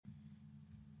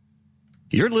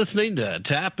You're listening to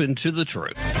Tap Into the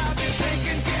Truth.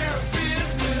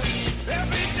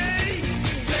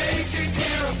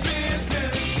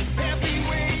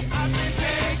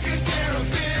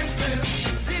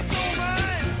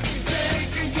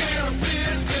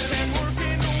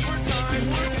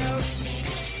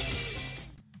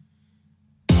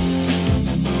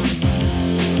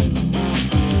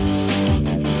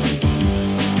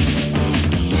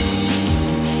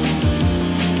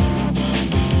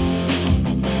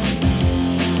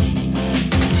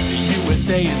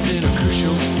 Is in a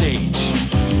crucial stage.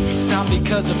 It's not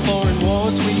because of foreign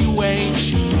wars we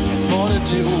wage. It's more to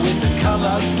do with the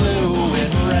colors blue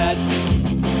and red.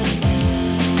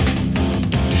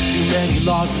 Too many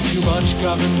laws and too much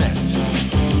government.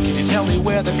 Can you tell me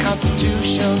where the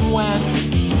Constitution went?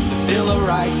 The Bill of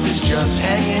Rights is just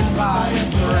hanging by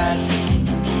a thread.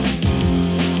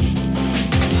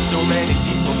 So many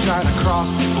people trying to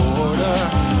cross the border,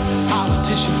 and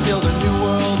politicians build a new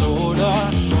world order.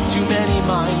 Too many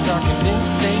minds are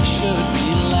convinced they should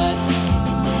be led.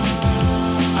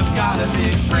 I've gotta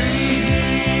be free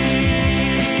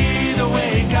the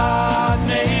way God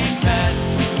made men,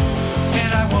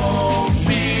 and I won't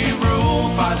be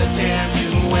ruled by the damn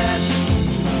UN.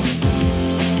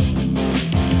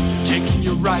 Taking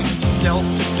your right to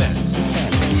self-defense.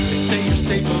 They say you're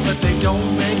safer, but they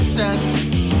don't make sense.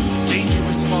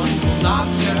 Dangerous ones will not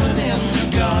turn into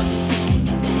guns.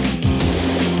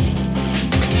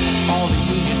 All the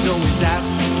unions always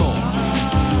ask for more.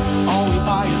 All we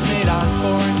buy is made on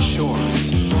foreign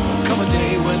shores. There'll come a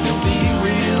day when there'll be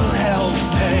real hell to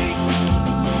pay.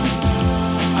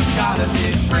 I've gotta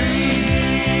be free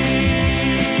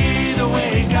the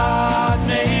way God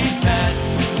made men,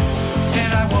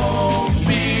 and I won't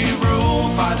be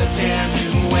ruled by the damn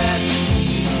UN.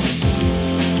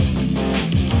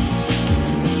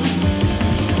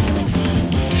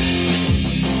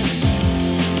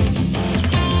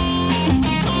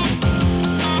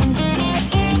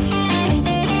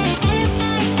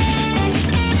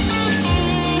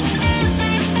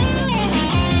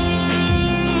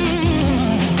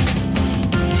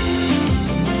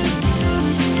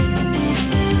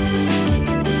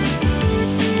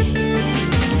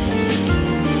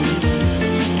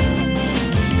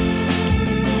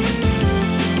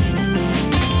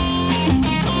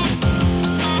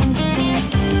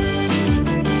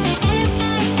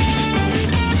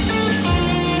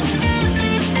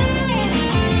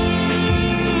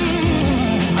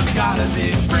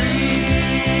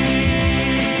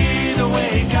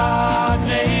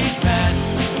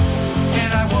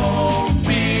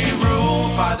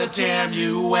 Damn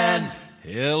UN.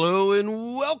 Hello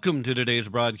and welcome to today's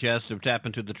broadcast of Tap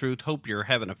Into the Truth. Hope you're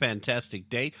having a fantastic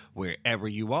day wherever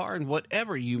you are and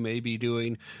whatever you may be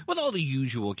doing, with all the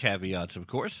usual caveats, of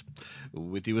course.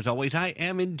 With you as always, I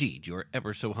am indeed your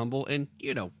ever so humble and,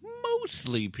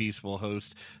 mostly peaceful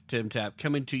host, Tim Tapp,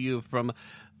 coming to you from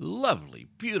lovely,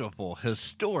 beautiful,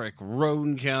 historic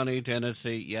Roane County,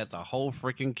 Tennessee. Yet the whole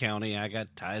freaking county. I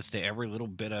got ties to every little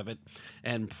bit of it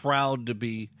and proud to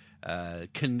be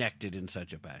connected in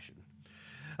such a fashion.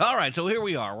 All right, so here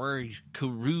we are. We're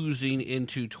cruising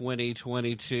into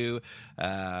 2022.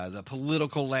 The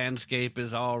political landscape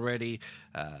is already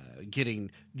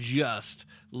getting just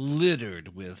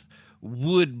littered with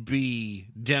would-be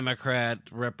Democrat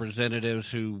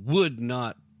representatives who would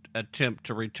not attempt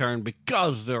to return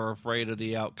because they're afraid of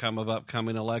the outcome of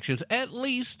upcoming elections. At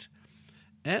least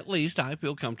I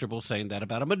feel comfortable saying that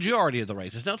about a majority of the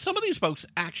races. Now, some of these folks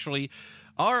actually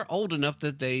are old enough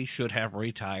that they should have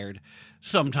retired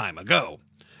some time ago.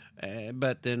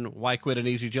 But then why quit an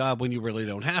easy job when you really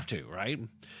don't have to, right?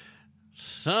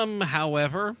 Some,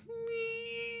 however,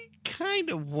 kind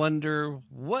of wonder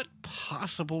what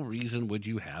possible reason would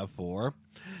you have for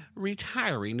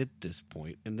retiring at this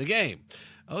point in the game.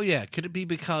 Oh yeah, could it be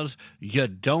because you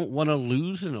don't want to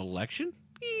lose an election?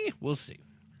 We'll see.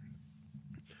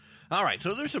 All right,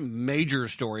 so there's some major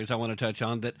stories I want to touch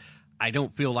on that I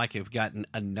don't feel like have gotten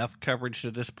enough coverage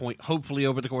to this point. Hopefully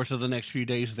over the course of the next few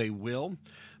days they will,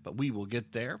 but we will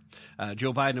get there.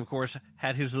 Joe Biden, of course,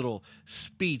 had his little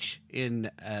speech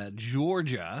in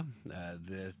Georgia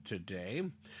today.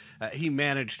 He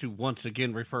managed to once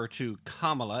again refer to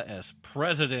Kamala as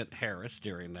President Harris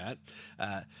during that.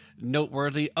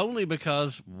 Noteworthy only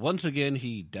because, once again,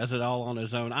 he does it all on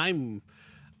his own. I'm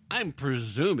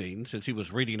presuming, since he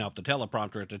was reading off the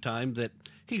teleprompter at the time, that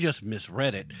he just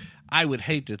misread it. I would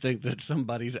hate to think that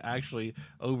somebody's actually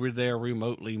over there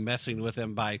remotely messing with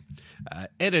him by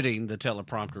editing the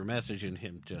teleprompter message and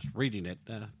him just reading it.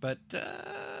 But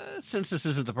since this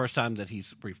isn't the first time that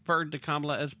he's referred to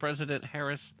Kamala as President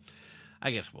Harris,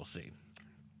 I guess we'll see.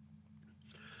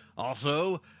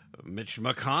 Also, Mitch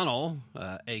McConnell,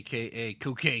 a.k.a.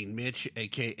 Cocaine Mitch,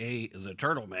 a.k.a. the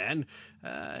Turtle Man,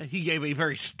 he gave a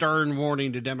very stern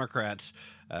warning to Democrats,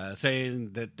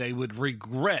 saying that they would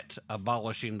regret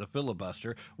abolishing the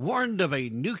filibuster, warned of a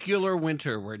nuclear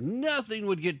winter where nothing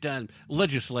would get done,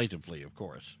 legislatively, of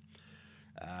course.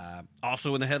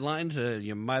 Also in the headlines,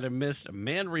 you might have missed, a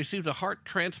man received a heart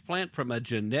transplant from a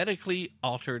genetically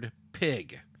altered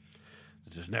pig.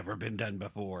 This has never been done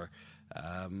before.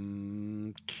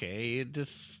 Okay, it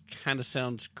just kind of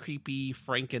sounds creepy,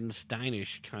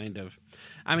 Frankensteinish, kind of.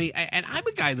 I mean, and I'm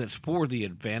a guy that's for the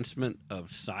advancement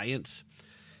of science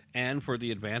and for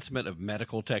the advancement of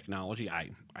medical technology. I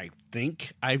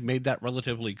think I've made that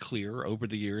relatively clear over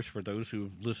the years for those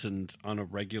who've listened on a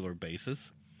regular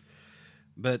basis.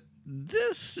 But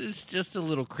this is just a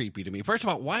little creepy to me. First of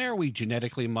all, why are we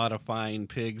genetically modifying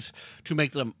pigs to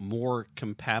make them more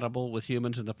compatible with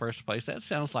humans in the first place? That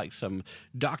sounds like some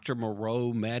Dr.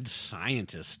 Moreau mad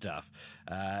scientist stuff.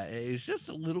 It's just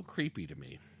a little creepy to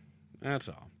me. That's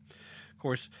all. Of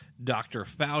course, Dr.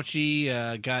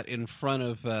 Fauci got in front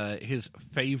of his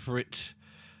favorite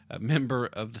member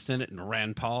of the Senate, and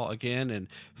Rand Paul again, and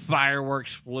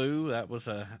fireworks flew. That was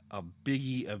a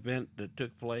biggie event that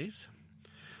took place.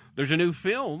 There's a new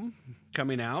film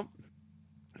coming out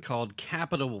called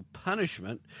Capital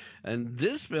Punishment, and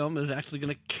this film is actually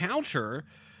going to counter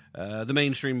the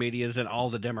mainstream media's and all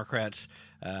the Democrats'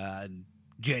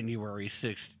 January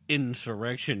 6th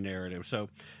insurrection narrative. So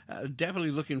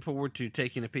definitely looking forward to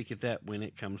taking a peek at that when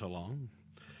it comes along.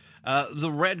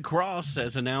 The Red Cross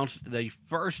has announced the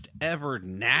first ever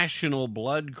national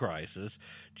blood crisis.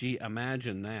 Gee,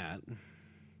 imagine that.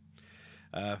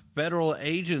 Federal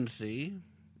agency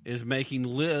is making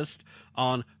lists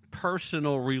on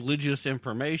personal religious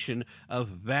information of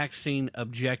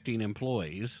vaccine-objecting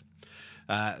employees.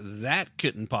 That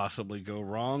couldn't possibly go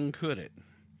wrong, could it?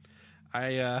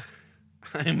 I'm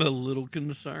a little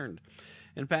concerned.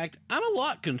 In fact, I'm a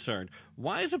lot concerned.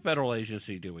 Why is a federal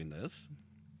agency doing this?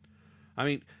 I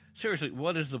mean, seriously,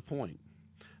 what is the point?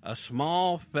 A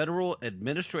small federal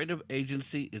administrative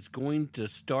agency is going to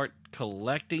start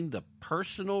collecting the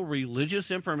personal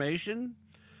religious information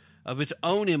of its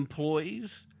own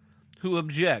employees who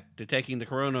object to taking the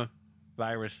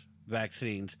coronavirus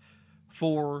vaccines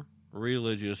for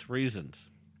religious reasons.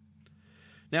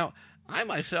 Now, I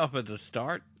myself at the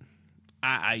start,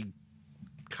 I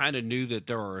kind of knew that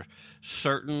there are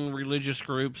certain religious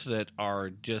groups that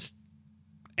are just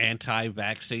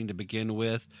anti-vaccine to begin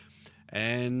with,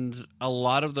 and a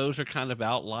lot of those are kind of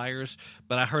outliers,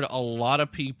 but I heard a lot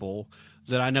of people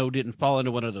that I know didn't fall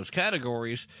into one of those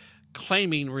categories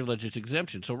claiming religious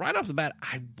exemption. So right off the bat,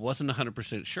 I wasn't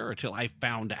 100% sure until I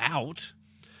found out,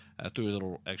 through a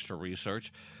little extra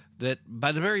research, that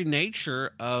by the very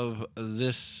nature of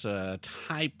this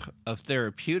type of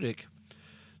therapeutic,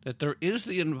 that there is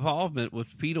the involvement with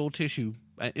fetal tissue,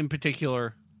 in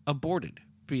particular aborted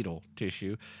fetal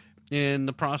tissue, in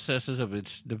the processes of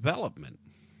its development.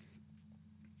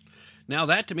 Now,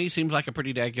 that to me seems like a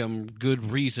pretty daggum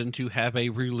good reason to have a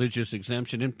religious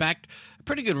exemption. In fact, a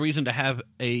pretty good reason to have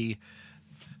a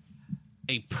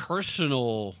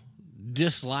personal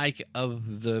dislike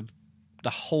of the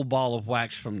whole ball of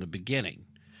wax from the beginning.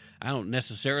 I don't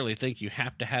necessarily think you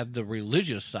have to have the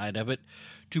religious side of it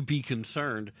to be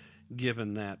concerned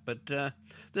given that. But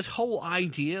this whole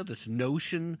idea, this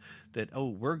notion that, oh,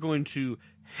 we're going to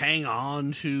hang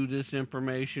on to this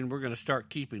information, we're going to start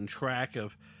keeping track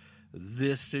of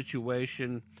this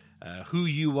situation, who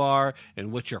you are,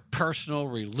 and what your personal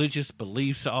religious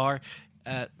beliefs are.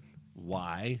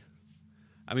 Why?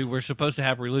 I mean, we're supposed to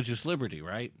have religious liberty,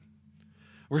 right?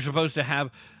 We're supposed to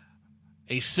have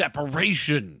a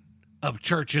separation of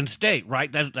church and state,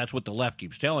 right? That's what the left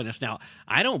keeps telling us. Now,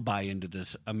 I don't buy into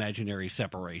this imaginary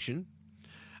separation.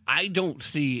 I don't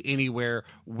see anywhere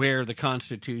where the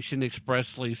Constitution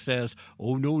expressly says,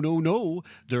 oh, no,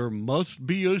 there must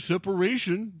be a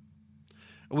separation,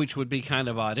 which would be kind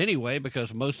of odd anyway,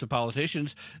 because most of the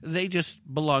politicians, they just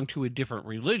belong to a different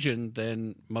religion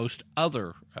than most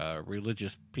other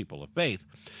religious people of faith.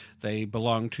 They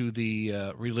belong to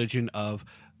the religion of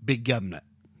big government.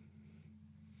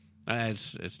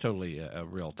 It's totally a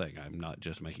real thing. I'm not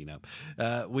just making up.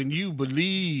 When you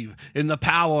believe in the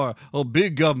power of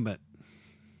big government,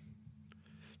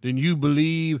 then you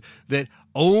believe that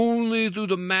only through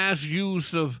the mass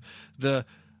use of the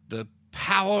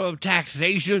power of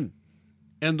taxation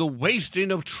and the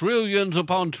wasting of trillions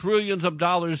upon trillions of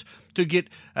dollars to get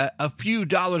a few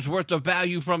dollars worth of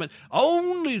value from it,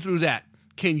 only through that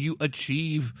can you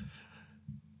achieve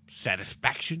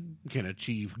satisfaction, can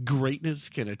achieve greatness,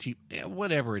 can achieve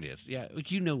whatever it is. Yeah,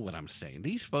 you know what I'm saying.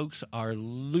 These folks are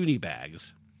loony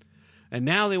bags. And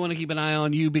now they want to keep an eye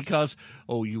on you because,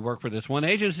 you work for this one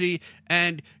agency,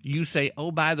 and you say,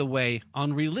 by the way,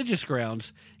 on religious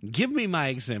grounds, give me my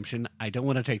exemption. I don't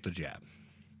want to take the jab.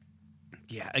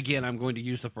 Yeah, again, I'm going to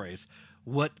use the phrase,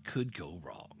 what could go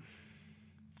wrong?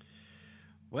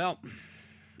 Well,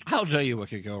 I'll tell you what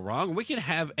could go wrong. We could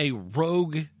have a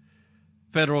rogue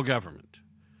federal government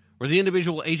where the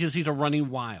individual agencies are running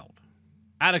wild,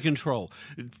 out of control,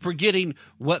 forgetting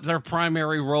what their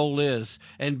primary role is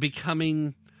and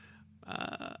becoming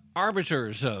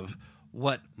arbiters of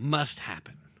what must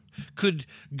happen. Could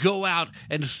go out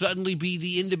and suddenly be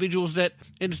the individuals that,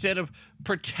 instead of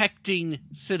protecting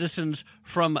citizens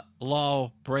from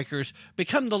lawbreakers,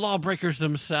 become the lawbreakers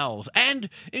themselves and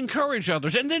encourage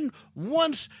others. And then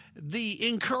once the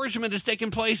encouragement has taken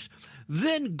place,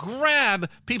 then grab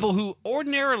people who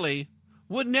ordinarily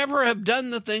would never have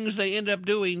done the things they end up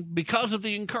doing because of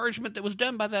the encouragement that was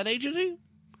done by that agency.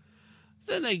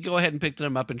 Then they go ahead and pick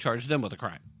them up and charge them with a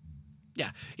crime.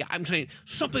 Yeah, I'm saying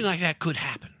something like that could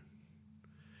happen.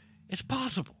 It's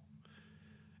possible.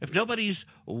 If nobody's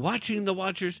watching the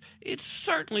watchers, it's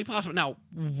certainly possible. Now,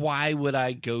 why would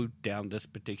I go down this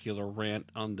particular rant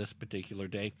on this particular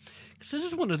day? Because this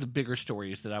is one of the bigger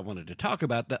stories that I wanted to talk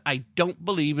about that I don't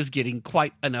believe is getting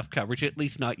quite enough coverage, at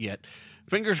least not yet.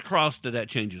 Fingers crossed that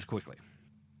changes quickly.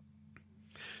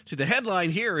 So the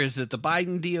headline here is that the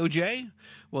Biden DOJ,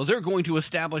 they're going to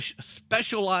establish a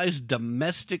specialized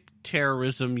domestic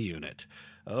terrorism unit.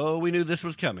 We knew this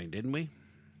was coming, didn't we?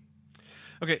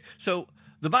 Okay, so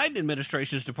the Biden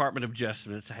administration's Department of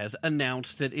Justice has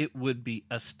announced that it would be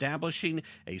establishing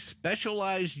a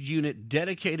specialized unit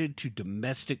dedicated to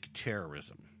domestic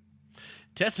terrorism.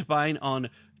 Testifying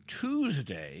on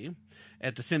Tuesday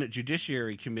at the Senate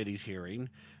Judiciary Committee's hearing,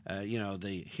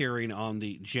 the hearing on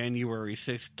the January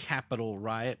 6th Capitol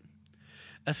riot,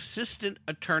 Assistant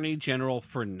Attorney General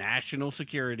for National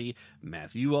Security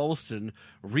Matthew Olson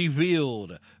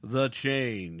revealed the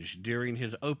change during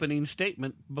his opening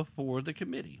statement before the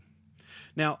committee.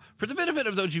 Now, for the benefit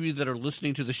of those of you that are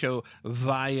listening to the show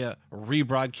via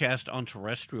rebroadcast on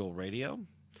terrestrial radio, I'm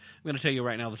going to tell you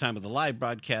right now the time of the live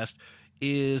broadcast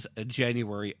is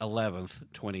January 11th,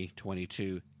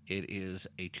 2022. It is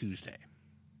a Tuesday.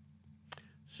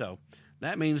 So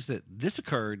that means that this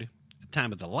occurred at the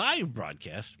time of the live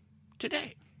broadcast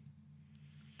today.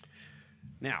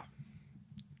 Now,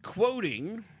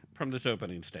 quoting from this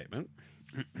opening statement,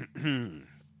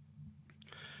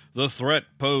 the threat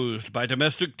posed by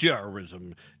domestic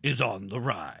terrorism is on the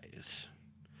rise.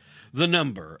 The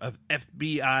number of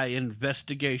FBI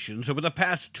investigations over the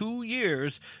past 2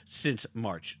 years since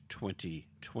March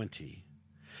 2020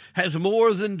 has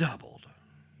more than doubled.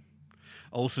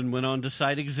 Olson went on to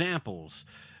cite examples,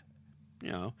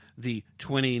 the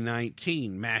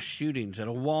 2019 mass shootings at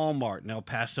a Walmart in El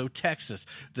Paso, Texas,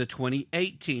 the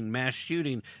 2018 mass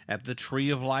shooting at the Tree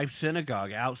of Life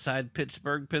Synagogue outside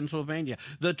Pittsburgh, Pennsylvania,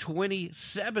 the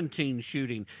 2017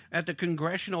 shooting at the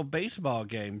Congressional baseball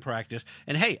game practice.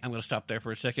 And hey, I'm going to stop there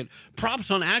for a second. Props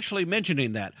on actually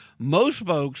mentioning that. Most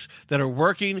folks that are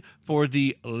working for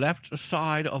the left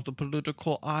side of the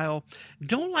political aisle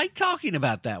don't like talking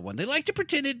about that one. They like to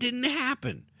pretend it didn't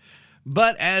happen.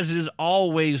 But as is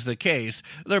always the case,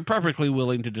 they're perfectly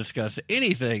willing to discuss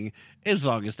anything as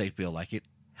long as they feel like it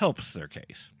helps their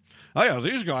case. Oh yeah,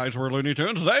 these guys were Looney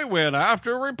Tunes. They went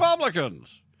after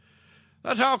Republicans.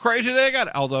 That's how crazy they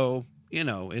got. Although,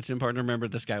 it's important to remember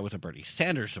this guy was a Bernie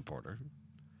Sanders supporter.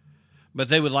 But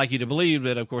they would like you to believe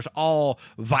that, of course, all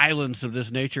violence of this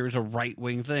nature is a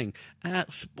right-wing thing.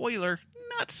 Spoiler,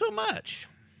 not so much.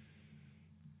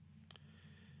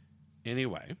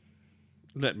 Anyway,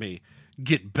 let me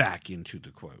get back into the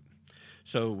quote.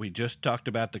 So we just talked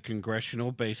about the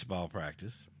congressional baseball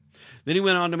practice. Then he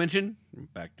went on to mention,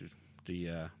 back to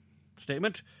the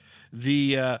statement,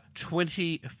 the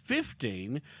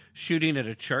 2015 shooting at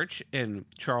a church in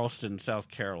Charleston, South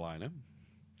Carolina.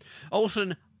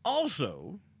 Olson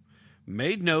also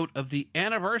made note of the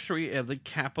anniversary of the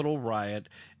Capitol riot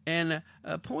and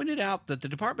pointed out that the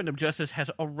Department of Justice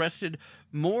has arrested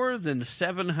more than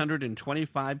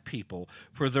 725 people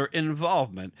for their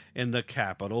involvement in the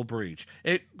Capitol breach,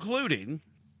 including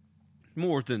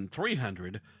more than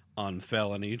 300 on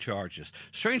felony charges.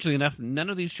 Strangely enough, none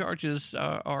of these charges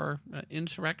are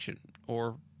insurrection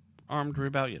or armed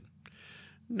rebellion.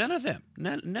 None of them.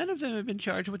 None of them have been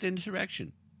charged with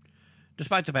insurrection,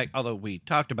 despite the fact, although we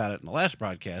talked about it in the last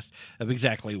broadcast, of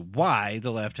exactly why the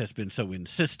left has been so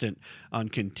insistent on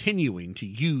continuing to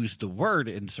use the word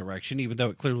insurrection, even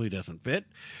though it clearly doesn't fit.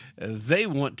 They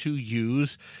want to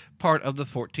use part of the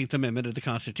 14th Amendment of the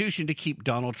Constitution to keep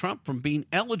Donald Trump from being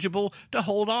eligible to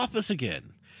hold office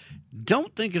again.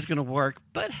 Don't think it's going to work,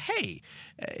 but hey,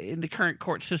 in the current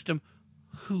court system,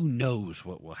 who knows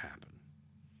what will happen?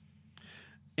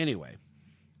 Anyway,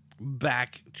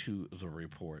 back to the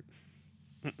report.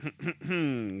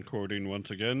 Quoting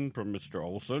once again from Mr.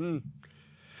 Olson.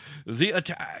 The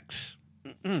attacks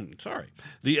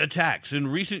in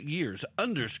recent years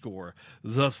underscore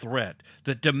the threat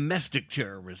that domestic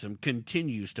terrorism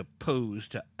continues to pose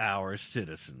to our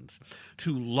citizens,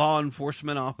 to law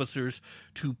enforcement officers,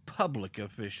 to public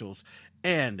officials,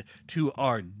 and to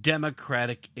our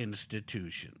democratic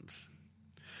institutions.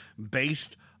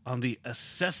 Based on the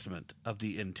assessment of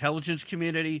the intelligence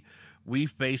community, we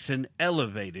face an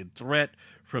elevated threat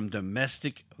from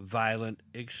domestic violent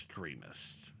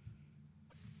extremists.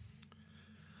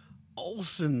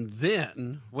 Olson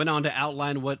then went on to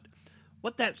outline what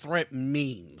that threat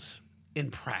means in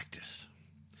practice.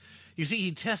 You see,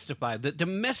 he testified that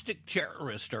domestic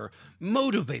terrorists are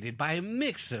motivated by a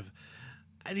mix of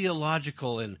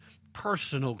ideological and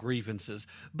personal grievances,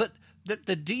 but that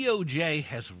the DOJ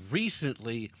has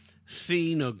recently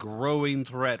seen a growing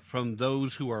threat from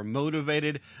those who are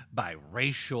motivated by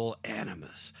racial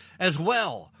animus, as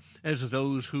well as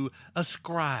those who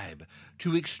ascribe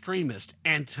to extremist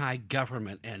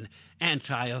anti-government and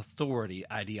anti-authority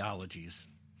ideologies.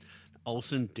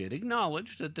 Olson did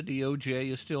acknowledge that the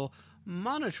DOJ is still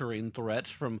monitoring threats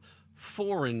from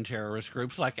foreign terrorist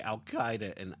groups like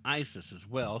Al-Qaeda and ISIS as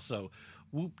well, so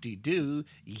whoop-de-doo,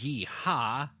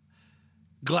 yee-haw.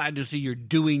 Glad to see you're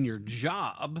doing your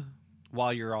job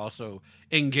while you're also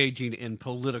engaging in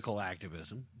political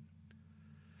activism.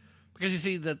 Because you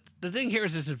see, the thing here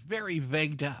is this is very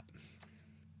vagued up.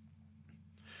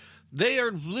 They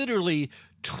are literally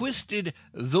twisted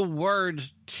the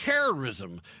words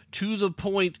terrorism to the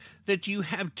point that you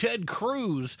have Ted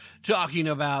Cruz talking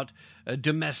about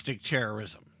domestic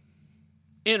terrorism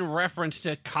in reference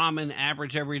to common,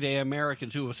 average, everyday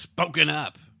Americans who have spoken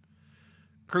up.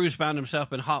 Cruz found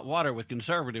himself in hot water with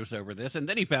conservatives over this, and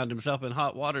then he found himself in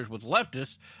hot waters with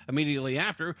leftists immediately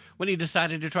after when he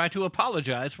decided to try to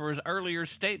apologize for his earlier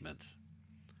statements.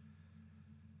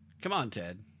 Come on,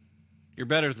 Ted. You're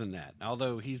better than that,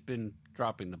 although he's been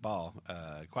dropping the ball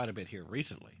quite a bit here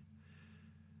recently.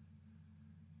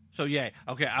 So, yeah,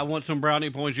 okay, I want some brownie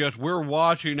points. Yes, we're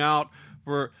watching out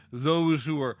for those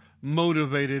who are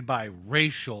motivated by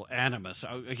racial animus.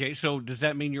 Okay, so does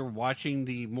that mean you're watching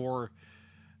the more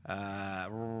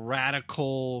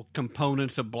radical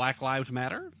components of Black Lives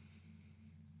Matter?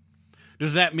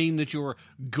 Does that mean that you're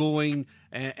going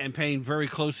and paying very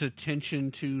close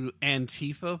attention to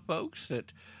Antifa folks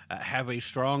that have a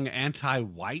strong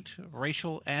anti-white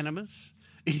racial animus,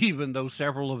 even though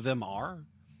several of them are?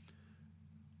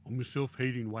 I'm a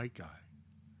self-hating white guy.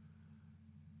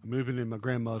 I'm living in my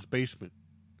grandma's basement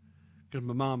because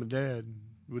my mom and dad,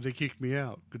 well, they kicked me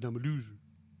out because I'm a loser.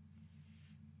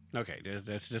 Okay,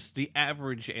 that's just the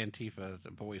average Antifa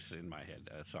voice in my head.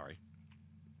 Sorry.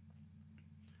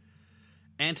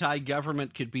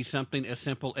 Anti-government could be something as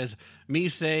simple as me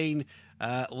saying,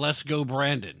 let's go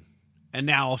Brandon. And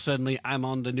now suddenly I'm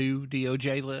on the new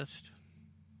DOJ list.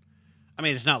 I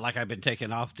mean, it's not like I've been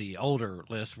taken off the older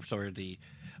list where the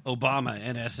Obama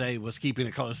NSA was keeping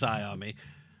a close eye on me,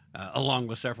 along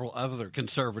with several other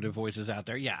conservative voices out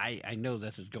there. Yeah, I know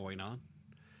this is going on.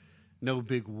 No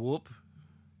big whoop.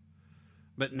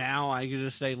 But now I can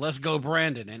just say, let's go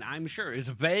Brandon. And I'm sure, as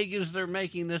vague as they're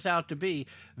making this out to be,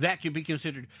 that could be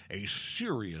considered a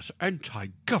serious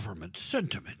anti-government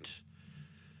sentiment.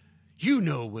 You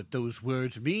know what those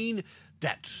words mean.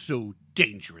 That's so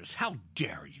dangerous. How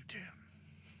dare you,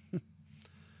 Tim?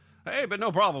 Hey, but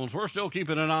no problems. We're still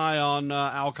keeping an eye on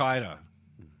Al-Qaeda.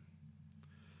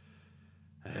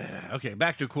 Okay,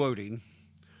 back to quoting.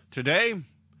 Today,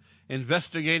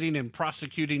 investigating and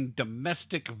prosecuting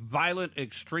domestic violent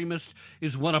extremists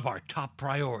is one of our top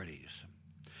priorities.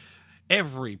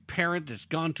 Every parent that's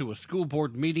gone to a school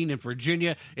board meeting in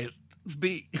Virginia is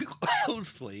being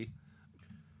closely...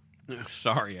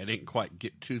 Sorry, I didn't quite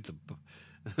get to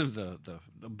the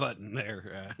button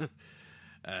there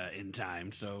in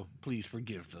time, so please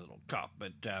forgive the little cough.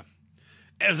 But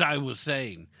as I was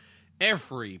saying,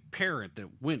 every parent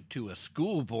that went to a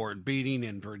school board meeting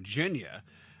in Virginia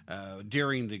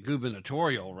during the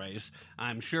gubernatorial race,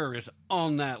 I'm sure is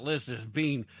on that list as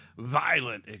being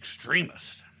violent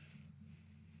extremists.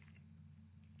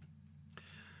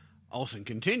 Olson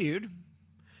continued,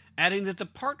 adding that the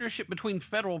partnership between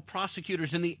federal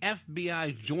prosecutors and the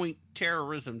FBI's Joint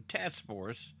Terrorism Task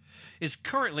Force is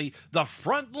currently the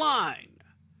front line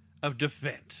of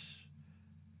defense.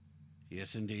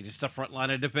 Yes, indeed, it's the front line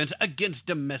of defense against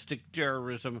domestic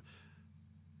terrorism.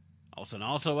 Olson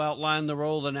also outlined the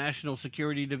role of the National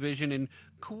Security Division in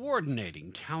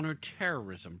coordinating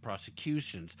counterterrorism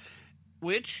prosecutions,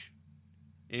 which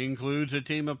includes a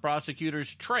team of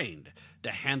prosecutors trained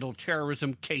to handle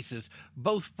terrorism cases,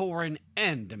 both foreign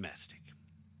and domestic.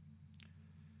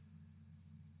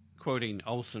 Quoting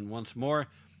Olson once more,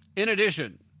 "In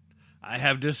addition, I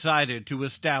have decided to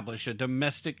establish a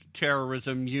domestic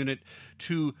terrorism unit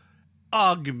to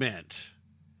augment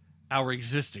our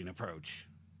existing approach."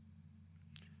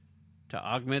 To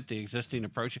augment the existing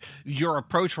approach? Your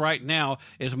approach right now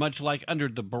is much like under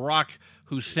the Barack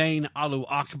Hussein Alu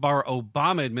Akbar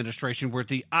Obama administration, where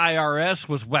the IRS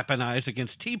was weaponized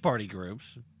against Tea Party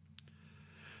groups,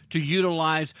 to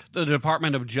utilize the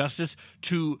Department of Justice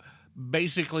to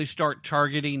basically start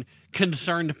targeting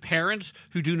concerned parents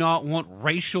who do not want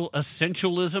racial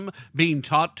essentialism being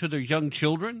taught to their young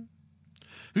children,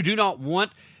 who do not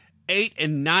want 8-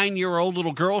 and 9-year-old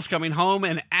little girls coming home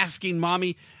and asking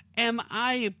mommy, "Am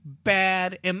I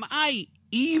bad? Am I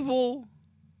evil?"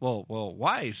 Well,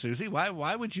 why, Susie?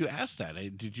 Why would you ask that?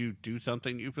 Did you do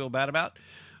something you feel bad about?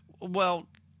 Well,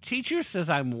 teacher says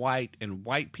I'm white, and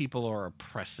white people are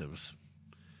oppressives.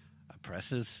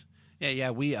 Oppressives? Yeah,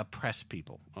 we oppress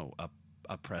people. Oh,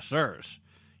 oppressors.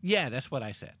 Yeah, that's what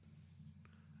I said.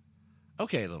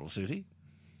 Okay, little Susie.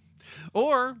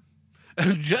 Or,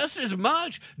 just as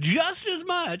much,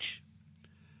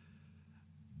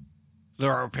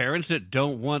 there are parents that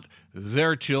don't want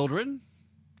their children.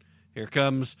 Here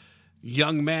comes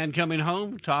young man coming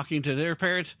home, talking to their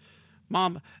parents.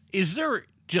 "Mom, is there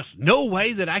just no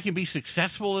way that I can be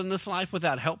successful in this life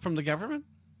without help from the government?"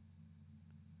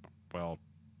 Well,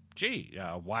 gee,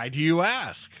 why do you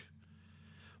ask?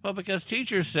 Well, because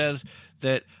teacher says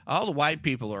that all the white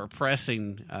people are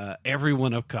oppressing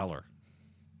everyone of color.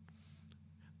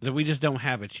 That we just don't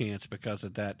have a chance because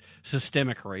of that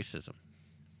systemic racism.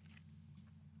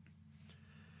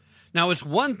 Now, it's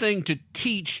one thing to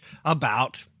teach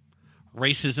about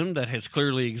racism that has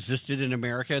clearly existed in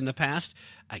America in the past.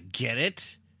 I get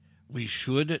it. We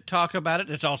should talk about it.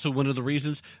 It's also one of the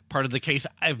reasons, part of the case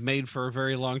I've made for a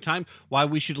very long time, why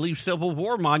we should leave Civil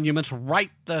War monuments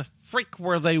right the frick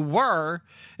where they were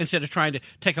instead of trying to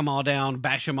take them all down,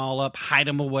 bash them all up, hide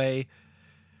them away.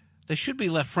 They should be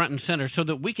left front and center so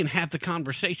that we can have the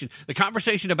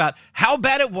conversation about how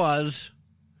bad it was,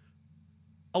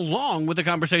 along with the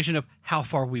conversation of how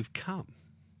far we've come.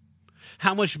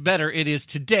 How much better it is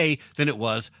today than it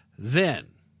was then.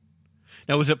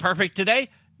 Now, is it perfect today?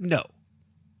 No.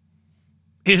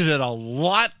 Is it a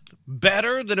lot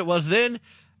better than it was then?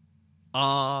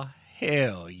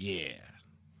 Hell yeah.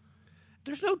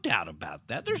 There's no doubt about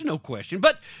that. There's no question.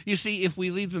 But, you see, if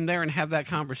we leave them there and have that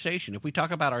conversation, if we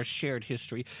talk about our shared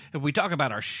history, if we talk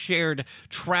about our shared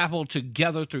travel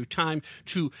together through time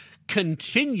to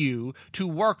continue to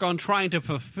work on trying to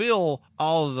fulfill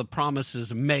all of the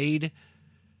promises made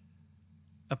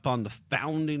upon the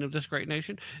founding of this great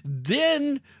nation,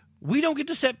 then we don't get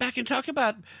to sit back and talk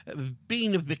about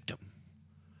being a victim.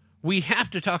 We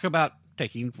have to talk about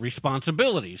taking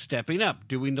responsibility, stepping up,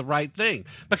 doing the right thing.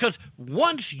 Because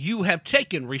once you have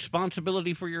taken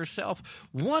responsibility for yourself,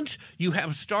 once you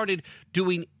have started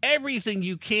doing everything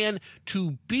you can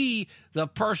to be the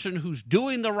person who's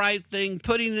doing the right thing,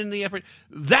 putting in the effort,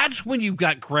 that's when you've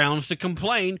got grounds to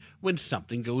complain when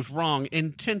something goes wrong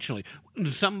intentionally.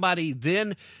 When somebody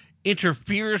then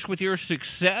interferes with your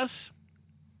success,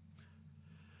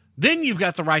 then you've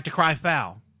got the right to cry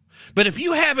foul. But if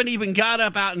you haven't even got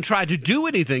up out and tried to do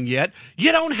anything yet,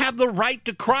 you don't have the right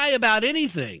to cry about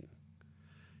anything.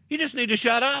 You just need to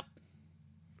shut up.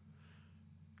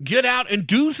 Get out and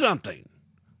do something.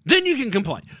 Then you can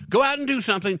complain. Go out and do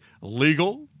something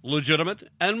legal, legitimate,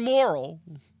 and moral.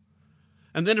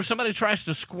 And then if somebody tries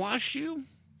to squash you,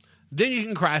 then you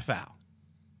can cry foul.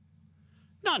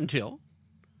 Not until.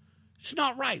 It's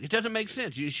not right. It doesn't make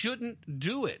sense. You shouldn't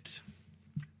do it.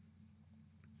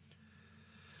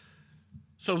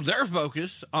 So their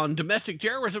focus on domestic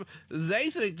terrorism, they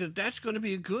think that that's going to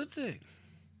be a good thing.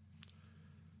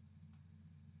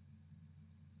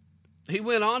 He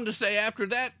went on to say after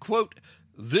that, quote,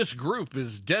 this group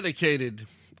of dedicated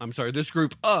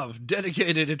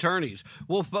attorneys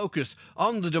will focus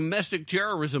on the domestic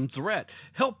terrorism threat,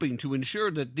 helping to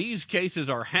ensure that these cases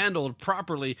are handled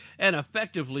properly and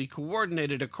effectively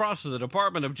coordinated across the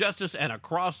Department of Justice and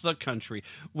across the country.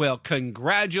 Well,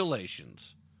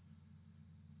 congratulations.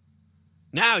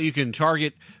 Now you can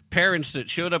target parents that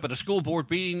showed up at a school board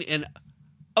meeting in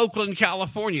Oakland,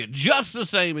 California, just the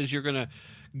same as you're going to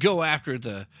go after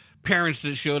the parents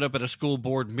that showed up at a school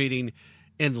board meeting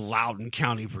in Loudoun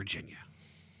County, Virginia.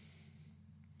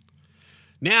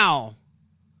 Now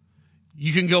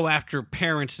you can go after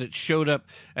parents that showed up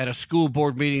at a school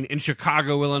board meeting in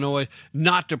Chicago, Illinois,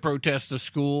 not to protest the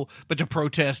school, but to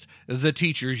protest the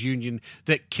teachers' union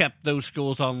that kept those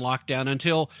schools on lockdown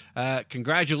until,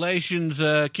 congratulations,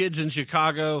 kids in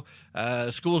Chicago,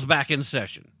 school's back in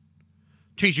session.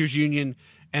 Teachers' union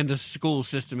and the school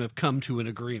system have come to an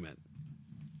agreement.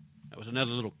 That was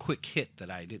another little quick hit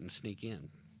that I didn't sneak in.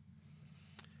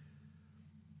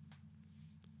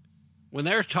 When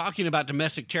they're talking about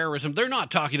domestic terrorism, they're not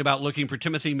talking about looking for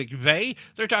Timothy McVeigh.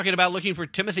 They're talking about looking for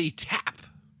Timothy Tapp.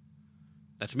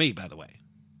 That's me, by the way.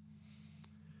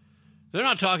 They're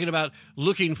not talking about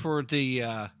looking for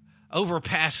the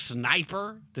overpass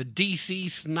sniper, the D.C.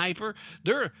 sniper.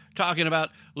 They're talking about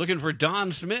looking for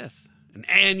Don Smith and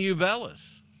Ann Ubellis.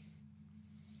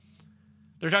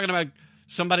 They're talking about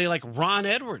somebody like Ron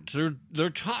Edwards. They're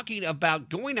talking about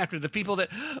going after the people that,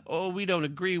 we don't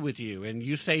agree with you, and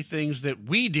you say things that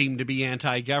we deem to be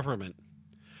anti-government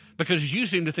because you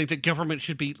seem to think that government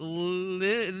should be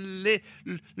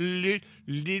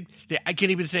I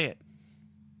can't even say it.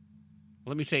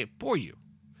 Let me say it for you.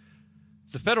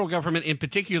 The federal government in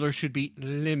particular should be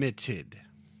limited.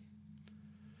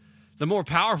 The more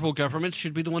powerful governments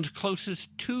should be the ones closest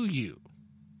to you.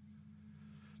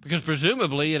 Because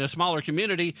presumably in a smaller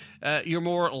community, you're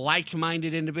more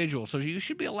like-minded individuals. So you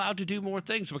should be allowed to do more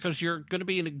things because you're going to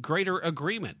be in a greater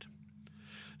agreement.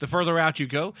 The further out you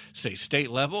go, say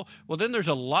state level, well, then there's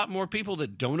a lot more people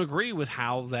that don't agree with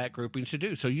how that grouping should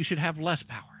do. So you should have less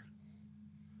power.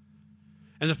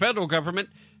 And the federal government,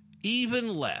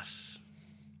 even less.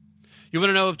 You want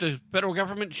to know if the federal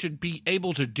government should be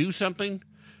able to do something?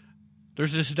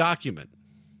 There's this document.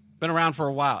 Been around for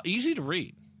a while. Easy to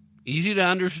read. Easy to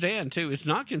understand, too. It's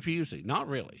not confusing. Not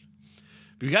really.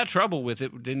 If you got trouble with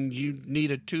it, then you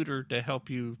need a tutor to help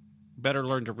you better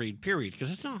learn to read, period,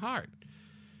 because it's not hard.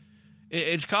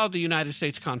 It's called the United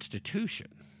States Constitution.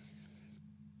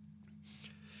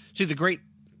 See, the great,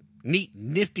 neat,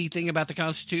 nifty thing about the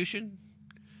Constitution,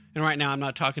 and right now I'm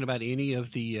not talking about any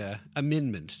of the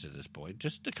amendments to this point,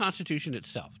 just the Constitution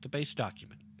itself, the base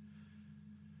document,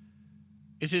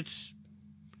 is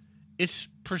it's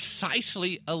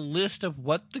precisely a list of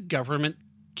what the government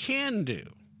can do.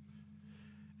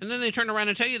 And then they turn around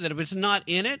and tell you that if it's not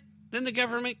in it, then the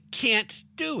government can't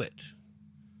do it.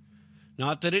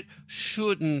 Not that it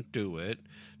shouldn't do it,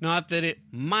 not that it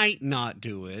might not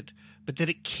do it, but that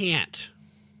it can't.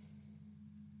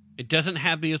 It doesn't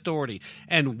have the authority.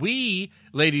 And we,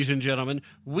 ladies and gentlemen,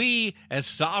 we as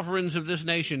sovereigns of this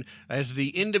nation, as the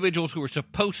individuals who are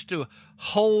supposed to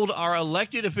hold our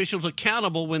elected officials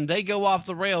accountable when they go off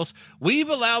the rails, we've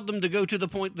allowed them to go to the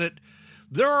point that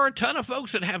there are a ton of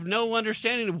folks that have no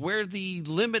understanding of where the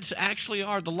limits actually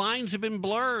are. The lines have been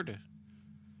blurred.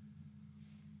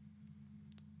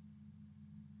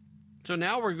 So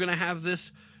now we're going to have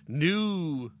this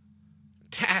new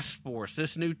task force,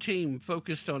 this new team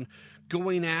focused on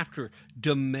going after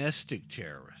domestic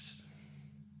terrorists.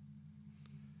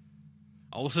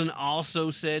 Olson also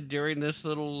said during this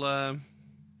little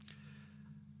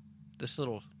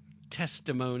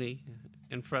testimony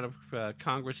in front of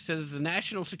Congress, he says the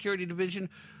National Security Division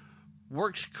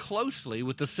works closely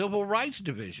with the Civil Rights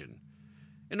Division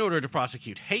in order to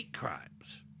prosecute hate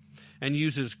crimes and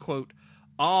uses, quote,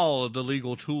 all of the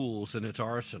legal tools in its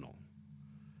arsenal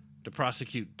to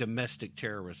prosecute domestic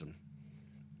terrorism.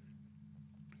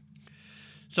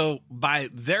 So by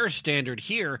their standard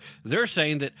here, they're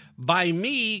saying that by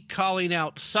me calling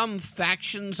out some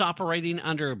factions operating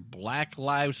under Black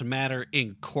Lives Matter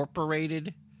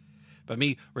Incorporated, by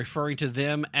me referring to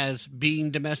them as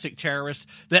being domestic terrorists,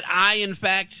 that I, in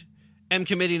fact, am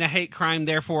committing a hate crime,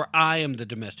 therefore I am the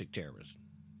domestic terrorist.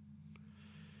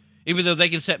 Even though they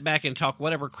can sit back and talk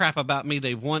whatever crap about me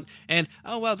they want, and,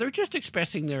 they're just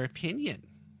expressing their opinion.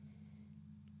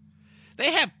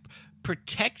 They have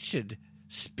protected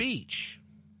speech.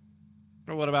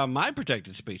 Or what about my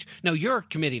protected speech? No, you're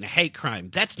committing a hate crime.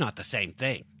 That's not the same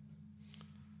thing.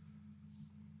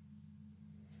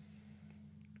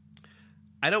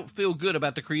 I don't feel good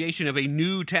about the creation of a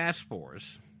new task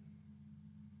force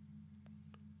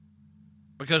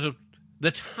because of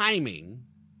the timing,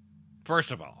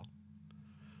 first of all.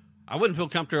 I wouldn't feel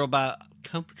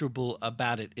comfortable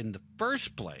about it in the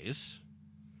first place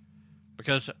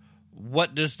because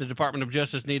what does the Department of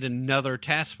Justice need another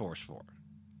task force for?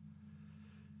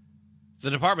 The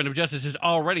Department of Justice is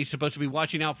already supposed to be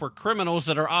watching out for criminals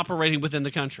that are operating within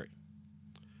the country.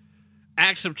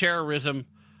 Acts of terrorism,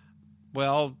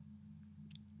 well,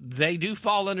 they do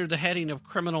fall under the heading of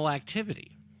criminal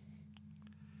activity.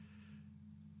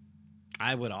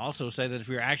 I would also say that if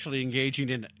you're actually engaging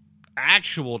in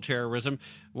actual terrorism,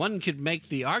 one could make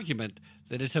the argument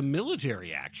that it's a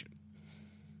military action.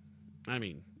 I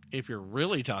mean, if you're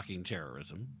really talking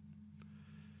terrorism.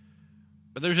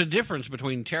 But there's a difference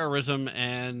between terrorism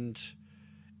and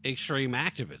extreme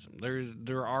activism.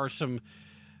 There are some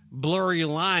blurry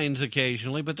lines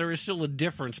occasionally, but there is still a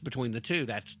difference between the two.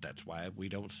 That's why we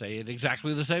don't say it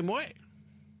exactly the same way.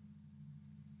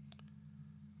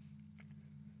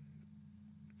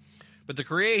 But the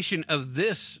creation of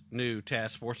this new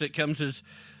task force, it comes as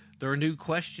there are new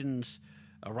questions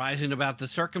arising about the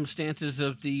circumstances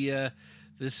of the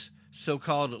this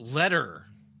so-called letter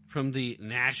from the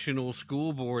National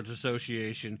School Boards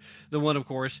Association, the one, of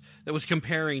course, that was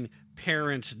comparing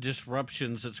parents'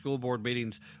 disruptions at school board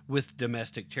meetings with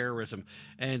domestic terrorism.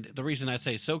 And the reason I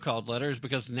say so-called letter is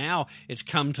because now it's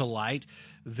come to light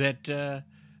that the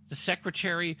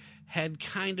secretary had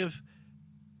kind of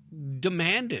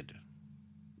demanded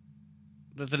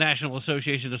that the National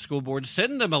Association of School Boards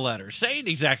send them a letter saying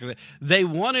exactly that. They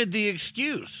wanted the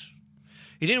excuse.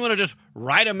 He didn't want to just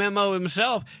write a memo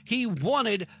himself. He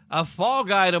wanted a fall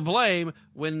guy to blame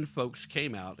when folks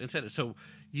came out and said it. So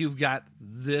you've got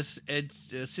this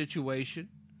situation.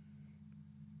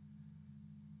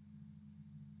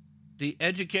 The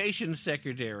Education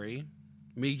Secretary,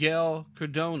 Miguel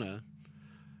Cardona,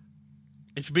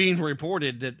 it's being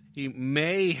reported that he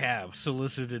may have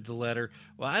solicited the letter.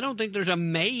 Well, I don't think there's a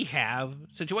may have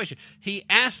situation. He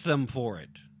asked them for it.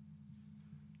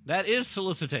 That is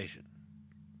solicitation.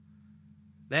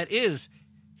 That is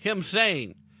him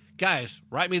saying, guys,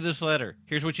 write me this letter.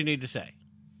 Here's what you need to say.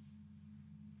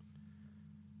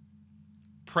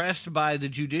 Pressed by the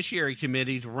Judiciary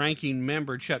Committee's ranking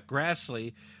member, Chuck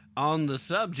Grassley, on the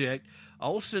subject,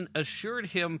 Olson assured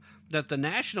him that the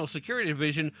National Security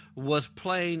Division was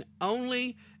playing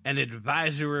only an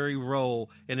advisory role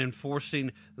in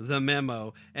enforcing the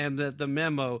memo, and that the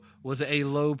memo was a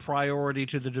low priority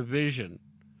to the division.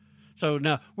 So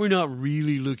now, we're not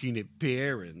really looking at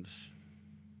parents.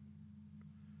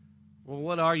 Well,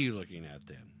 what are you looking at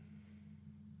then?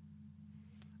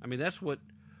 I mean, that's what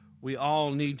we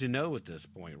all need to know at this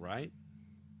point, right?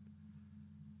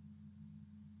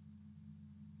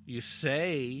 You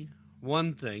say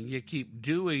one thing, you keep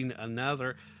doing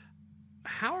another.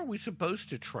 How are we supposed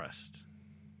to trust?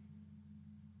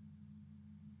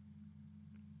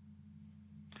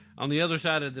 On the other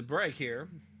side of the break here,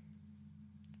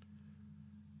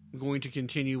 I'm going to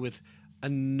continue with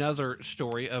another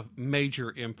story of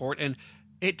major import, and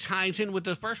it ties in with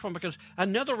the first one because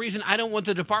another reason I don't want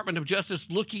the Department of Justice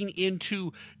looking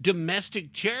into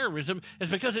domestic terrorism is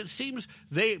because it seems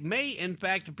they may, in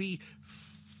fact, be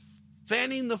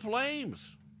fanning the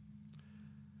flames,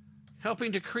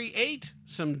 helping to create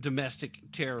some domestic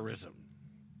terrorism.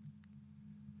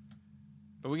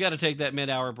 But we got to take that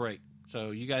mid-hour break,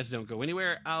 so you guys don't go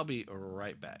anywhere. I'll be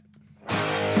right back.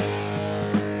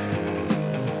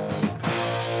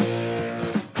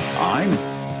 I'm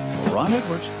Ron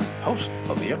Edwards, host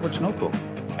of the Edwards Notebook,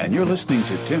 and you're listening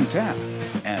to Tim Tapp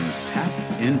and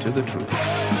Tap into the Truth.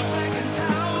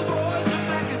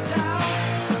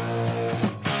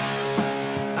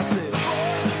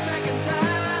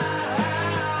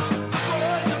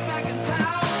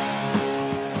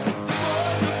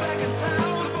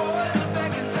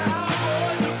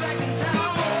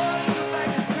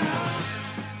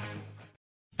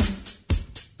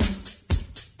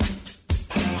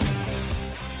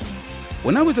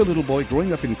 When I was a little boy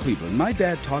growing up in Cleveland, my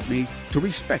dad taught me to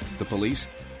respect the police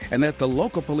and that the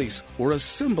local police were a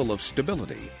symbol of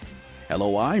stability.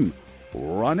 Hello, I'm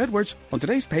Ron Edwards. On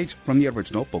today's page from the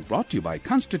Edwards Notebook, brought to you by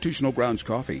Constitutional Grounds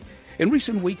Coffee. In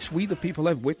recent weeks, we the people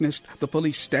have witnessed the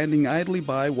police standing idly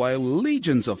by while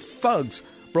legions of thugs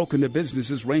broke into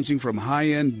businesses ranging from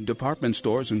high-end department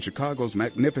stores in Chicago's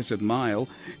Magnificent Mile,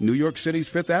 New York City's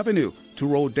Fifth Avenue, to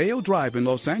Rodeo Drive in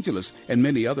Los Angeles, and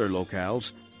many other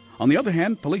locales. On the other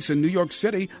hand, police in New York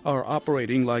City are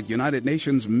operating like United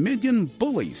Nations minion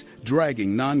bullies,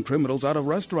 dragging non-criminals out of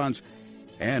restaurants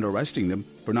and arresting them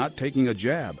for not taking a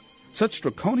jab. Such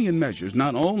draconian measures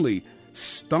not only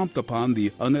stomped upon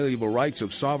the unalienable rights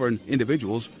of sovereign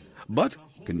individuals, but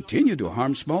continue to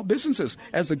harm small businesses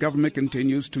as the government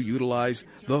continues to utilize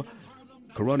the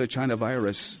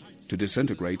coronavirus to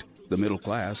disintegrate the middle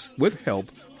class with help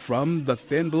from the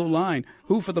thin blue line,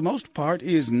 who for the most part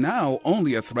is now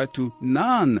only a threat to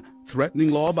non-threatening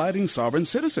law-abiding sovereign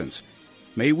citizens.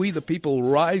 May we the people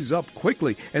rise up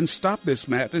quickly and stop this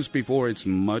madness before it's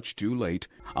much too late.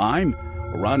 I'm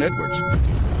Ron Edwards.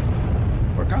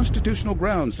 For constitutional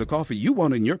grounds, the coffee you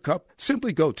want in your cup,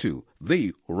 simply go to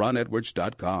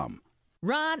theronedwards.com.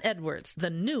 Ron Edwards, the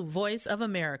new voice of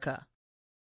America.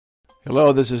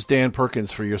 Hello, this is Dan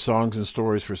Perkins for your Songs and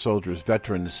Stories for Soldiers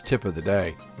Veterans Tip of the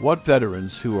Day. What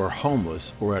veterans who are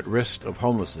homeless or at risk of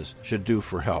homelessness should do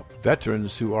for help?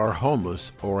 Veterans who are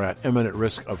homeless or at imminent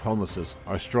risk of homelessness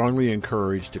are strongly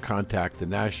encouraged to contact the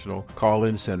National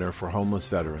Call-In Center for Homeless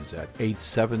Veterans at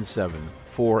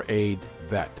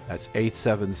 877-4AID-VET. That's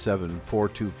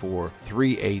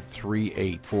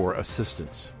 877-424-3838 for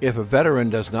assistance. If a veteran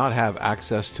does not have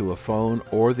access to a phone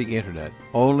or the internet,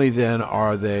 only then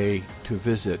are they to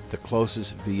visit the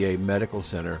closest VA medical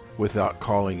center without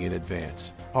calling in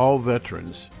advance. All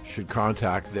veterans should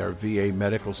contact their VA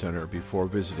medical center before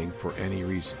visiting for any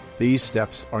reason. These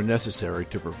steps are necessary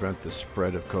to prevent the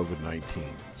spread of COVID-19.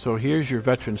 So here's your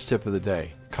Veterans Tip of the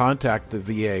Day. Contact the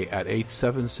VA at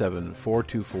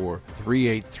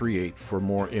 877-424-3838 for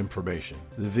more information.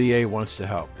 The VA wants to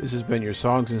help. This has been your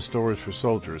Songs and Stories for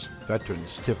Soldiers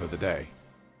Veterans Tip of the Day.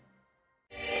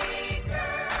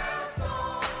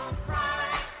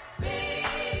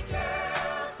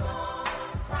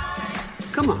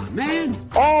 Come on, man.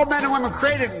 All men and women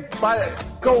created by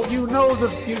go. You know the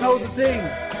thing.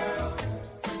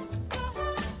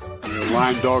 You're a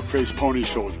lion, dog, face, pony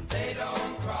soldier.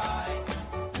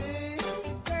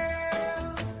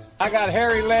 I got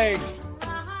hairy legs.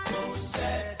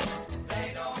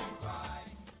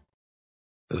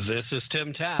 This is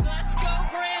Tim Tapp. Let's go,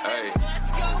 Brandon. Hey.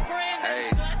 Let's go, Brandon. Hey.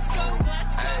 Let's go.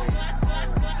 Let's go. Hey.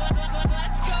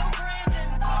 Let's go,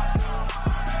 Brandon.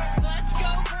 Let's go,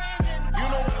 Brandon. You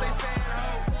know what they say,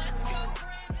 Let's go,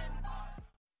 Brandon.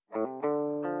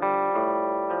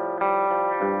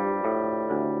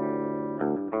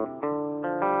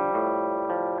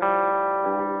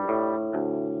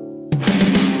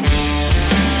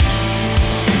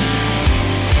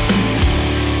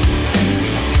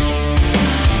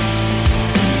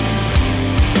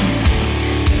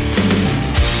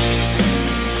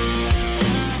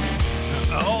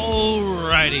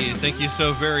 Thank you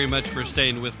so very much for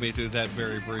staying with me through that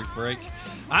very brief break.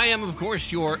 I am, of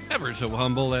course, your ever so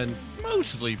humble and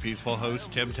mostly peaceful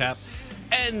host, Tim Tapp,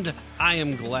 and I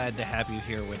am glad to have you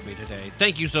here with me today.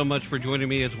 Thank you so much for joining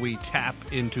me as we tap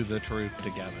into the truth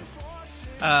together.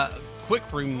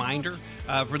 Quick reminder,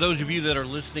 for those of you that are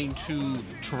listening to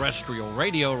terrestrial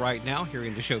radio right now,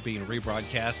 hearing the show being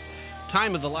rebroadcast,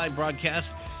 time of the live broadcast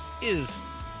is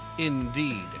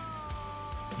indeed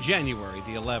January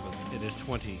the 11th. It is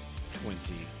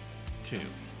 2022.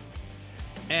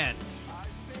 And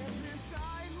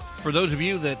for those of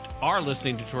you that are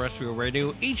listening to terrestrial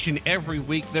radio, each and every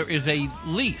week there is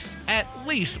at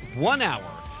least 1 hour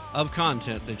of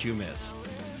content that you miss.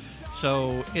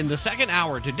 So in the second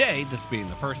hour today, this being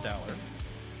the first hour,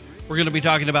 we're going to be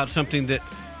talking about something that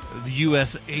the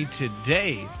USA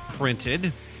Today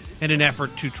printed in an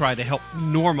effort to try to help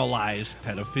normalize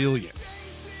pedophilia.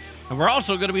 And we're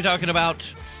also going to be talking about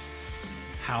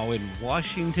how in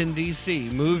Washington, D.C.,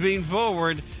 moving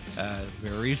forward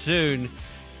very soon,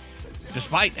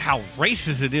 despite how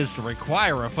racist it is to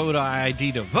require a photo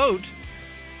ID to vote,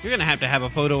 you're going to have a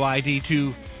photo ID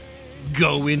to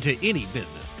go into any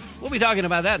business. We'll be talking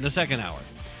about that in the second hour.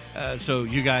 So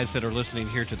you guys that are listening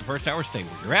here to the first hour, stay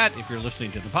where you're at. If you're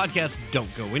listening to the podcast,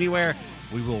 don't go anywhere.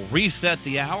 We will reset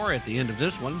the hour at the end of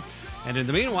this one. And in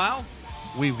the meanwhile,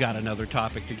 we've got another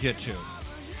topic to get to.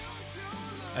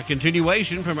 A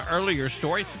continuation from an earlier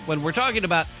story when we're talking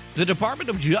about the Department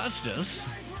of Justice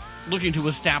looking to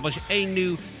establish a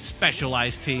new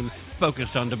specialized team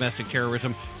focused on domestic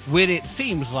terrorism when it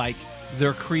seems like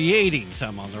they're creating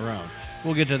some on their own.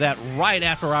 We'll get to that right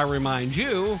after I remind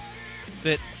you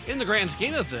that in the grand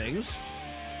scheme of things,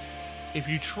 if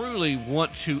you truly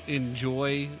want to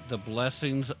enjoy the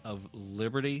blessings of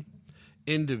liberty,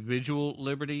 individual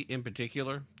liberty in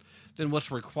particular, then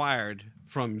what's required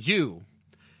from you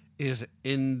is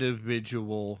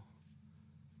individual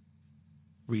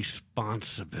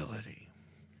responsibility.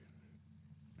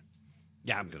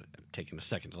 Yeah, I'm taking a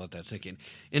second to let that sink in.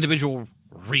 Individual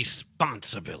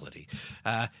responsibility.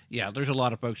 There's a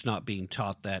lot of folks not being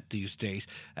taught that these days.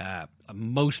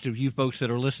 Most of you folks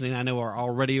that are listening, I know, are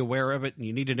already aware of it, and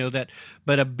you need to know that.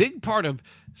 But a big part of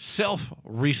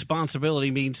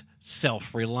self-responsibility means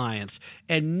self-reliance.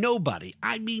 And nobody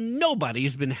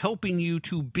has been helping you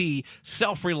to be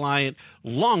self-reliant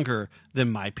longer than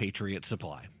My Patriot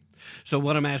Supply. So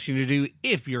what I'm asking you to do,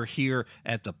 if you're here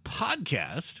at the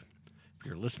podcast,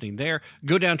 you're listening there,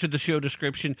 go down to the show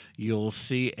description. You'll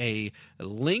see a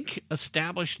link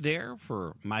established there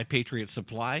for My Patriot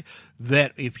Supply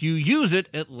that if you use it,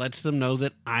 it lets them know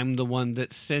that I'm the one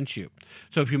that sent you.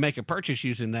 So if you make a purchase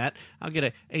using that, I'll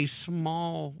get a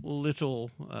small little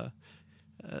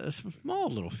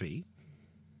fee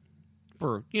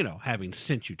for, having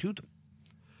sent you to them.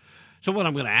 So what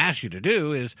I'm going to ask you to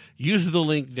do is use the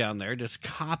link down there. Just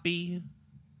copy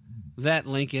that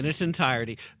link in its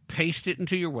entirety, paste it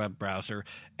into your web browser,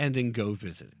 and then go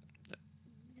visit it.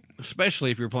 Especially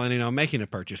if you're planning on making a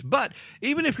purchase. But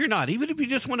even if you're not, even if you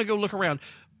just want to go look around,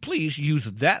 please use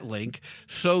that link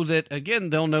so that,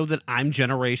 again, they'll know that I'm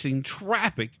generating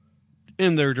traffic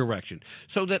in their direction.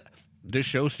 So that this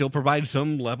show still provides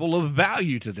some level of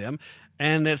value to them.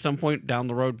 And at some point down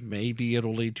the road, maybe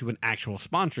it'll lead to an actual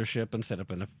sponsorship instead of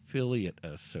an affiliate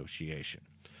association,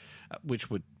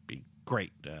 which would be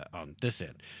great on this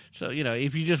end. So,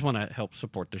 if you just want to help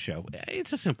support the show,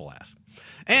 it's a simple ask.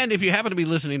 And if you happen to be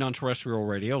listening on terrestrial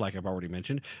radio, like I've already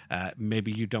mentioned,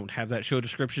 maybe you don't have that show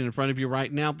description in front of you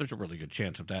right now. There's a really good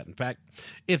chance of that. In fact,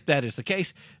 if that is the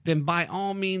case, then by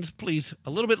all means, please, a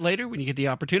little bit later when you get the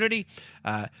opportunity,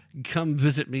 come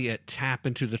visit me at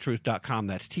tappintothetruth.com.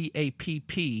 That's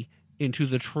TAPP into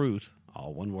the truth,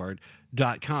 all one word,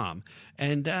 .com.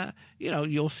 And,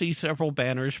 you'll see several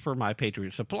banners for My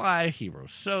Patriot Supply, Hero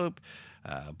Soap,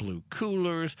 Blue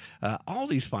Coolers, all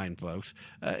these fine folks.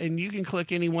 And you can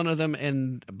click any one of them,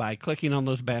 and by clicking on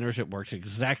those banners, it works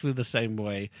exactly the same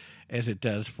way as it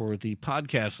does for the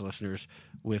podcast listeners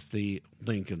with the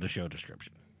link in the show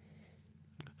description.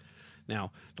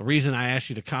 Now, the reason I asked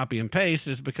you to copy and paste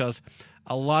is because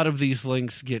a lot of these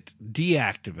links get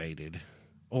deactivated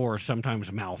or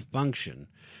sometimes malfunction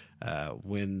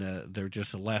when they're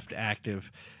just left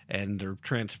active and they're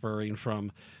transferring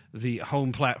from the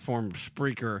home platform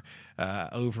Spreaker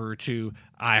over to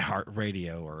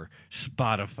iHeartRadio or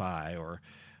Spotify or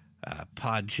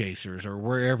Podchasers or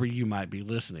wherever you might be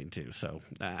listening to. So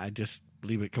I just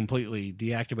leave it completely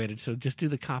deactivated. So just do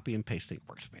the copy and paste thing. It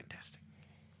works fantastic.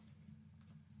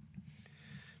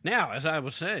 Now, as I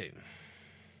was saying,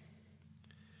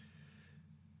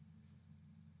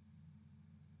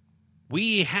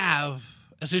 we have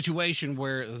a situation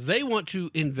where they want to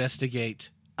investigate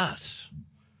us.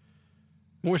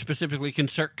 More specifically,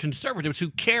 conservatives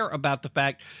who care about the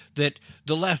fact that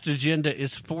the left agenda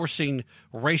is forcing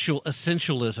racial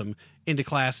essentialism into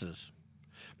classes.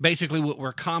 Basically what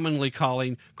we're commonly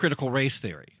calling critical race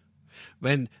theory.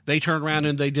 And they turn around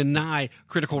and they deny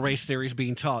critical race theory is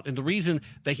being taught. And the reason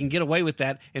they can get away with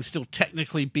that and still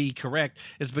technically be correct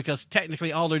is because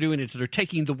technically all they're doing is they're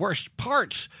taking the worst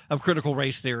parts of critical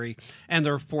race theory and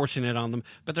they're forcing it on them.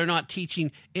 But they're not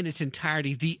teaching in its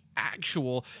entirety the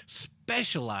actual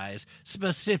specialized,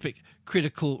 specific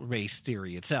critical race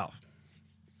theory itself.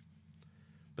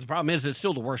 But the problem is it's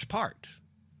still the worst part.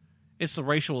 It's the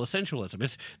racial essentialism.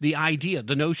 It's the idea,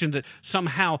 the notion that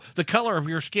somehow the color of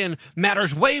your skin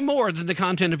matters way more than the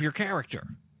content of your character.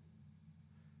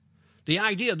 The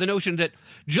idea, the notion that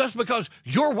just because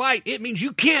you're white, it means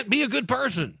you can't be a good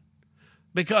person.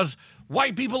 Because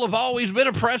white people have always been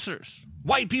oppressors.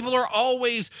 White people are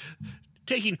always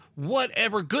taking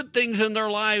whatever good things in their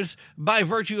lives by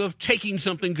virtue of taking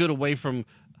something good away from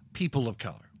people of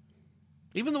color.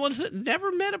 Even the ones that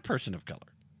never met a person of color.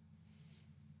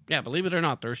 Yeah, believe it or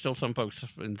not, there are still some folks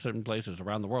in certain places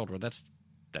around the world where that's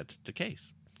the case.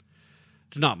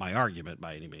 It's not my argument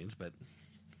by any means, but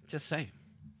just saying.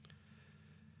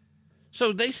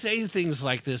 So they say things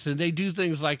like this, and they do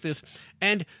things like this,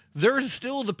 and there's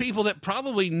still the people that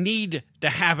probably need to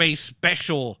have a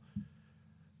special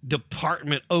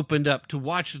department opened up to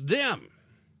watch them.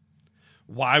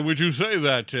 Why would you say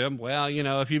that, Tim? Well,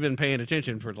 if you've been paying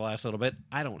attention for the last little bit,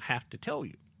 I don't have to tell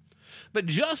you. But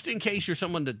just in case you're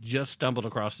someone that just stumbled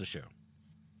across the show,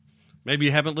 maybe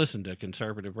you haven't listened to a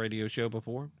conservative radio show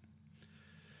before.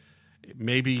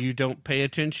 Maybe you don't pay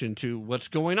attention to what's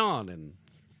going on in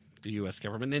the U.S.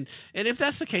 government. And if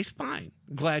that's the case, fine.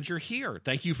 Glad you're here.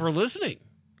 Thank you for listening.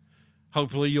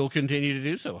 Hopefully you'll continue to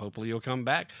do so. Hopefully you'll come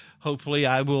back. Hopefully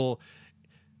I will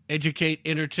educate,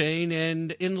 entertain,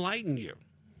 and enlighten you.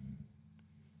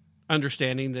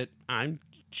 Understanding that I'm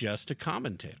just a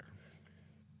commentator.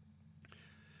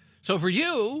 So for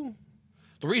you,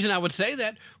 the reason I would say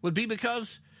that would be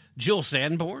because Jill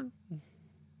Sanborn,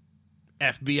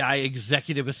 FBI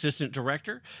Executive Assistant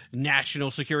Director,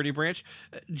 National Security Branch,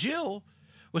 Jill,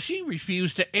 she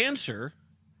refused to answer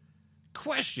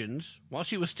questions while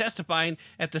she was testifying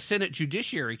at the Senate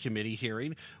Judiciary Committee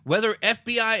hearing whether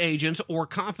FBI agents or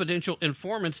confidential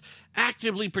informants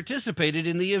actively participated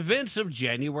in the events of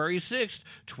January 6,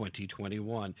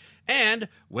 2021, and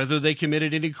whether they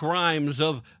committed any crimes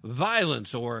of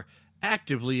violence or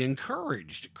actively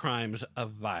encouraged crimes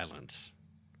of violence.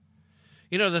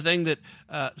 You know, the thing that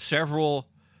several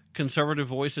conservative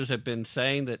voices have been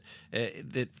saying that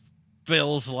that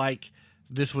feels like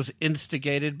this was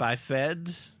instigated by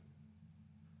feds?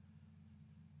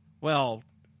 Well,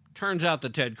 turns out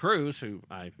that Ted Cruz, who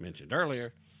I mentioned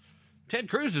earlier, Ted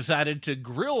Cruz decided to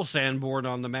grill Sanborn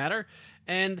on the matter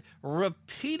and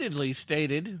repeatedly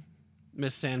stated,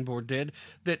 Miss Sanborn did,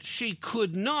 that she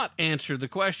could not answer the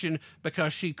question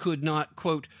because she could not,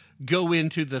 quote, go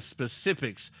into the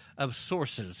specifics of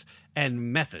sources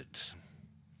and methods.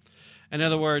 In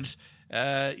other words,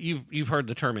 you've heard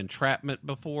the term entrapment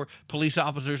before. Police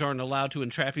officers aren't allowed to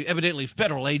entrap you. Evidently,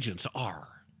 federal agents are.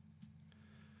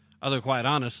 Although, quite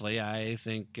honestly, I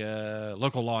think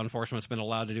local law enforcement's been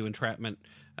allowed to do entrapment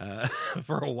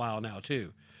for a while now,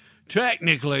 too.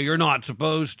 Technically, you're not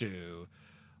supposed to,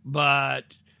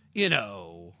 but, you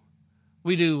know,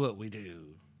 we do what we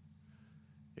do.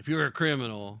 If you're a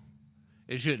criminal,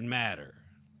 it shouldn't matter.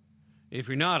 If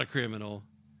you're not a criminal,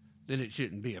 then it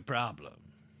shouldn't be a problem.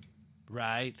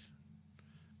 Right?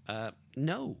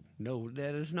 No,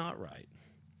 that is not right.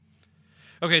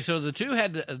 Okay, so the two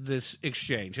had this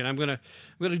exchange, and I'm gonna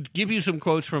give you some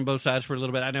quotes from both sides for a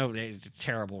little bit. I know it's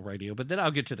terrible radio, but then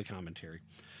I'll get to the commentary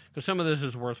because some of this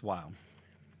is worthwhile.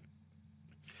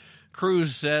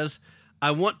 Cruz says,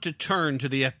 I want to turn to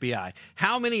the FBI.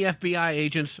 How many FBI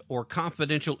agents or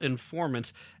confidential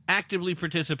informants actively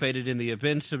participated in the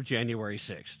events of January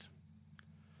 6th?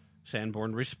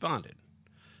 Sanborn responded,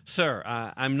 Sir,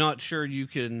 I'm not sure you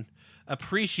can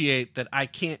appreciate that I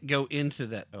can't go into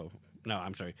that. Oh, no,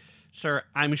 I'm sorry. Sir,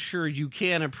 I'm sure you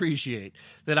can appreciate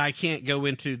that I can't go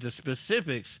into the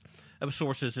specifics of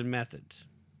sources and methods.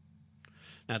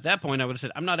 Now, at that point, I would have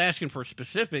said, I'm not asking for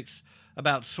specifics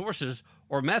about sources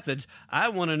or methods. I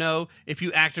want to know if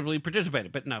you actively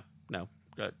participated. But no.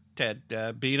 Ted,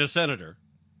 being a senator,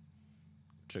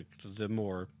 took the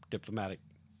more diplomatic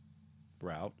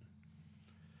route.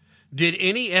 Did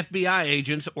any FBI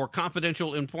agents or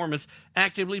confidential informants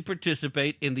actively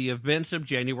participate in the events of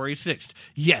January 6th?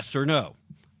 Yes or no?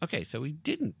 Okay, so he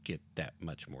didn't get that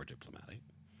much more diplomatic.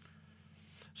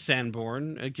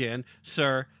 Sanborn, again,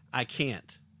 Sir, I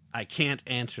can't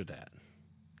answer that.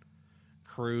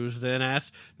 Cruz then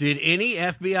asked, did any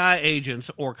FBI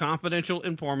agents or confidential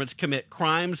informants commit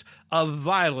crimes of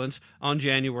violence on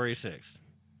January 6th?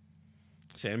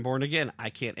 Sanborn again, I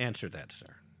can't answer that,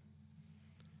 sir.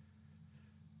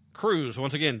 Cruz,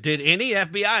 once again, did any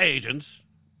FBI agents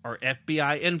or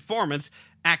FBI informants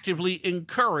actively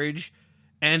encourage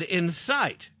and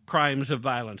incite crimes of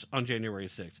violence on January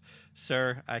 6th?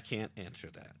 Sir, I can't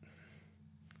answer that.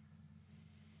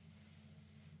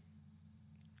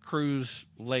 Cruz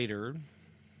later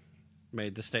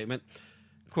made the statement,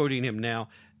 quoting him now,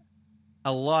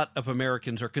 a lot of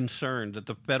Americans are concerned that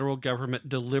the federal government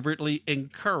deliberately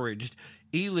encouraged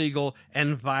illegal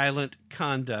and violent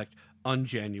conduct on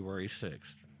January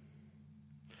 6th.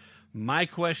 My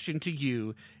question to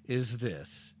you is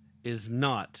this, is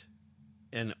not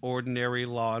an ordinary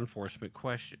law enforcement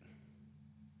question.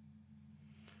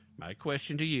 My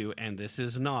question to you, and this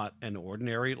is not an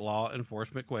ordinary law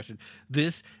enforcement question,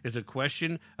 this is a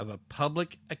question of a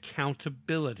public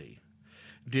accountability.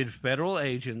 Did federal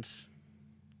agents,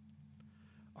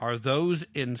 are those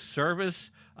in service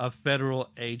of federal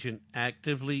agent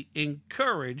actively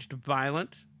encouraged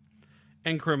violent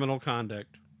and criminal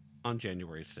conduct on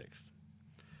January 6th?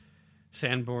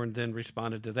 Sanborn then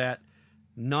responded to that,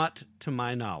 not to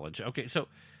my knowledge. Okay, so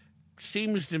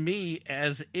seems to me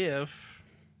as if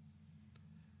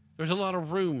there's a lot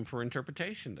of room for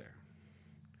interpretation there.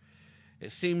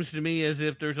 It seems to me as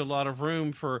if there's a lot of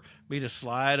room for me to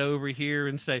slide over here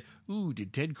and say, ooh,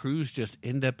 did Ted Cruz just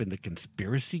end up in the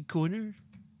conspiracy corner?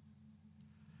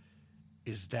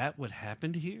 Is that what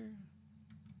happened here?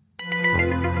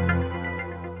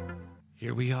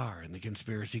 Here we are in the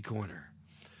conspiracy corner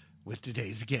with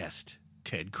today's guest,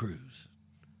 Ted Cruz.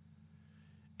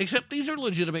 Except these are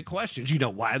legitimate questions. You know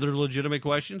why they're legitimate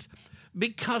questions?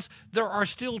 Because there are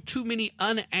still too many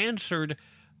unanswered,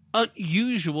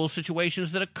 unusual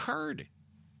situations that occurred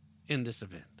in this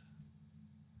event.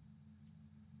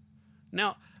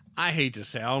 Now, I hate to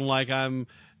sound like I'm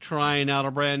trying out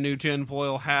a brand new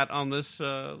tinfoil hat on this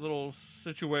little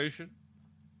situation.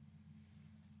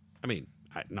 I mean,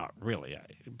 not really,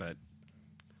 but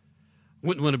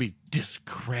wouldn't want to be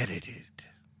discredited.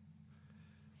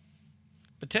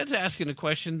 But Ted's asking a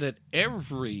question that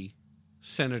every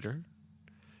senator,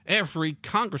 every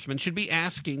congressman should be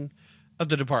asking of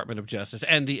the Department of Justice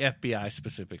and the FBI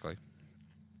specifically.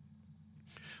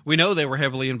 We know they were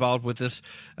heavily involved with this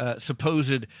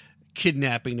supposed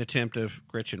kidnapping attempt of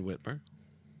Gretchen Whitmer.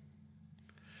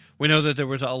 We know that there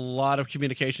was a lot of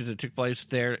communications that took place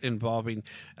there involving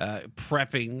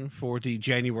prepping for the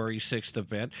January 6th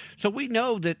event. So we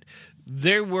know that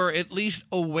they were at least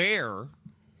aware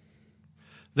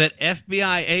that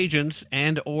FBI agents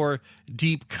and or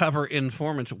deep cover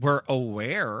informants were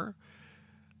aware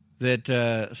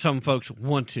that some folks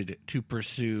wanted to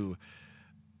pursue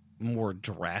more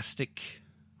drastic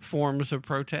forms of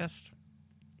protest.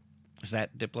 Is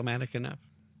that diplomatic enough?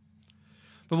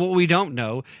 But what we don't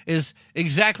know is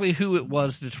exactly who it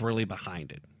was that's really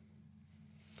behind it.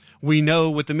 We know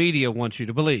what the media wants you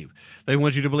to believe. They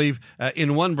want you to believe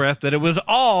in one breath that it was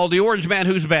all the orange man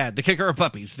who's bad, the kicker of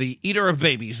puppies, the eater of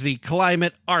babies, the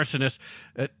climate arsonist,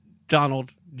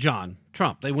 Donald John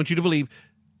Trump. They want you to believe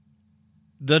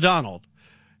the Donald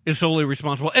is solely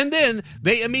responsible. And then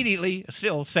they immediately,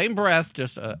 still same breath,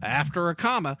 just after a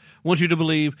comma, want you to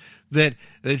believe that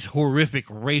it's horrific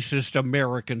racist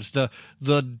Americans, the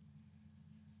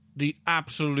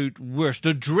absolute worst,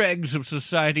 the dregs of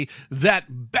society,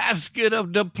 that basket of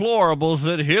deplorables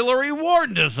that Hillary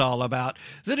warned us all about,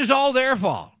 that is all their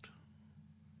fault.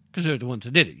 Because they're the ones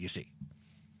that did it, you see.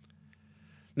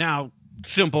 Now,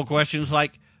 simple questions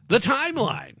like the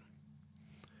timeline.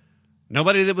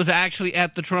 Nobody that was actually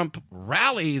at the Trump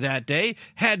rally that day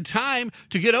had time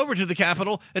to get over to the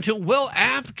Capitol until well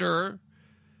after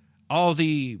all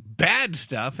the bad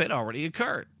stuff had already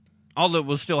occurred. All that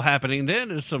was still happening then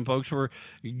is some folks were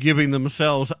giving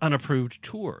themselves unapproved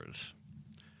tours.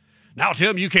 Now,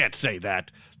 Tim, you can't say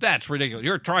that. That's ridiculous.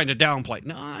 You're trying to downplay.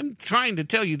 No, I'm trying to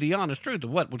tell you the honest truth of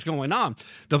what was going on.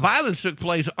 The violence took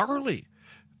place early.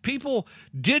 People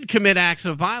did commit acts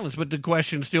of violence, but the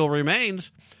question still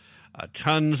remains.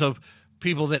 Tons of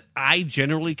people that I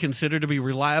generally consider to be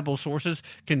reliable sources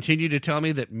continue to tell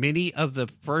me that many of the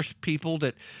first people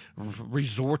that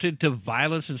resorted to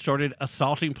violence and started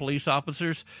assaulting police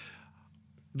officers,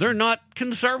 they're not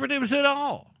conservatives at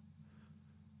all.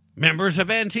 Members of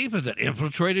Antifa that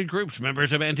infiltrated groups,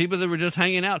 members of Antifa that were just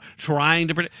hanging out, trying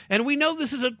to protect. And we know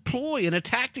this is a ploy and a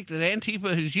tactic that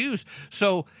Antifa has used,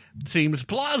 so it seems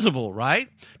plausible, right?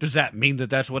 Does that mean that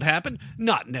that's what happened?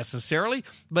 Not necessarily,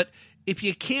 but if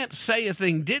you can't say a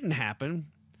thing didn't happen,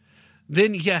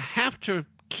 then you have to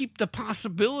keep the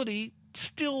possibility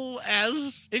still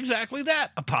as exactly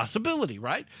that, a possibility,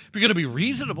 right? If you're going to be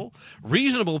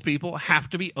reasonable people have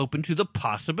to be open to the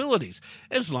possibilities,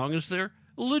 as long as they're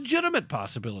legitimate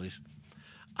possibilities.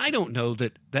 I don't know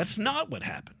that that's not what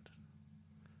happened.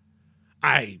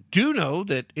 I do know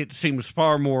that it seems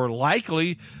far more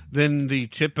likely than the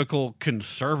typical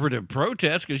conservative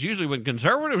protest, because usually when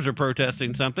conservatives are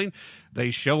protesting something,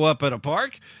 they show up at a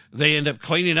park, they end up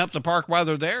cleaning up the park while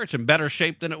they're there. It's in better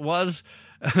shape than it was.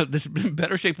 It's in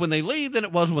better shape when they leave than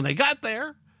it was when they got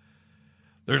there.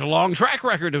 There's a long track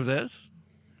record of this.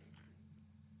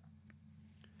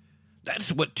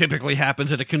 That's what typically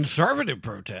happens at a conservative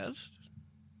protest.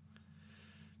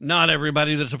 Not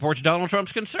everybody that supports Donald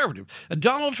Trump's conservative.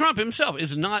 Donald Trump himself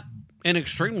is not an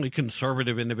extremely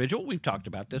conservative individual. We've talked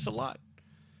about this a lot.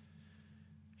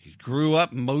 He grew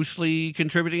up mostly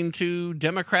contributing to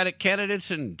Democratic candidates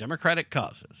and Democratic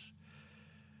causes.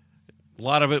 A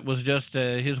lot of it was just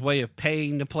his way of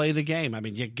paying to play the game. I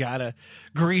mean, you got to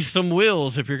grease some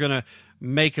wheels if you're going to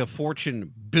make a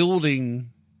fortune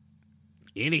building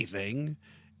anything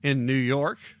in New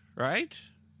York, right?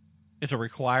 It's a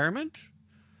requirement.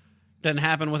 Doesn't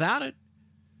happen without it.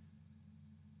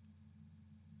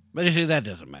 But you see, that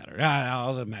doesn't matter.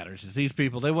 All that matters is these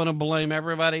people, they want to blame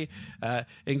everybody,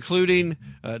 including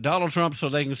Donald Trump, so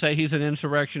they can say he's an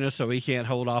insurrectionist, so he can't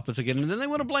hold office again. And then they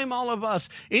want to blame all of us.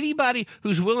 Anybody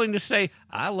who's willing to say,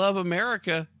 I love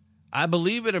America, I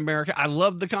believe in America, I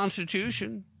love the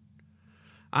Constitution,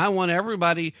 I want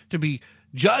everybody to be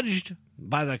judged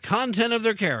by the content of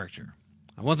their character.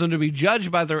 I want them to be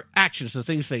judged by their actions, the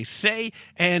things they say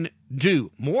and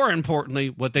do. More importantly,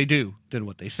 what they do than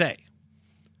what they say.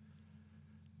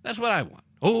 That's what I want.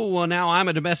 Oh, well, now I'm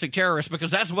a domestic terrorist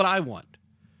because that's what I want.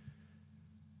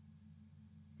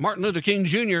 Martin Luther King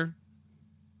Jr.,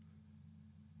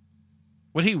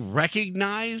 would he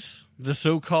recognize the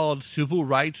so-called civil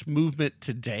rights movement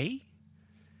today?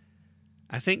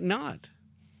 I think not.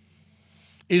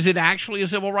 Is it actually a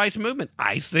civil rights movement?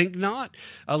 I think not.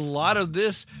 A lot of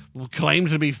this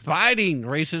claims to be fighting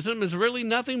racism is really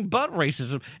nothing but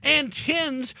racism and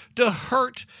tends to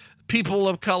hurt people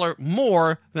of color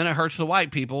more than it hurts the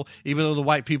white people, even though the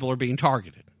white people are being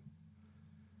targeted.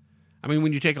 I mean,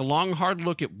 when you take a long, hard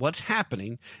look at what's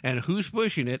happening and who's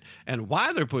pushing it and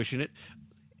why they're pushing it,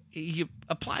 you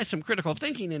apply some critical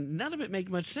thinking, and none of it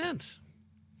makes much sense.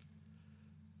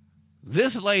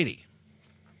 This lady,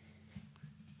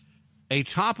 a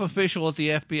top official at the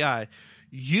FBI,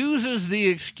 uses the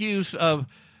excuse of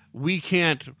we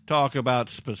can't talk about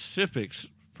specifics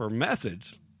for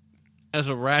methods as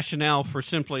a rationale for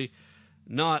simply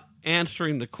not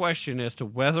answering the question as to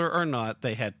whether or not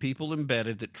they had people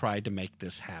embedded that tried to make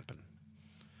this happen.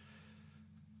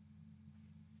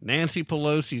 Nancy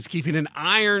Pelosi is keeping an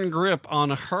iron grip on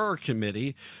her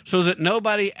committee so that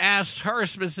nobody asks her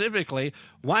specifically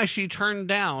why she turned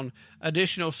down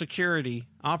additional security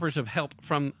offers of help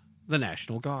from the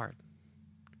National Guard.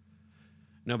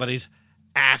 Nobody's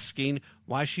asking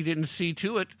why she didn't see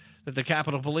to it that the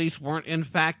Capitol Police weren't, in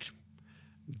fact,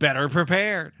 better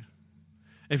prepared.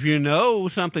 If you know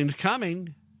something's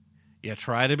coming, you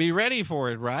try to be ready for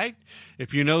it, right?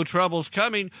 If you know trouble's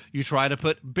coming, you try to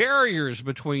put barriers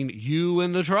between you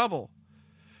and the trouble.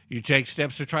 You take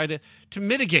steps to try to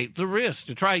mitigate the risk,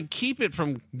 to try and keep it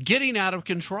from getting out of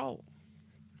control.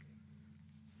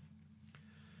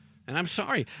 And I'm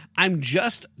sorry, I'm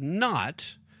just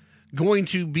not going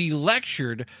to be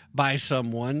lectured by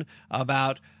someone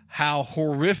about how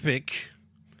horrific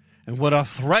and what a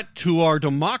threat to our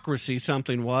democracy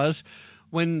something was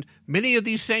when many of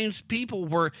these same people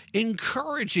were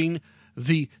encouraging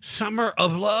the Summer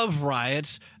of Love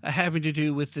riots having to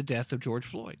do with the death of George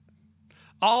Floyd.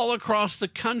 All across the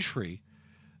country,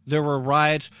 there were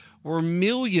riots where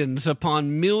millions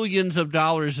upon millions of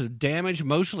dollars of damage,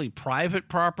 mostly private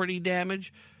property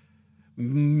damage,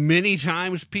 many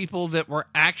times people that were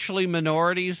actually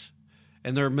minorities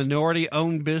and their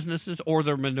minority-owned businesses or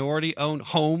their minority-owned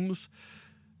homes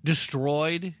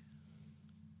destroyed,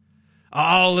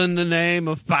 all in the name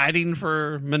of fighting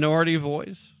for minority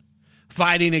voice,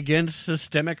 fighting against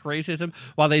systemic racism,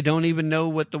 while they don't even know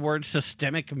what the word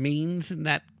systemic means in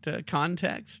that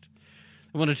context.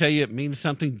 I want to tell you it means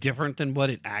something different than what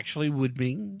it actually would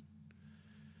mean.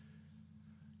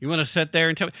 You want to sit there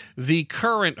and tell me the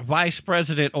current vice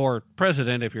president or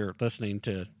president, if you're listening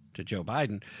to Joe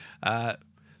Biden,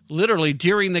 literally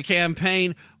during the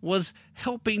campaign was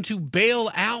helping to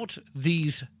bail out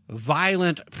these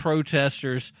violent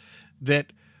protesters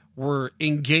that were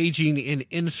engaging in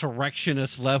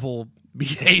insurrectionist level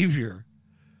behavior.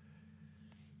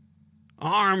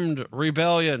 Armed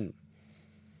rebellion.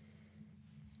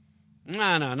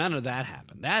 No, none of that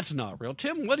happened. That's not real.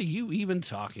 Tim, what are you even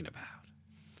talking about?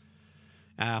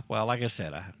 Well, like I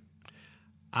said,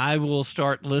 I will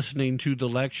start listening to the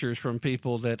lectures from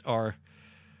people that are,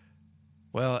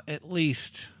 well, at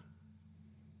least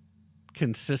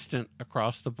consistent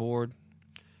across the board,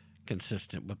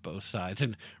 consistent with both sides.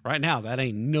 And right now, that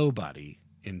ain't nobody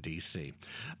in D.C.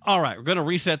 All right, we're going to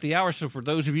reset the hour. So for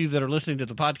those of you that are listening to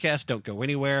the podcast, don't go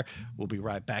anywhere. We'll be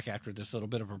right back after this little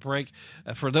bit of a break.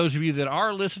 For those of you that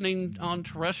are listening on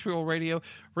terrestrial radio,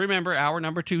 remember, hour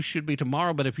number 2 should be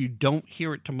tomorrow. But if you don't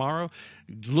hear it tomorrow,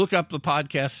 look up the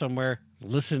podcast somewhere,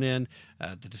 listen in.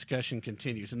 The discussion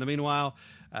continues. In the meanwhile,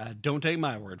 don't take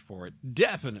my word for it.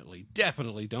 Definitely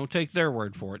don't take their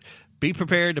word for it. Be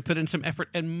prepared to put in some effort,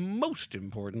 and most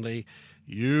importantly,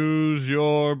 use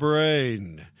your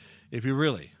brain if you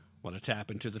really want to tap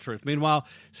into the truth. Meanwhile,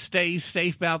 stay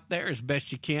safe out there as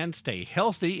best you can. Stay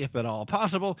healthy if at all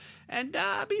possible, and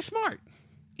be smart,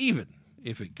 even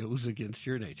if it goes against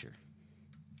your nature.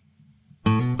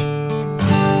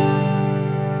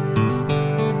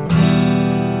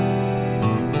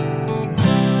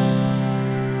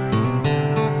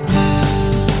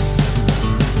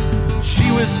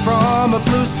 Was from a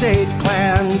blue state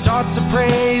clan, taught to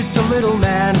praise the little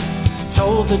man,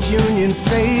 told that unions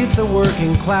saved the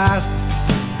working class.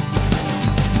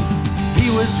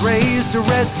 He was raised a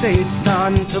red state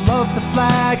son, to love the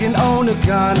flag and own a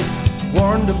gun,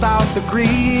 warned about the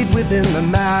greed within the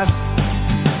mass.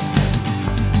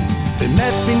 They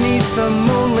met beneath the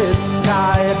moonlit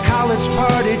sky, a college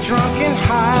party drunk and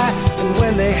high, and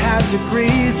when they had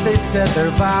degrees they said their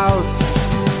vows.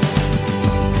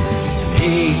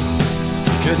 He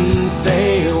couldn't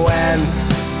say when,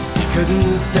 he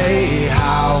couldn't say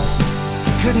how,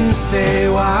 he couldn't say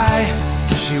why.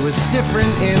 She was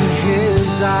different in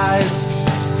his eyes.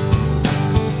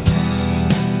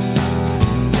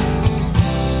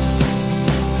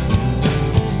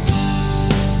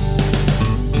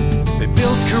 They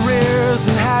built careers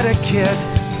and had a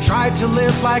kid, tried to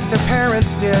live like their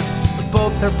parents did, but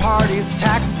both their parties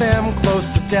taxed them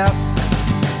close to death.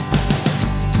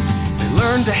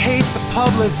 Learn to hate the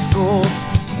public schools,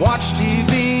 watch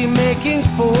TV making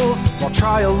fools, while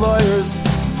trial lawyers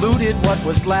looted what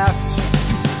was left.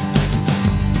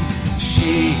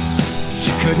 She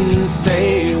couldn't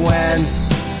say when,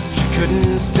 she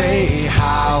couldn't say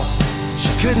how,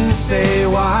 she couldn't say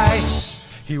why.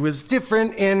 He was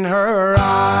different in her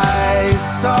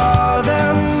eyes. Saw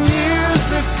them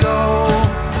years ago,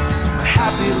 a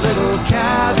happy little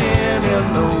cabin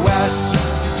in the West.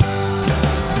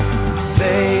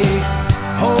 They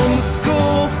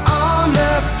homeschooled on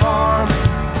their farm,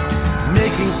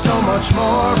 making so much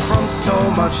more from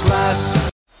so much less.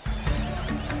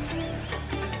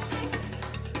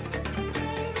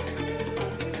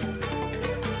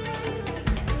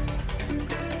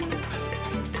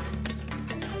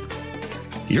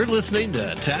 You're listening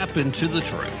to Tap Into the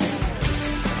Truth.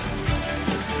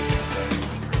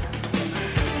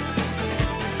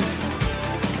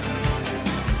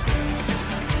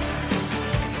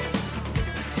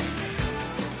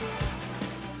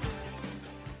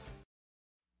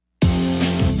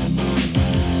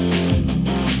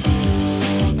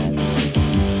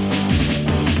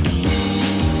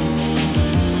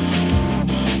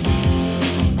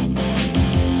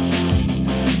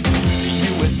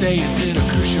 Is in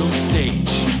a crucial stage.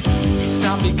 It's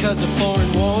not because of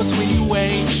foreign wars we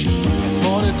wage. It's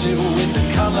more to do with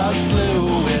the colors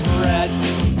blue and red.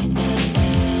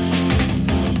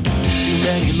 Too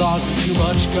many laws and too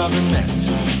much government.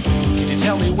 Can you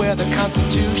tell me where the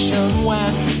Constitution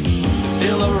went? The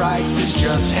Bill of Rights is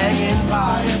just hanging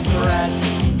by a thread.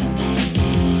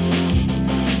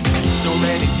 So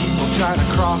many people trying to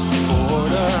cross the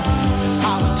border, and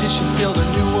politicians build a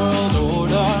new world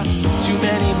order. Too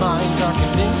many minds are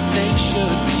convinced they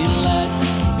should be led.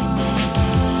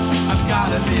 I've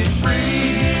gotta be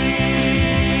free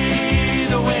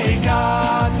the way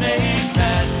God made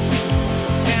men,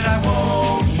 and I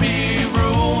won't be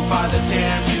ruled by the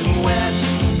damn UN.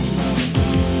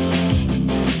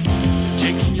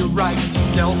 Taking your right to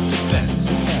self-defense.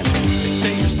 They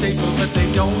say you're safer, but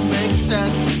they don't make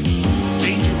sense.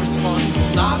 Dangerous ones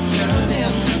will not turn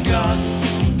into guns.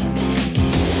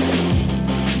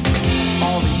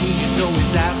 All the unions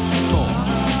always ask for more.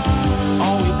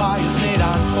 All we buy is made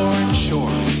on foreign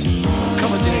shores.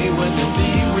 Come a day when there'll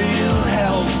be real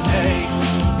hell to pay.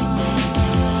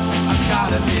 I've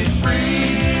gotta be free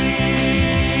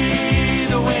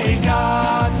the way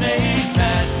God made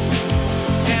men,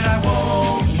 and I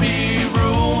won't be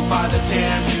ruled by the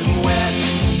damn UN.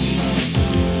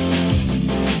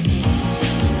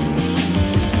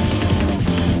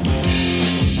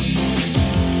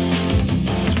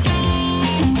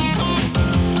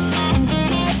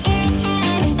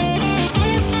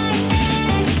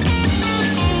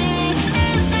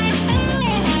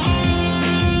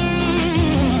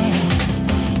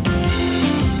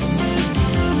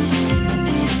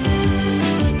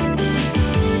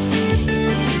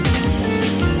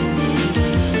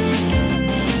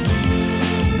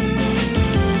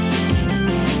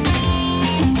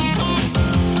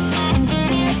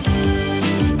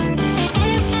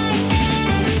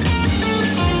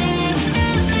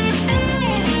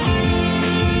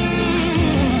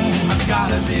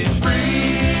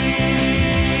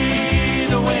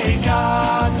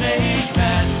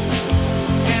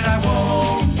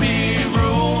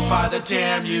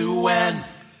 Damn UN.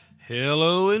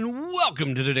 Hello and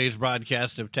welcome to today's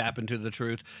broadcast of Tap Into the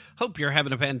Truth. Hope you're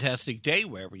having a fantastic day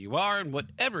wherever you are and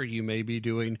whatever you may be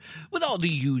doing, with all the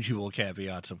usual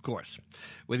caveats, of course.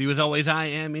 With you as always, I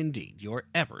am indeed your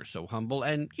ever so humble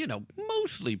and,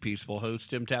 mostly peaceful host,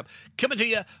 Tim Tap, coming to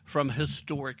you from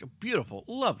historic, beautiful,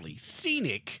 lovely,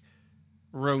 scenic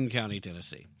Roane County,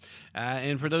 Tennessee.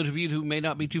 And for those of you who may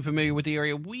not be too familiar with the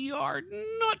area, we are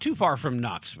not too far from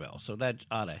Knoxville, so that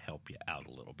ought to help you out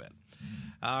a little bit.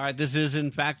 All right, this is,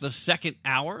 in fact, the second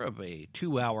hour of a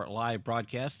 2-hour live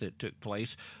broadcast that took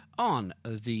place on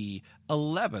the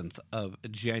 11th of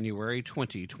January,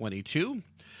 2022.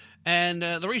 And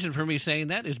the reason for me saying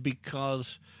that is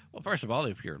because, well, first of all,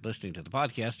 if you're listening to the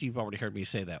podcast, you've already heard me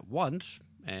say that once.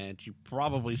 And you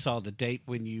probably saw the date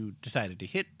when you decided to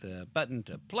hit the button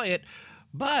to play it,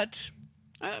 but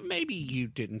maybe you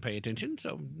didn't pay attention,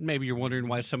 so maybe you're wondering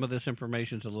why some of this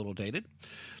information is a little dated.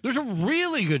 There's a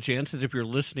really good chance that if you're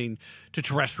listening to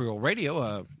terrestrial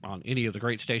radio on any of the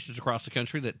great stations across the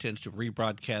country that tends to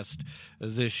rebroadcast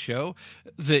this show,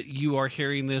 that you are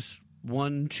hearing this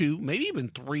 1, 2, maybe even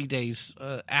 3 days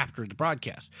after the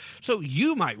broadcast. So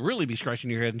you might really be scratching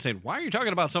your head and saying, why are you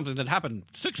talking about something that happened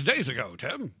 6 days ago,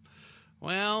 Tim?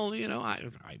 Well,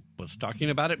 I was talking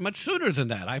about it much sooner than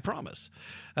that, I promise.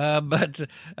 But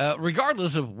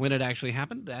regardless of when it actually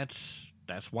happened, that's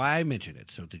That's why I mention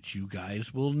it, so that you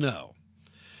guys will know.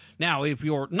 Now, if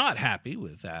you're not happy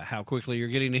with how quickly you're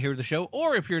getting to hear the show,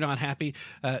 or if you're not happy,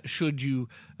 should you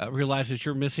realize that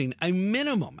you're missing a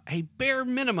bare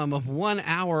minimum of 1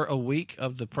 hour a week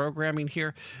of the programming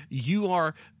here, you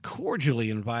are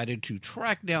cordially invited to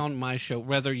track down my show,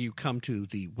 whether you come to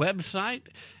the website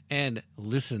and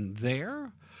listen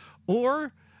there,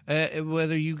 or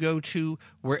whether you go to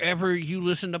wherever you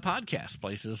listen to podcasts,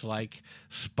 places like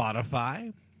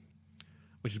Spotify,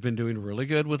 which has been doing really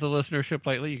good with the listenership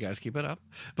lately. You guys keep it up.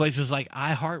 Places like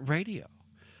iHeartRadio.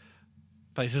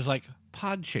 Places like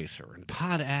Podchaser and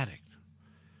Pod Addict.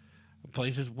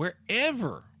 Places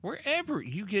wherever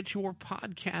you get your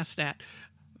podcast at.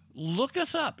 Look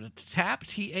us up. Tap,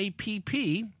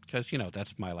 T-A-P-P, because,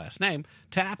 that's my last name.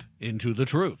 Tap into the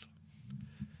truth.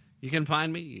 You can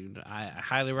find me. I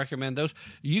highly recommend those.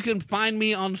 You can find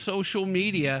me on social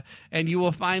media, and you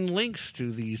will find links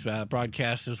to these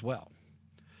broadcasts as well.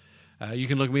 You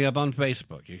can look me up on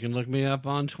Facebook. You can look me up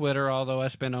on Twitter, although I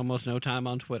spend almost no time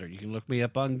on Twitter. You can look me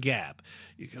up on Gab.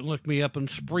 You can look me up on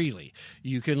Spreely.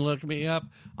 You can look me up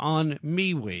on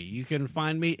MeWe. You can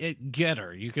find me at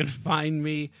Getter. You can find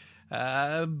me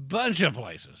a bunch of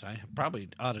places. I probably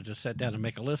ought to just sit down and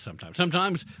make a list sometime.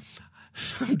 Sometimes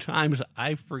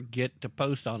I forget to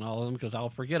post on all of them because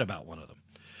I'll forget about one of them.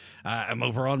 I'm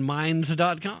over on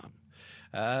Minds.com.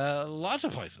 Lots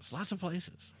of places.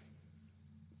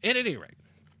 At any rate,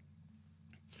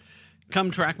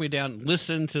 come track me down,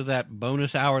 listen to that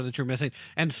bonus hour that you're missing.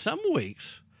 And some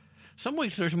weeks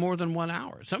there's more than 1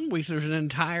 hour. Some weeks there's an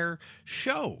entire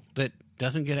show that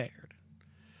doesn't get aired.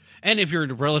 And if you're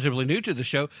relatively new to the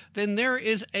show, then there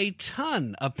is a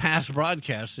ton of past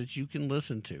broadcasts that you can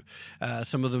listen to.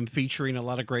 Some of them featuring a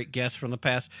lot of great guests from the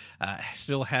past.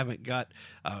 Still haven't got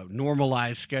a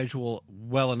normalized schedule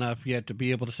well enough yet to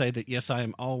be able to say that, yes, I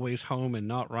am always home and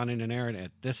not running an errand at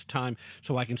this time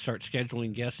so I can start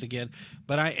scheduling guests again.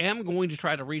 But I am going to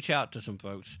try to reach out to some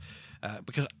folks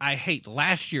because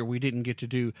last year we didn't get to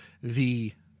do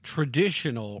the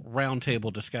traditional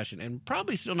roundtable discussion, and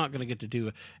probably still not going to get to do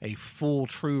a full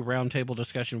true roundtable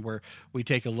discussion where we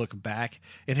take a look back.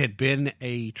 It had been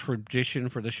a tradition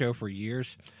for the show for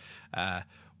years,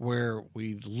 where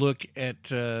we look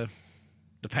at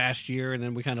the past year and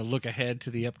then we kind of look ahead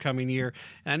to the upcoming year.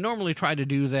 And I normally try to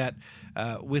do that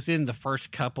within the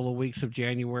first couple of weeks of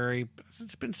January.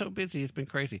 It's been so busy, it's been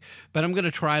crazy. But I'm going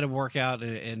to try to work out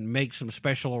and make some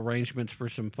special arrangements for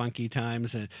some funky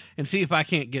times and see if I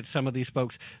can't get some of these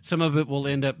folks. Some of it will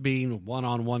end up being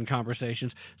one-on-one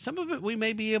conversations. Some of it we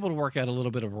may be able to work out a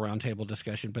little bit of a roundtable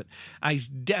discussion. But I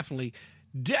definitely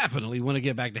want to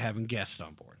get back to having guests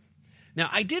on board. Now,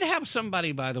 I did have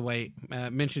somebody, by the way,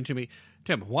 mention to me,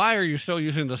 Tim, why are you still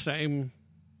using the same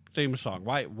theme song?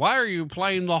 Why are you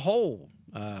playing the whole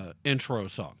intro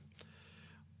song?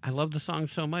 I love the song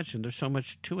so much, and there's so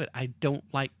much to it. I don't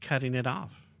like cutting it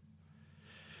off.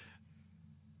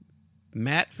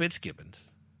 Matt Fitzgibbons,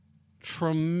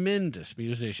 tremendous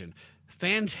musician,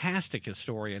 fantastic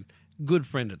historian, good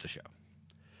friend of the show.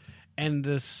 And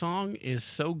the song is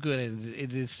so good, and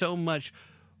it is so much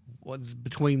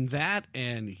between that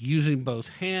and using both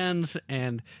hands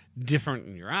and different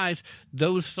in your eyes.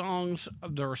 Those songs,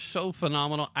 they're so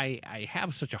phenomenal. I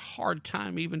have such a hard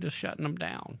time even just shutting them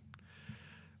down.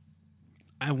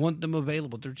 I want them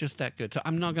available. They're just that good. So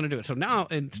I'm not going to do it. So now,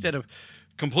 instead of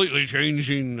completely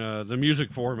changing the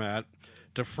music format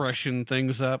to freshen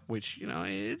things up, which,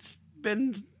 it's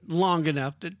been long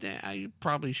enough that I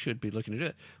probably should be looking to do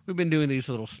it. We've been doing these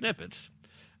little snippets,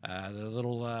 the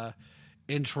little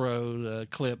intro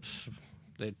clips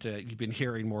that you've been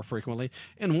hearing more frequently.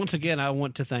 And once again, I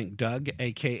want to thank Doug,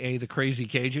 a.k.a. the Crazy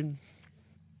Cajun,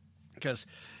 because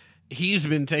he's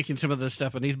been taking some of this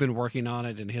stuff and he's been working on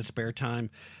it in his spare time,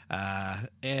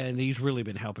 and he's really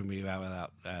been helping me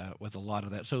out with a lot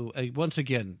of that. So once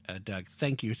again, Doug,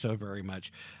 thank you so very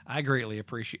much. I greatly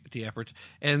appreciate the efforts.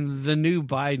 And the new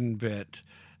Biden bit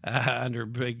under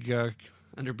Big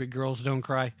Girls Don't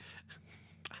Cry,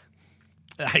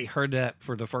 I heard that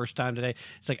for the first time today.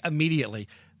 It's like immediately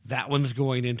that one's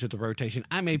going into the rotation.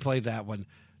 I may play that one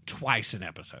twice an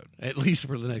episode, at least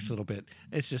for the next little bit.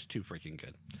 It's just too freaking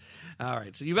good. All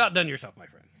right, so you've outdone yourself, my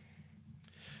friend.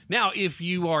 Now, if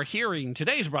you are hearing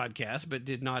today's broadcast but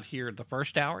did not hear the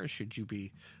first hour, should you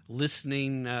be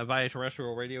listening via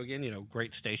terrestrial radio again,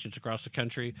 great stations across the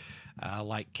country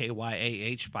like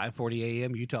KYAH 540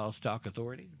 AM, Utah's Talk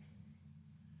Authority,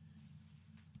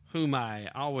 whom I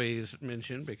always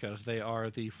mention because they are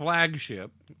the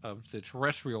flagship of the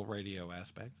terrestrial radio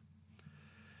aspect.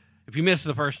 If you missed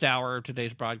the first hour of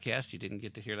today's broadcast, you didn't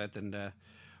get to hear that, then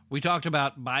We talked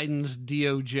about Biden's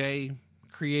DOJ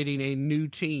creating a new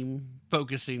team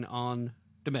focusing on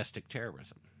domestic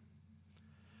terrorism.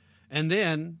 And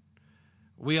then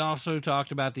we also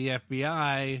talked about the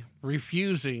FBI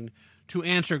refusing to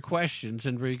answer questions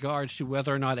in regards to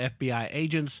whether or not FBI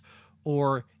agents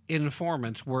or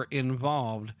informants were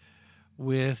involved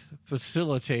with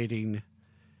facilitating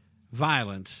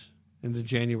violence in the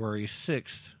January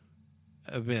 6th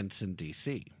events in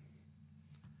D.C.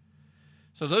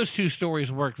 So those two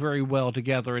stories work very well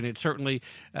together, and it certainly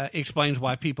explains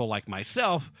why people like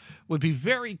myself would be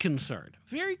very concerned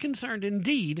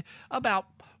indeed, about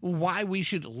why we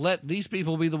should let these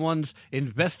people be the ones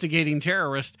investigating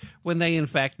terrorists when they, in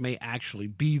fact, may actually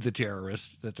be the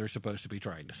terrorists that they're supposed to be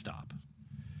trying to stop.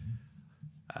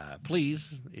 Please,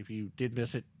 if you did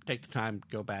miss it, take the time,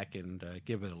 go back and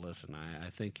give it a listen.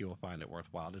 I think you'll find it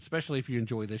worthwhile, especially if you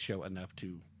enjoy this show enough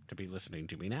to be listening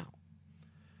to me now.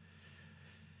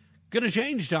 Going to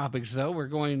change topics, though. We're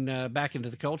going back into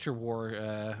the culture war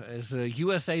as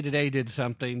USA Today did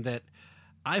something that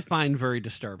I find very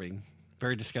disturbing,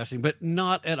 very disgusting, but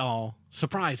not at all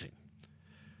surprising.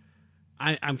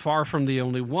 I'm far from the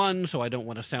only one, so I don't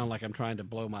want to sound like I'm trying to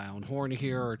blow my own horn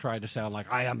here or try to sound like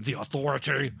I am the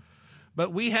authority.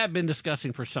 But we have been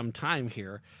discussing for some time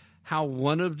here how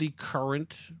one of the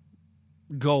current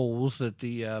goals that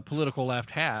the political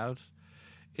left has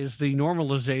is the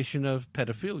normalization of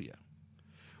pedophilia.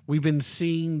 We've been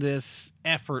seeing this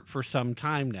effort for some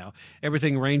time now,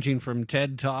 everything ranging from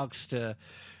TED Talks to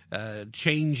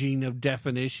changing of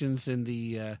definitions in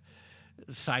the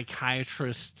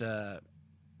psychiatrist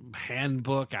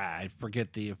handbook. I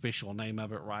forget the official name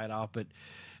of it right off, but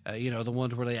the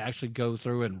ones where they actually go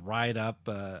through and write up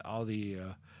all the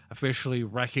officially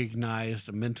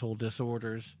recognized mental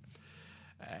disorders.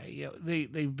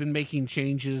 They've been making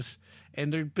changes,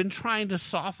 and they've been trying to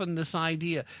soften this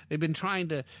idea. They've been trying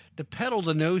to peddle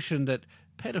the notion that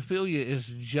pedophilia is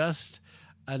just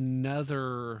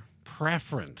another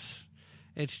preference.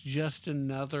 It's just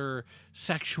another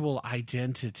sexual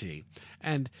identity,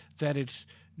 and that it's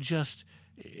just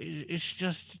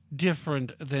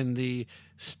different than the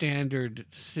standard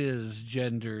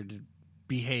cisgendered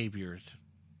behaviors.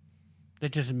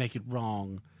 That doesn't make it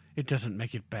wrong. It doesn't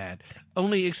make it bad.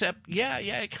 Only except,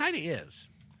 it kind of is.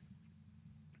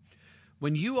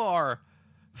 When you are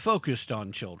focused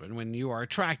on children, when you are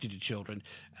attracted to children,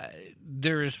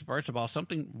 there is, first of all,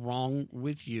 something wrong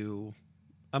with you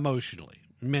emotionally,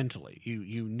 mentally.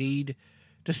 You need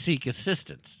to seek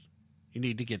assistance. You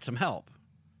need to get some help.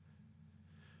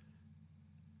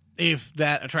 If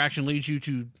that attraction leads you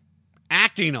to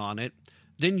acting on it,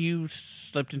 then you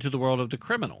slipped into the world of the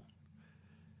criminal.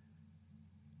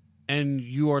 And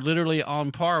you are literally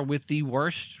on par with the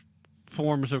worst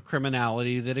forms of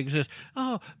criminality that exist.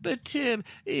 Oh, but Tim,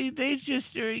 they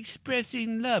just are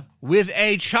expressing love with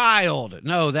a child.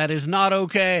 No, that is not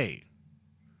okay.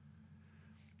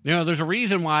 There's a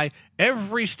reason why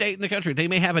every state in the country, they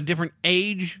may have a different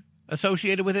age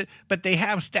associated with it, but they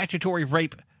have statutory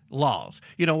rape laws.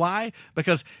 You know why?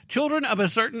 Because children of a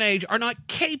certain age are not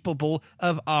capable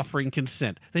of offering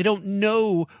consent. They don't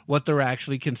know what they're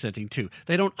actually consenting to.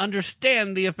 They don't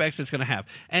understand the effects it's going to have.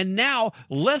 And now,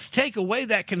 let's take away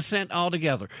that consent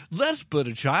altogether. Let's put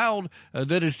a child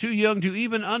that is too young to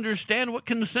even understand what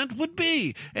consent would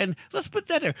be, and let's put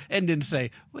that there, and then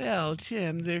say, well,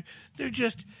 Tim, they're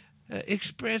just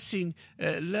expressing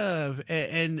love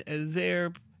and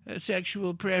their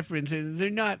sexual preference, and they're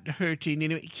not hurting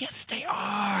anyway. Yes, they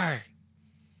are.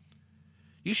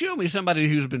 You show me somebody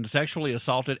who's been sexually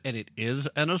assaulted, and it is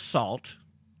an assault,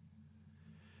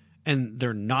 and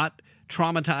they're not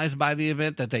traumatized by the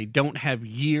event, that they don't have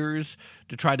years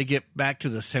to try to get back to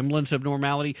the semblance of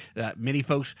normality. Many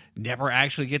folks never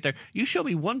actually get there. You show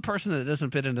me one person that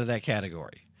doesn't fit into that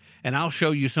category, and I'll show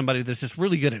you somebody that's just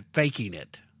really good at faking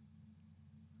it.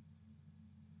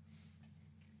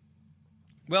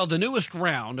 Well, the newest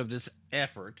round of this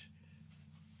effort,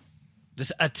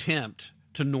 this attempt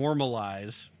to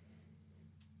normalize,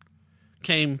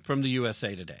 came from the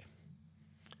USA Today,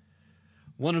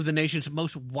 one of the nation's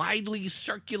most widely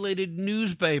circulated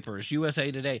newspapers,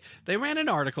 USA Today. They ran an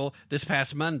article this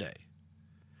past Monday,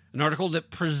 an article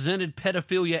that presented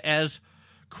pedophilia as,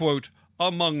 quote,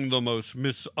 among the most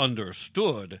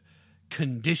misunderstood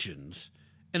conditions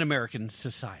in American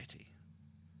society.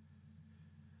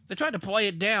 They tried to play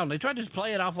it down. They tried to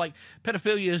play it off like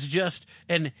pedophilia is just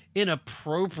an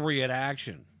inappropriate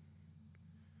action.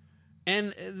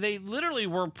 And they literally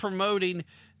were promoting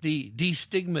the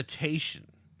destigmatization,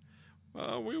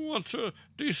 we want to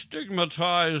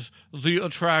destigmatize the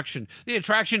attraction. The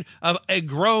attraction of a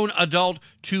grown adult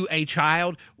to a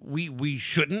child. We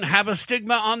shouldn't have a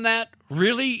stigma on that?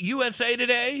 Really, USA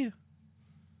Today?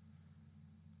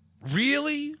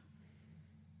 Really?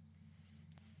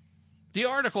 The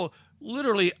article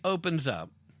literally opens up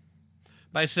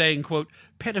by saying, quote,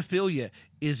 pedophilia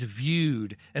is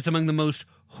viewed as among the most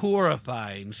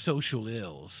horrifying social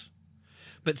ills.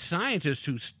 But scientists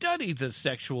who study the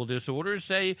sexual disorders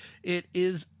say it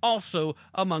is also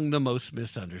among the most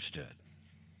misunderstood.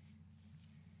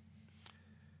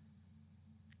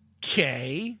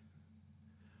 Okay,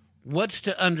 what's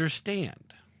to understand?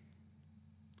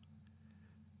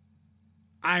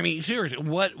 I mean, seriously,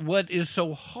 what is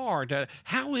so hard?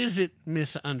 How is it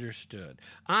misunderstood?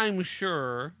 I'm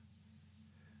sure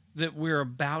that we're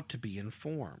about to be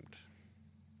informed.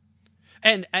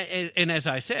 And as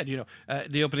I said,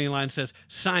 the opening line says,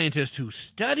 scientists who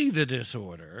study the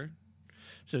disorder.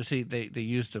 So, see, they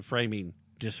use the framing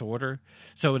disorder.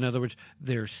 So, in other words,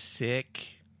 they're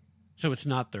sick. So, it's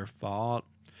not their fault.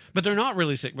 But they're not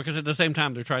really sick because at the same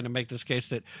time, they're trying to make this case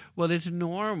that, well, it's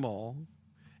normal.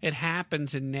 It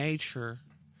happens in nature.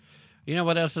 You know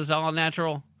what else is all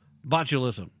natural?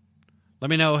 Botulism. Let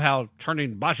me know how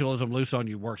turning botulism loose on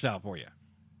you works out for you.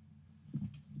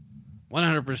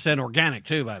 100% organic,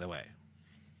 too, by the way.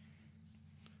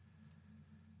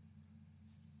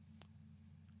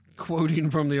 Quoting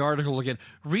from the article again,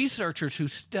 researchers who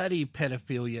study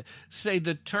pedophilia say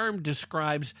the term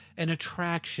describes an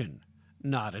attraction,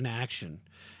 not an action.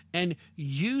 And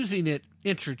using it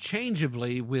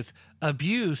interchangeably with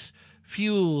abuse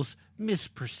fuels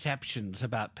misperceptions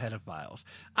about pedophiles.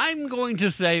 I'm going to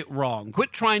say wrong.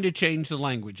 Quit trying to change the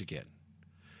language again.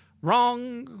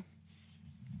 Wrong.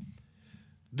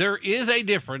 There is a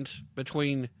difference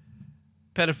between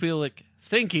pedophilic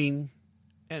thinking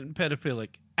and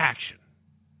pedophilic action.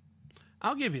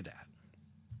 I'll give you that.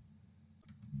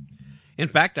 In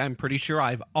fact, I'm pretty sure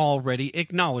I've already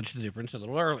acknowledged the difference a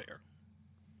little earlier.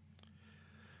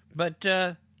 But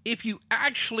if you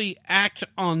actually act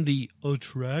on the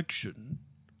attraction,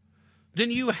 then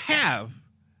you have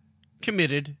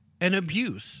committed an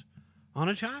abuse on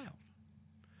a child.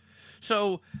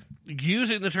 So,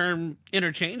 using the term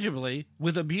interchangeably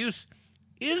with abuse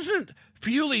isn't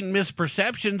fueling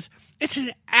misperceptions. It's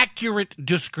an accurate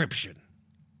description.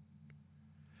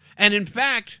 And in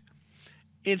fact,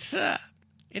 it's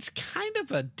kind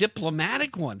of a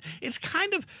diplomatic one. It's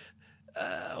kind of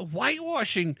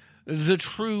whitewashing the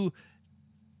true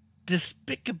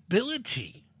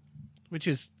despicability, which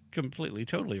is completely,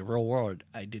 totally a real word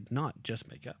I did not just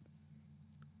make up.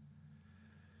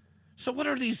 So what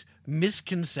are these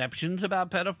misconceptions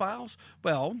about pedophiles?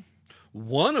 Well,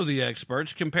 one of the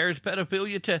experts compares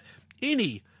pedophilia to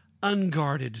any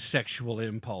unguarded sexual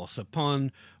impulse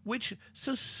upon which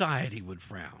society would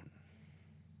frown.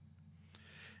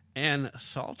 Ann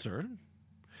Salter,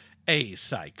 a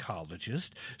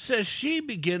psychologist, says she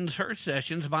begins her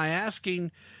sessions by asking,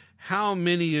 how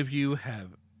many of you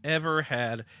have ever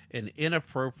had an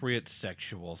inappropriate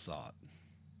sexual thought?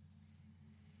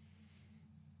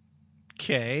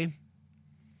 Okay.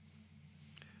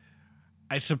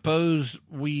 I suppose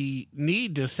we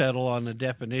need to settle on the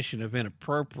definition of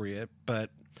inappropriate, but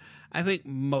I think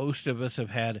most of us have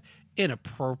had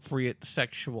inappropriate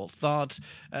sexual thoughts.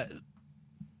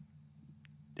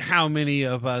 How many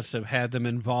of us have had them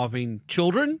involving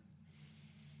children?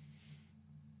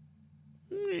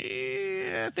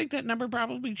 I think that number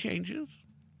probably changes.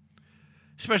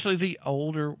 Especially the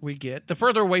older we get, the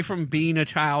further away from being a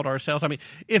child ourselves. I mean,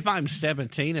 if I'm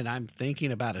 17 and I'm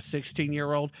thinking about a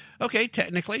 16-year-old, okay,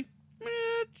 technically,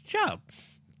 child.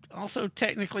 Also,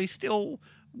 technically, still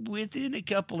within a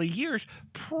couple of years,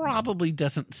 probably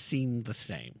doesn't seem the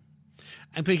same.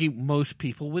 I'm thinking most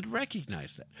people would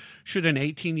recognize that. Should an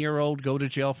 18-year-old go to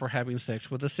jail for having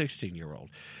sex with a 16-year-old?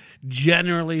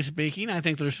 Generally speaking, I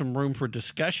think there's some room for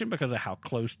discussion because of how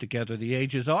close together the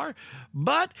ages are.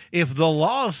 But if the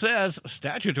law says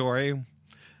statutory,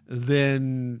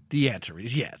 then the answer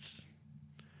is yes.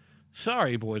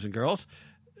 Sorry, boys and girls.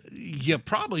 You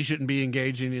probably shouldn't be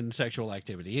engaging in sexual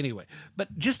activity anyway.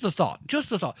 But just the thought.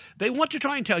 They want to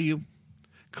try and tell you,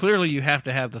 clearly you have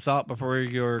to have the thought before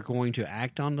you're going to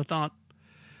act on the thought.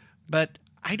 But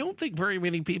I don't think very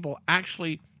many people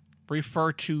actually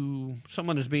refer to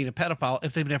someone as being a pedophile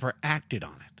if they've never acted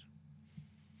on it.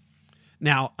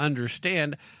 Now,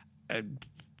 understand,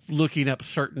 looking up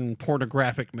certain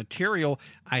pornographic material,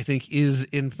 I think, is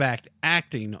in fact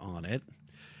acting on it.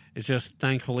 It's just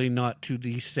thankfully not to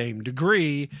the same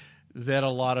degree that a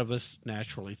lot of us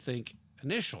naturally think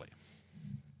initially.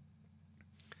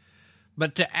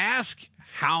 But to ask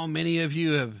how many of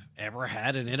you have ever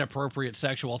had an inappropriate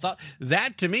sexual thought,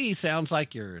 that to me sounds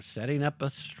like you're setting up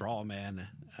a straw man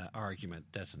argument,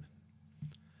 doesn't it?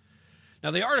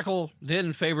 Now, the article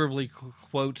then favorably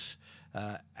quotes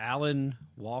Alan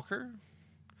Walker,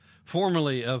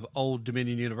 formerly of Old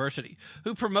Dominion University,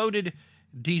 who promoted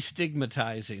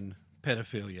destigmatizing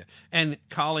pedophilia and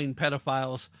calling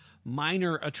pedophiles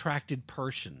minor attracted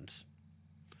persons.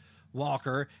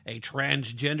 Walker, a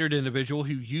transgendered individual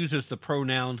who uses the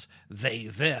pronouns they,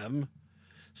 them,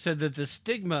 said that the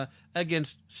stigma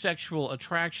against sexual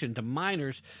attraction to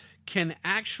minors can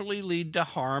actually lead to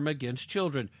harm against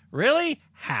children. Really?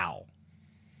 How?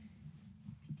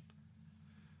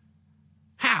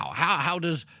 How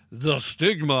does the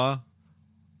stigma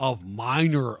of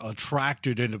minor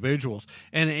attracted individuals,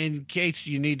 and in case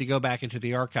you need to go back into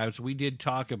the archives, we did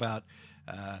talk about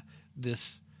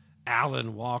this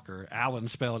Alan Walker, Alan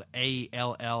spelled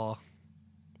Allyn,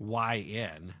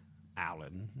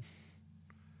 Alan.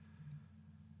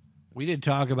 We did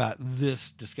talk about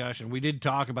this discussion. We did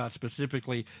talk about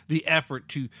specifically the effort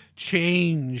to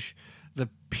change the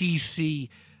PC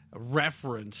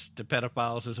reference to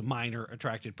pedophiles as minor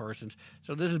attracted persons.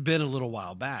 So this has been a little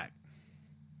while back.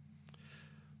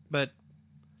 But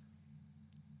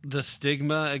the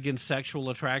stigma against sexual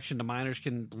attraction to minors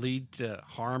can lead to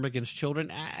harm against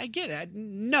children. I get it.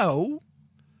 No,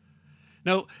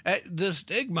 the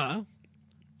stigma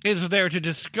is there to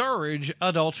discourage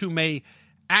adults who may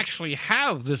actually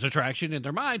have this attraction in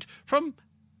their minds from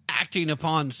acting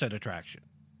upon said attraction.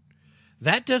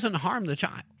 That doesn't harm the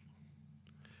child.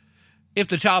 If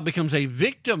the child becomes a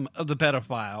victim of the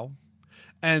pedophile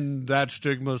and that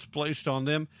stigma is placed on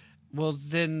them, well,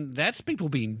 then that's people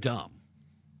being dumb.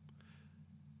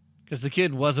 Because the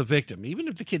kid was a victim, even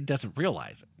if the kid doesn't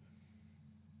realize it.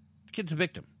 The kid's a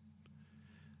victim.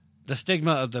 The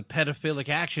stigma of the pedophilic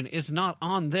action is not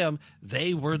on them.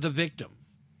 They were the victim.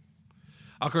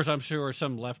 Of course, I'm sure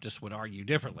some leftists would argue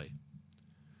differently.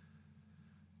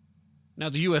 Now,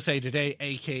 the USA Today,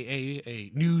 a.k.a.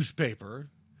 a newspaper,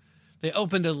 they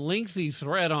opened a lengthy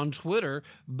thread on Twitter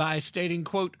by stating,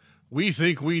 quote, "We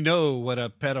think we know what a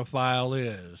pedophile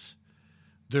is.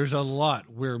 There's a lot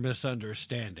we're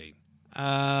misunderstanding."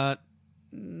 I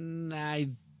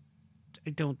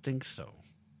don't think so.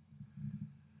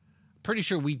 Pretty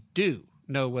sure we do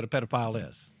know what a pedophile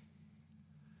is.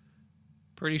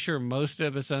 Pretty sure most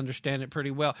of us understand it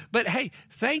pretty well. But hey,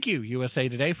 thank you, USA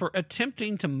Today, for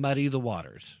attempting to muddy the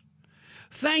waters.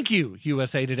 Thank you,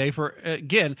 USA Today, for,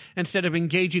 again, instead of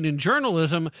engaging in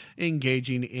journalism,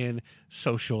 engaging in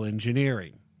social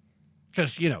engineering.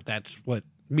 Because, that's what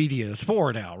media is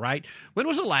for now, right? When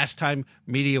was the last time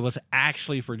media was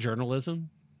actually for journalism?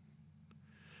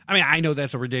 I mean, I know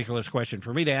that's a ridiculous question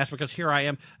for me to ask because here I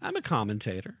am. I'm a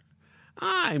commentator.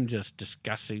 I'm just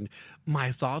discussing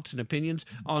my thoughts and opinions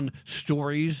on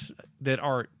stories that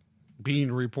are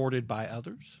being reported by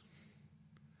others.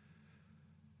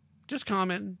 Just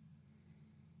comment.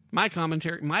 My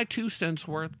commentary, my 2 cents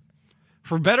worth,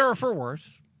 for better or for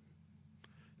worse.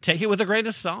 Take it with a grain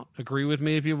of salt. Agree with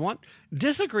me if you want.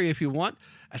 Disagree if you want.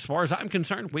 As far as I'm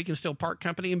concerned, we can still part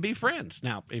company and be friends.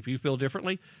 Now, if you feel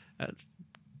differently,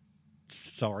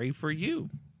 sorry for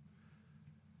you.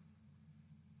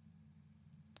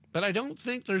 But I don't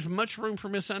think there's much room for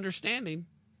misunderstanding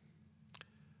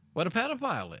what a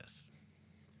pedophile is.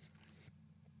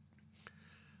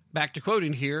 Back to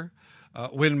quoting here,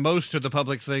 when most of the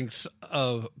public thinks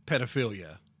of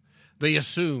pedophilia, they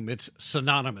assume it's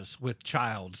synonymous with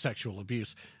child sexual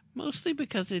abuse, mostly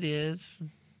because it is.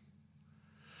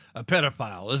 A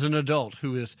pedophile is an adult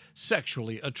who is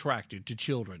sexually attracted to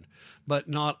children, but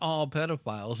not all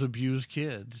pedophiles abuse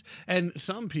kids, and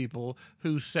some people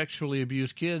who sexually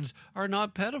abuse kids are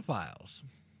not pedophiles.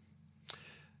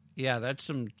 Yeah, that's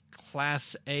some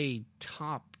Class A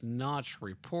top-notch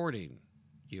reporting,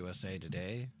 USA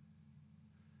Today.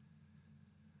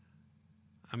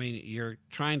 I mean, you're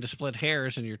trying to split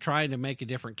hairs and you're trying to make a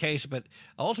different case, but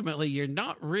ultimately you're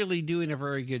not really doing a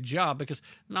very good job because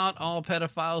not all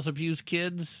pedophiles abuse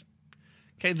kids.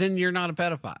 Okay, then you're not a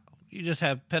pedophile. You just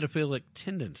have pedophilic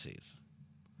tendencies.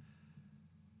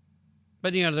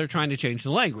 But, they're trying to change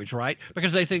the language, right?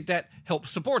 Because they think that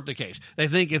helps support the case. They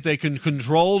think if they can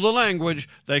control the language,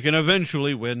 they can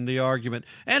eventually win the argument.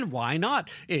 And why not?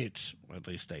 At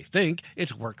least they think,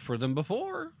 it's worked for them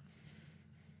before.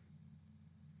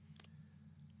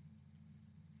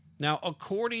 Now,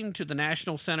 according to the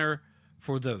National Center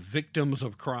for the Victims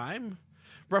of Crime,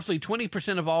 roughly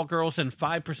 20% of all girls and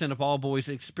 5% of all boys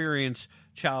experience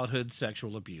childhood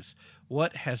sexual abuse.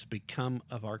 What has become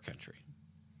of our country?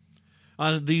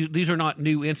 These are not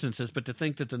new instances, but to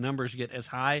think that the numbers get as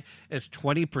high as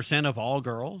 20% of all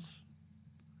girls,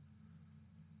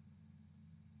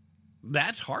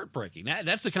 that's heartbreaking.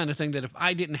 That's the kind of thing that if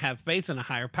I didn't have faith in a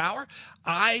higher power,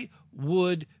 I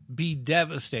would be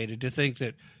devastated to think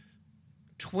that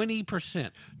 20%,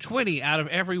 20 out of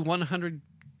every 100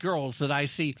 girls that I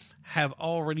see have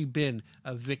already been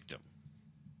a victim.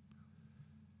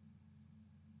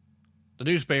 The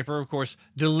newspaper, of course,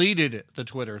 deleted the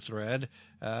Twitter thread.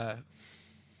 The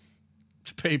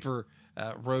paper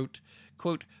wrote,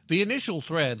 quote, "The initial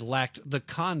thread lacked the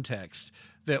context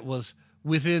that was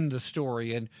within the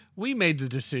story, and we made the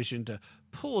decision to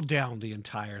pull down the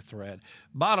entire thread.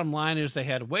 Bottom line is they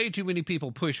had way too many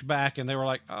people push back, and they were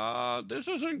like, this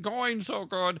isn't going so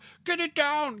good. Get it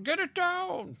down, get it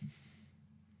down."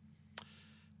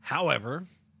 However,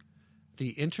 the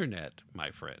internet, my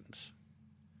friends,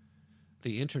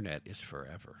 the internet is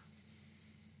forever.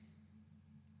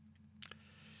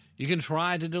 You can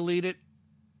try to delete it,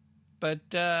 but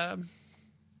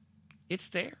it's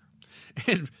there.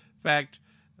 In fact,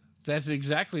 that's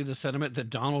exactly the sentiment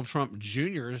that Donald Trump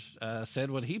Jr.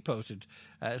 Said when he posted.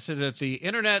 Said that the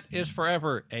internet is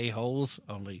forever, a-holes,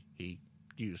 only he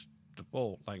used the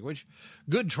full language.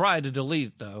 Good try to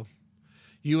delete, though.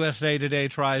 USA Today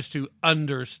tries to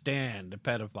understand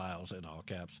pedophiles, in all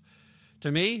caps.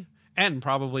 To me, and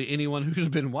probably anyone who's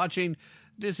been watching,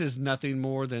 this is nothing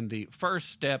more than the first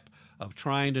step of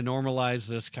trying to normalize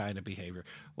this kind of behavior.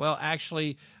 Well,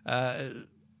 actually, I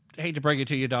hate to break it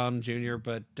to you, Don Jr.,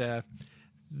 but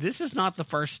this is not the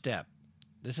first step.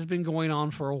 This has been going on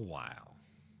for a while.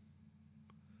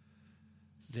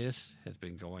 This has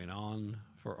been going on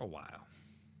for a while.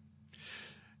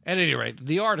 At any rate,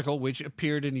 the article, which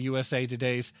appeared in USA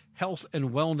Today's Health and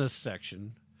Wellness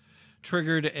section,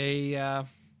 triggered a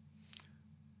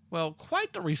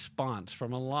quite the response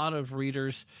from a lot of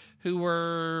readers who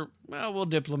were, well, we'll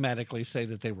diplomatically say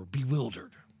that they were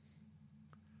bewildered.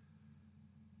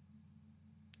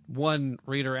 One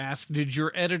reader asked, "Did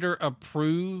your editor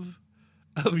approve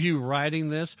of you writing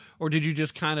this, or did you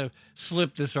just kind of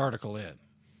slip this article in?"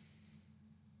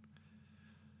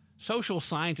 Social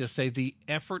scientists say the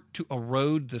effort to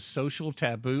erode the social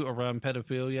taboo around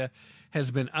pedophilia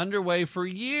has been underway for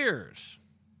years.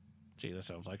 Gee, that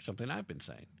sounds like something I've been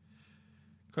saying.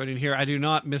 Quoting here, "I do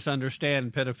not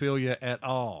misunderstand pedophilia at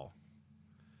all."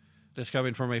 This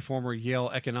coming from a former Yale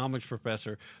economics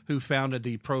professor who founded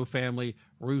the pro-family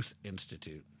Ruth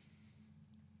Institute.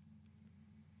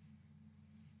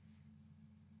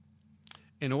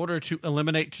 In order to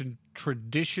eliminate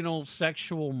traditional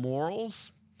sexual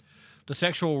morals, the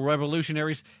sexual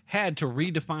revolutionaries had to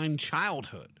redefine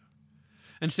childhood.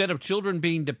 Instead of children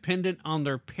being dependent on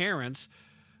their parents,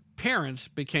 parents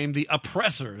became the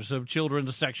oppressors of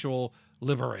children's sexual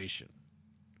liberation.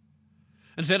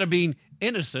 Instead of being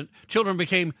innocent, children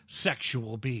became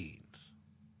sexual beings.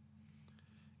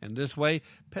 In this way,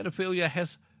 pedophilia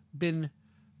has been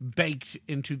baked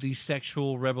into the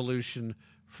sexual revolution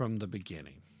from the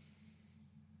beginning.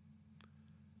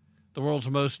 The world's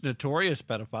most notorious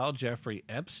pedophile, Jeffrey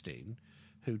Epstein,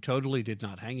 who totally did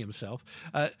not hang himself,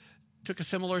 took a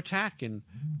similar tack in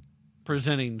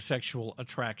presenting sexual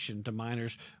attraction to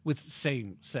minors with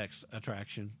same-sex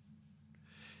attraction.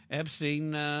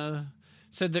 Epstein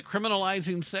said that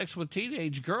criminalizing sex with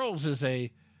teenage girls is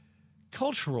a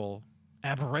cultural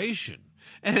aberration,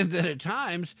 and that at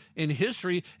times in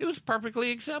history it was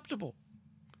perfectly acceptable.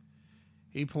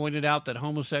 He pointed out that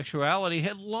homosexuality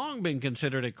had long been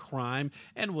considered a crime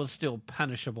and was still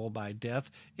punishable by death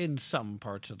in some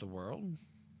parts of the world.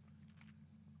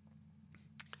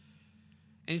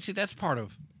 And you see, that's part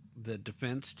of the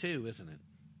defense too, isn't it?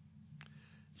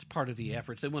 It's part of the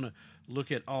efforts. They want to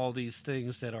look at all these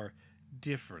things that are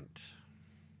different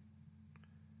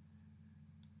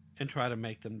and try to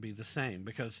make them be the same,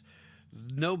 because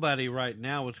nobody right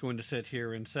now is going to sit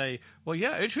here and say, well,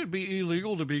 yeah, it should be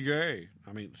illegal to be gay.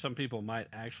 I mean, some people might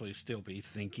actually still be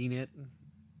thinking it.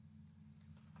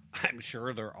 I'm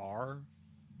sure there are.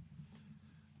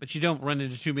 But you don't run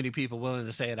into too many people willing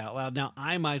to say it out loud. Now,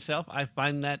 I myself, I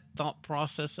find that thought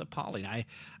process appalling. I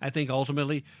think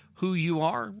ultimately who you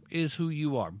are is who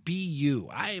you are. Be you.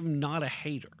 I am not a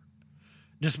hater,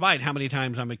 despite how many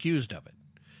times I'm accused of it.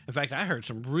 In fact, I heard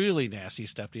some really nasty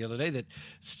stuff the other day that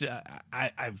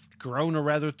I've grown a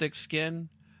rather thick skin,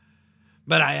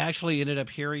 but I actually ended up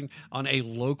hearing on a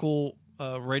local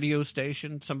radio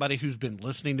station, somebody who's been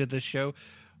listening to this show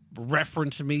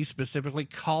referenced me specifically,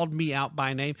 called me out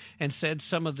by name, and said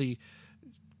some of the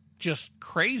just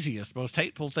craziest, most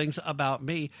hateful things about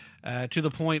me, to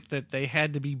the point that they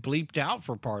had to be bleeped out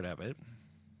for part of it.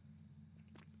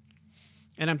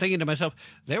 And I'm thinking to myself,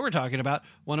 they were talking about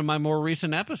one of my more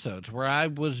recent episodes where I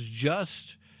was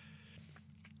just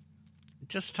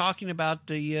talking about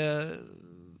the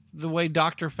way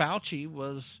Dr. Fauci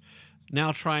was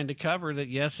now trying to cover that,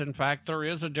 yes, in fact, there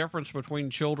is a difference between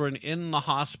children in the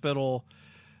hospital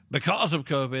because of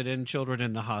COVID and children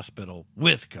in the hospital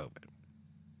with COVID.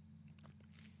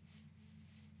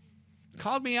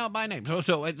 Called me out by name.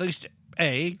 So at least,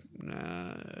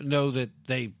 know that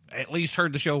they at least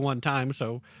heard the show one time,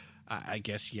 so I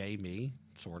guess yay me,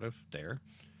 sort of, there.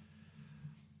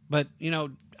 But,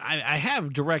 I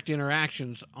have direct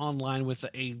interactions online with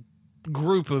a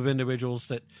group of individuals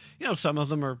that, some of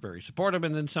them are very supportive,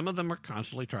 and then some of them are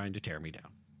constantly trying to tear me down.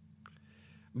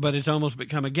 But it's almost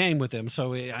become a game with them,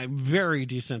 so I'm very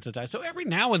desensitized. So every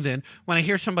now and then, when I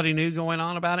hear somebody new going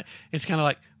on about it, it's kind of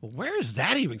like, well, where is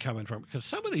that even coming from? Because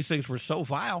some of these things were so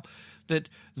vile that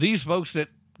these folks that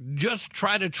just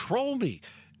try to troll me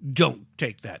don't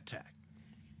take that tack.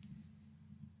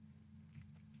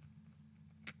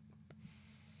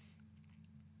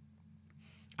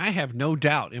 I have no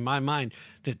doubt in my mind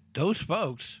that those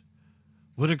folks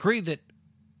would agree that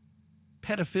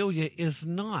pedophilia is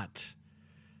not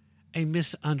a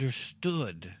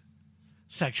misunderstood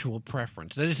sexual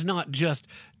preference. That it's not just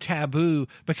taboo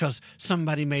because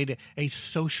somebody made a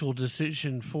social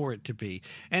decision for it to be.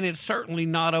 And it's certainly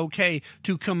not okay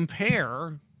to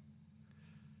compare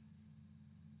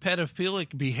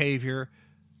pedophilic behavior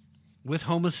with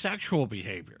homosexual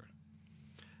behavior.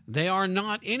 They are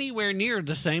not anywhere near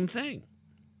the same thing.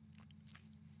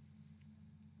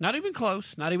 Not even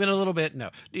close, not even a little bit, no.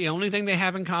 The only thing they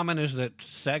have in common is that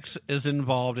sex is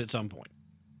involved at some point.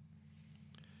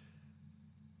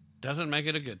 Doesn't make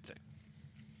it a good thing.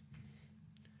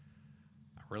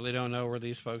 I really don't know where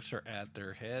these folks are at.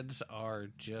 Their heads are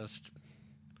just,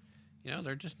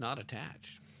 they're just not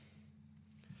attached.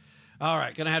 All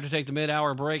right, going to have to take the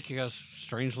mid-hour break because,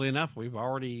 strangely enough, we've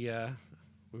already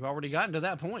gotten to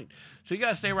that point. So you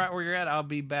guys stay right where you're at. I'll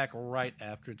be back right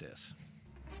after this.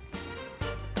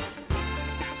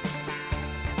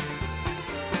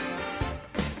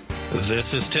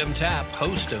 This is Tim Tapp,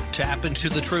 host of Tap Into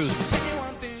the Truth.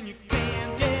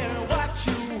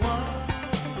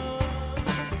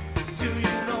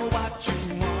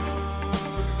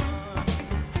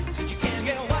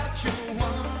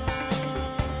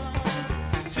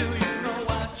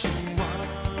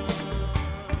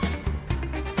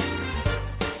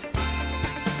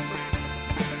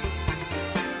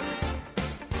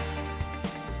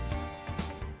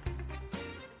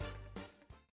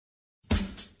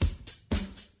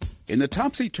 In the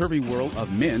topsy-turvy world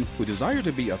of men who desire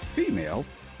to be a female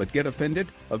but get offended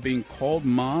of being called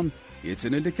mom, it's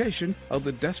an indication of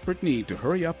the desperate need to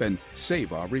hurry up and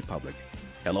save our republic.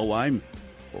 Hello, I'm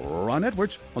Ron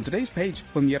Edwards. On today's page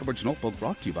from the Edwards Notebook,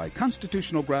 brought to you by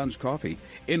Constitutional Grounds Coffee,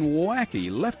 in wacky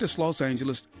leftist Los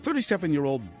Angeles,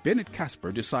 37-year-old Bennett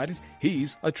Casper decided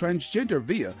he's a transgender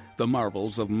via the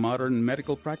marvels of modern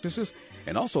medical practices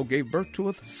and also gave birth to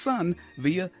a son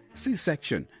via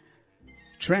C-section.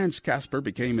 Trans Casper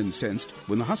became incensed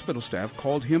when the hospital staff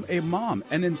called him a mom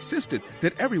and insisted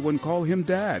that everyone call him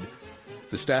dad.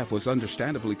 The staff was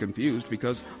understandably confused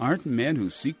because aren't men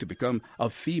who seek to become a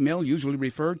female usually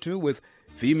referred to with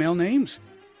female names?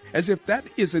 As if that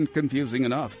isn't confusing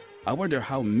enough, I wonder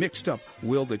how mixed up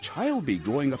will the child be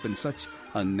growing up in such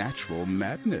unnatural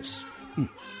madness.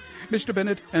 Mr.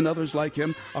 Bennett and others like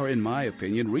him are, in my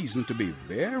opinion, reason to be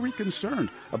very concerned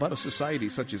about a society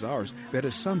such as ours that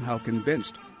is somehow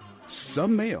convinced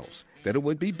some males that it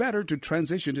would be better to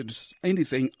transition to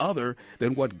anything other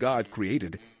than what God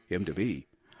created him to be.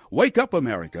 Wake up,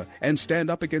 America, and stand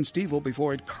up against evil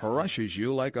before it crushes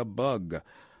you like a bug.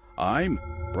 I'm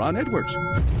Ron Edwards.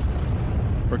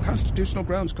 For Constitutional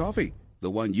Grounds Coffee,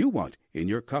 the one you want in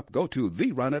your cup, go to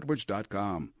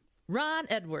theronedwards.com. Ron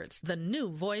Edwards, the new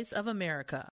voice of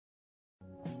America.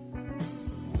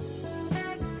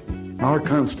 Our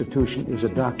Constitution is a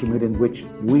document in which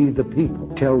we, the people,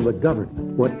 tell the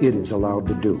government what it is allowed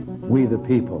to do. We, the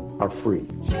people, are free.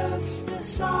 Just a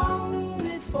song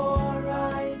before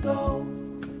I go,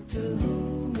 to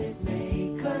whom it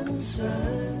may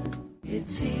concern.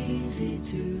 It's easy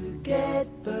to get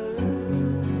burned.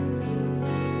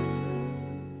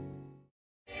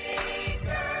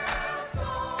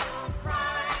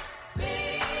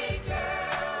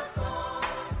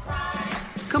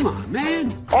 Come on,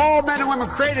 man. All men and women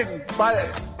created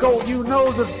by go. You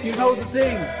know the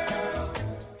things.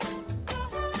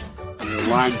 You're a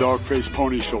lying dog-faced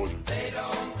pony soldier.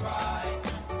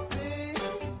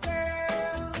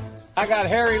 I got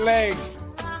hairy legs.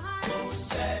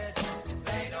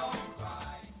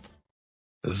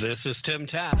 This is Tim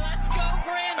Tapp. Let's go,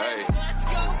 Brandon. Hey. Let's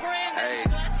go, Brandon. Hey.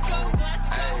 Let's go, let's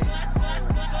go. Hey.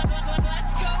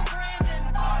 Let's go,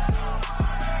 Brandon.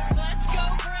 Let's go,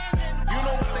 Brandon. You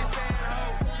know what they say,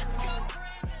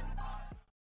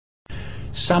 ho?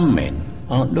 Some men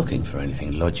aren't looking for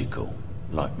anything logical,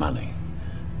 like money.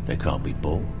 They can't be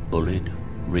bought, bullied,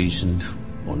 reasoned,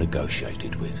 or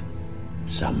negotiated with.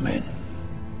 Some men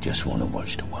just want to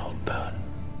watch the world burn.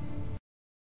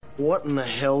 What in the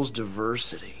hell's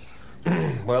diversity?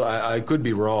 Well, I could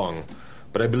be wrong,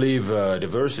 but I believe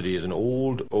diversity is an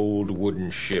old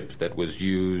wooden ship that was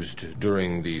used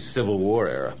during the Civil War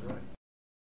era.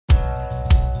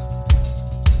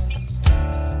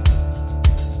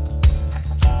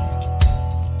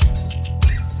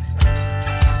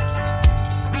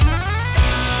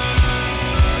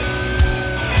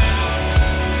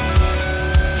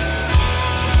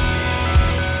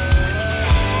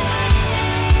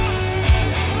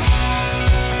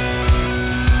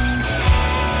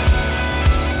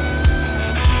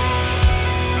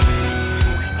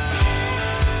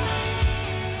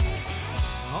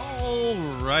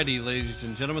 Alrighty, ladies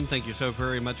and gentlemen, thank you so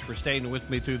very much for staying with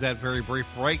me through that very brief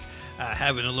break,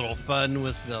 having a little fun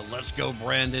with the Let's Go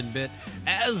Brandon bit,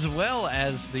 as well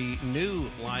as the new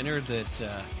liner that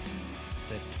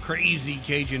Crazy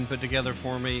Cajun put together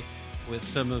for me with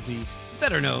some of the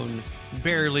better-known,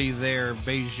 barely there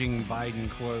Beijing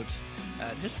Biden quotes.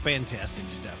 Just fantastic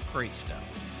stuff, great stuff.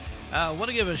 I want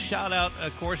to give a shout-out,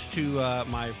 of course, to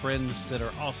my friends that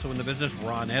are also in the business,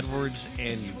 Ron Edwards,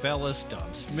 Andy Bellis,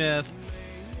 Don Smith,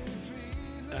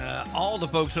 all the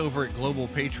folks over at Global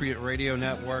Patriot Radio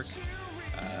Network,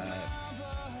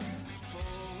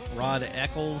 Rod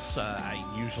Eccles, I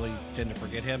usually tend to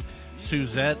forget him,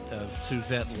 Suzette of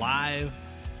Suzette Live,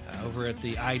 over at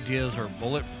the Ideas or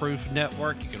Bulletproof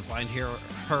Network. You can find her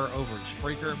over at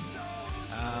Spreaker.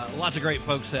 Lots of great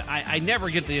folks that I never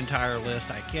get the entire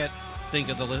list. I can't think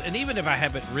of the list. And even if I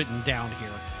have it written down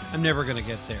here, I'm never going to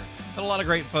get there. But a lot of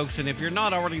great folks. And if you're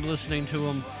not already listening to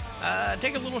them,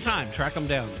 take a little time. Track them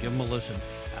down. Give them a listen.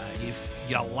 If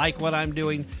you like what I'm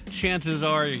doing, chances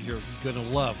are you're going to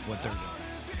love what they're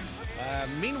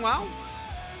doing. Meanwhile,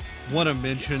 want to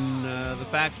mention the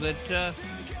fact that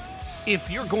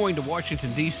if you're going to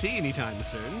Washington, D.C. anytime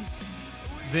soon,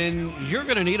 then you're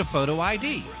going to need a photo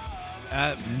ID.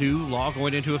 New law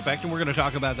going into effect, and we're going to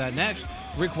talk about that next,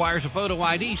 requires a photo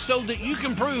ID so that you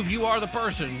can prove you are the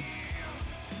person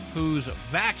whose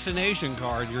vaccination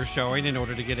card you're showing in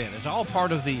order to get in. It's all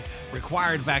part of the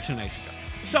required vaccination card.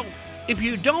 So, if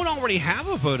you don't already have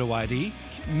a photo ID,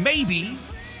 maybe,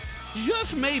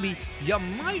 just maybe, you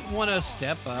might want to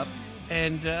step up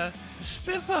and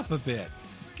spiff up a bit.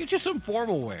 Get you some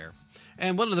formal wear.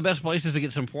 And one of the best places to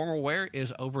get some formal wear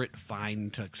is over at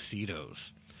Fine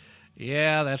Tuxedos.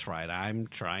 Yeah, that's right. I'm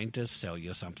trying to sell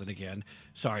you something again.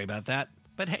 Sorry about that.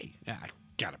 But hey, I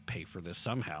got to pay for this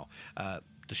somehow.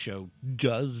 The show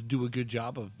does do a good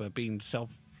job of being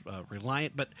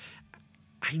self-reliant, but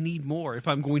I need more if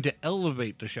I'm going to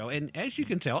elevate the show. And as you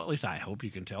can tell, at least I hope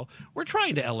you can tell, we're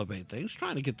trying to elevate things,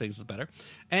 trying to get things better.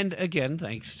 And again,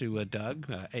 thanks to Doug,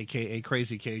 a.k.a.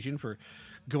 Crazy Cajun, for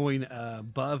going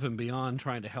above and beyond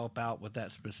trying to help out with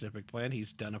that specific plan.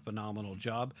 He's done a phenomenal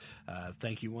job.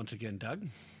 Thank you once again, Doug.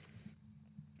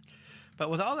 But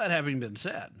with all that having been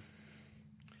said,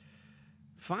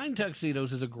 Fine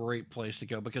Tuxedos is a great place to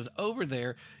go because over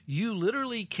there you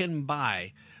literally can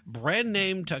buy brand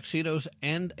name tuxedos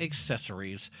and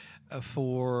accessories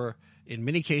for, in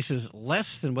many cases,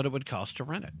 less than what it would cost to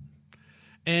rent it.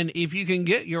 And if you can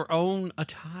get your own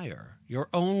attire, your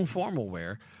own formal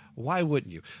wear, why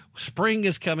wouldn't you? Spring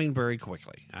is coming very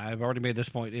quickly. I've already made this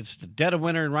point. It's the dead of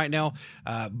winter, and right now,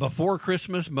 before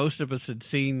Christmas, most of us had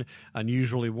seen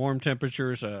unusually warm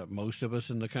temperatures, most of us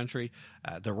in the country.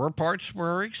 There were parts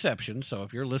where were exceptions, so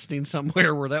if you're listening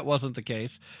somewhere where that wasn't the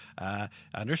case,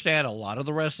 understand a lot of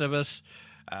the rest of us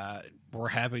were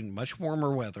having much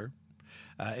warmer weather.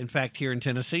 In fact, here in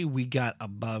Tennessee, we got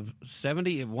above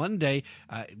 70. And one day,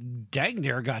 dang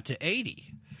near got to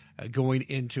 80. Going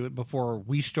into it before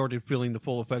we started feeling the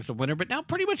full effects of winter. But now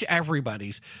pretty much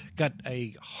everybody's got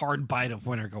a hard bite of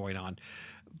winter going on.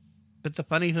 But the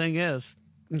funny thing is,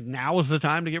 now is the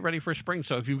time to get ready for spring.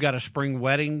 So if you've got a spring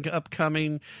wedding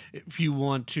upcoming, if you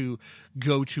want to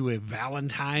go to a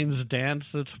Valentine's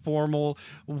dance that's formal,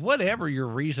 whatever your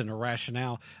reason or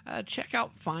rationale, check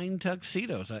out Fine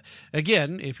Tuxedos.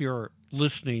 Again, if you're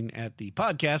listening at the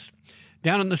podcast,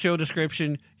 Down in the show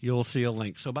description, you'll see a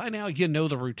link. So by now, you know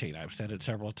the routine. I've said it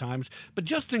several times. But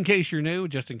just in case you're new,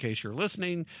 just in case you're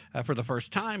listening for the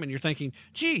first time and you're thinking,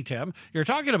 gee, Tim, you're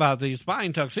talking about these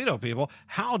fine tuxedo people.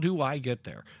 How do I get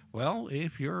there? Well,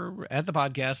 if you're at the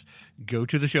podcast, go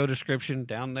to the show description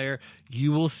down there.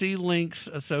 You will see links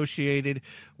associated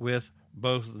with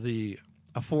both the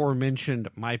aforementioned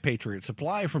My Patriot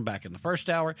Supply from back in the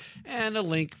first hour and a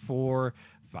link for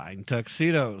fine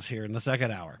tuxedos here in the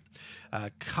second hour.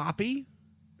 Copy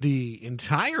the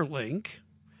entire link,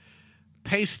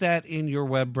 paste that in your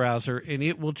web browser, and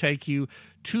it will take you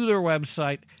to their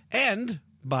website. And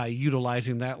by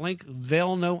utilizing that link,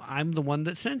 they'll know I'm the one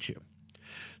that sent you.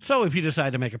 So if you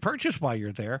decide to make a purchase while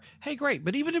you're there, hey, great.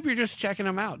 But even if you're just checking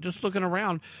them out, just looking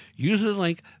around, use the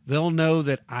link. They'll know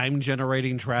that I'm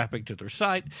generating traffic to their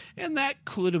site, and that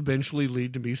could eventually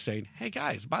lead to me saying, hey,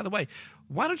 guys, by the way,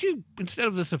 why don't you, instead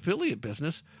of this affiliate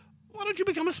business, why don't you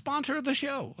become a sponsor of the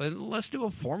show? And let's do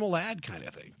a formal ad kind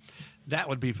of thing. That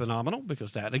would be phenomenal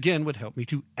because that, again, would help me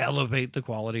to elevate the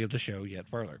quality of the show yet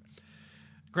further.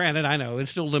 Granted, I know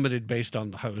it's still limited based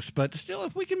on the host, but still,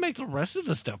 if we can make the rest of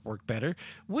the stuff work better,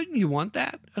 wouldn't you want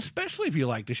that? Especially if you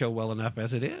like the show well enough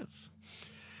as it is.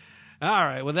 All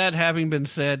right, with that having been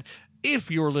said, if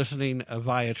you're listening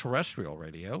via terrestrial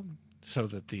radio, so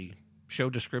that the show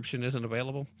description isn't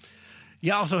available,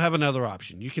 you also have another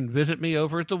option. You can visit me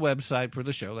over at the website for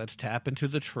the show. That's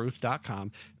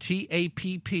tapintothetruth.com,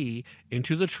 TAPP,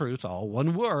 into the truth, all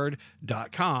one word,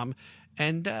 .com,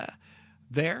 and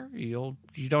there, you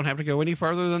don't have to go any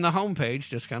further than the homepage.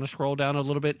 Just kind of scroll down a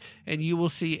little bit, and you will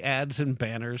see ads and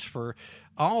banners for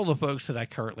all the folks that I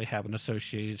currently have an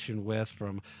association with,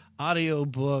 from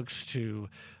audiobooks to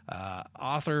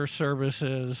author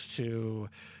services to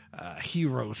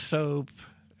Hero Soap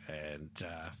and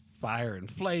Fire and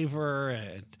Flavor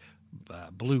and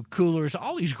Blue Coolers,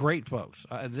 all these great folks.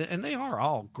 And they are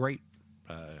all great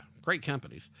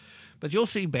companies. But you'll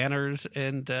see banners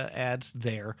and ads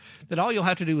there that all you'll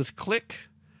have to do is click,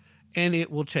 and it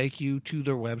will take you to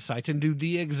their websites and do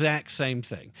the exact same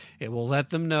thing. It will let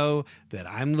them know that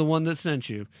I'm the one that sent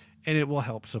you, and it will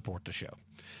help support the show.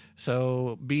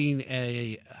 So being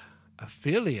a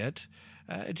affiliate,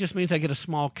 it just means I get a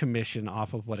small commission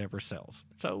off of whatever sells.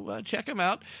 So check them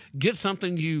out. Get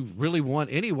something you really want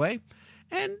anyway,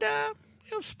 and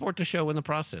support the show in the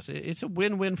process. It's a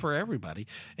win-win for everybody.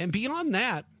 And beyond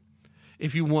that,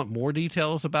 if you want more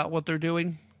details about what they're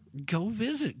doing, go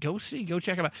visit, go see, go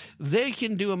check them out. They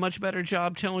can do a much better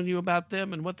job telling you about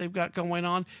them and what they've got going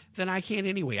on than I can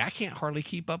anyway. I can't hardly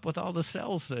keep up with all the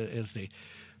sales as they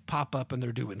pop up and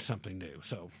they're doing something new.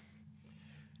 So,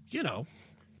 if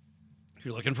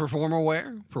you're looking for formal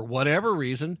wear, for whatever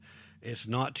reason, it's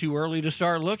not too early to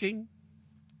start looking.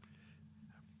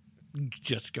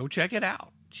 Just go check it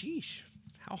out. Sheesh,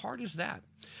 how hard is that?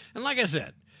 And like I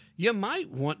said, you might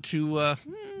want to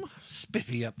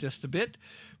spiffy up just a bit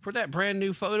for that brand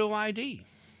new photo ID.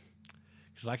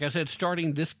 Because like I said,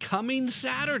 starting this coming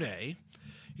Saturday,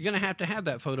 you're going to have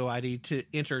that photo ID to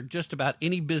enter just about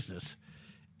any business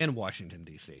in Washington,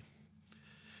 D.C.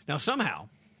 Now, somehow,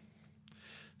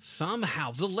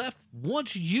 the left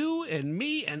wants you and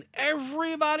me and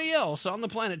everybody else on the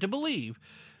planet to believe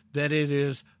that it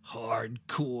is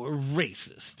hardcore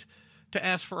racist to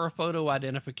ask for a photo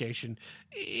identification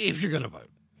if you're going to vote.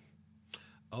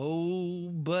 Oh,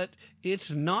 but it's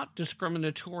not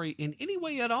discriminatory in any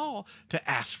way at all to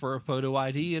ask for a photo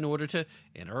ID in order to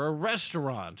enter a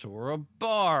restaurant or a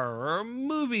bar or a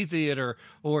movie theater,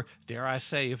 or, dare I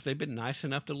say, if they've been nice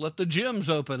enough to let the gyms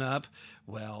open up,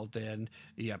 well, then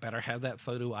you better have that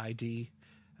photo ID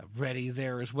ready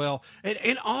there as well.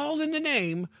 And all in the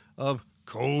name of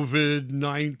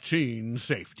COVID-19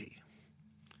 safety.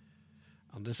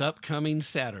 On this upcoming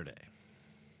Saturday,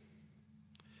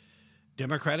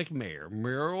 Democratic Mayor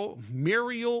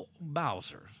Muriel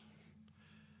Bowser,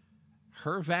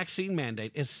 her vaccine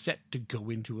mandate is set to go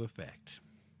into effect.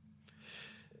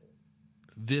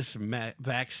 This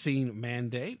vaccine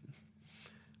mandate,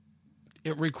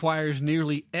 it requires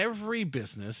nearly every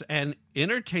business and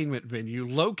entertainment venue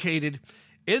located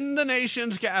in the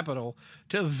nation's capital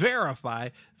to verify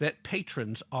that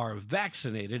patrons are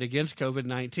vaccinated against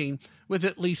COVID-19 with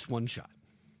at least one shot.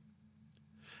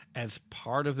 As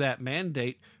part of that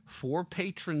mandate, for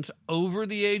patrons over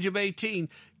the age of 18,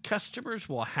 customers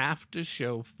will have to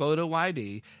show photo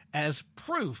ID as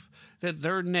proof that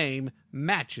their name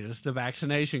matches the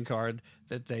vaccination card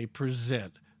that they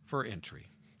present for entry.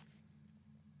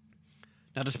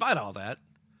 Now, despite all that,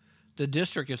 the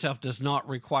district itself does not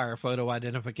require photo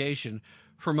identification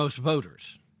for most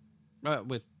voters,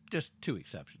 with just two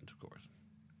exceptions, of course.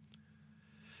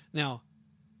 Now,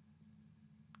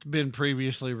 It's been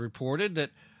previously reported that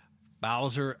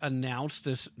Bowser announced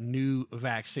this new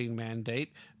vaccine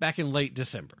mandate back in late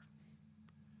December.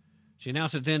 She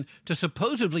announced it then to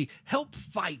supposedly help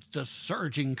fight the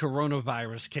surging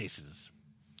coronavirus cases.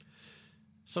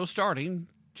 So starting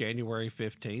January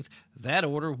 15th, that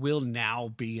order will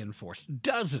now be enforced.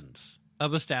 Dozens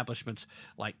of establishments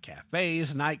like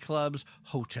cafes, nightclubs,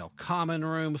 hotel common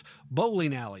rooms,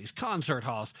 bowling alleys, concert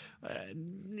halls,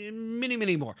 many,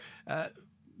 many more.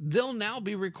 They'll now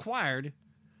be required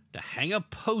to hang a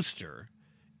poster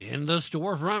in the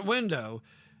storefront window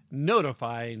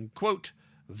notifying, quote,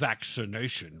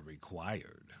 vaccination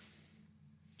required.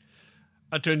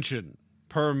 Attention,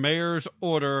 per Mayor's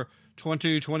Order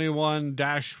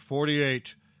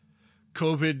 2021-48,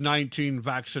 COVID-19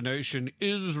 vaccination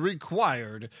is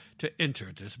required to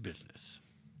enter this business.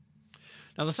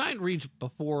 Now, the sign reads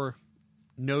before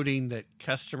noting that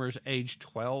customers age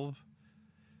 12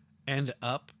 and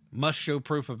up must show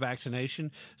proof of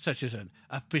vaccination, such as an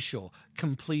official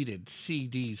completed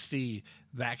CDC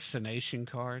vaccination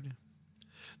card.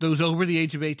 Those over the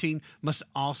age of 18 must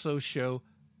also show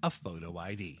a photo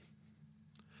ID.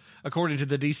 According to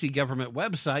the D.C. government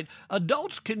website,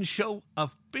 adults can show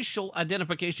official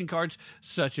identification cards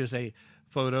such as a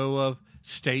photo of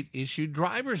state-issued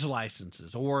driver's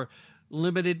licenses or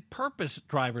limited-purpose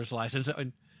driver's license,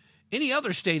 and any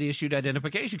other state-issued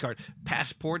identification card,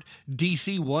 passport,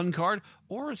 DC-1 card,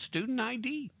 or a student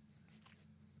ID.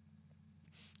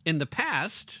 In the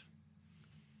past,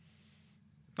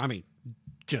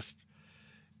 just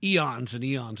eons and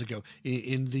eons ago,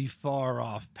 in the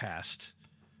far-off past,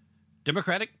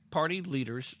 Democratic Party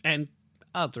leaders and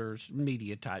others,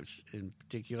 media types in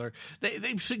particular,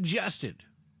 they've suggested,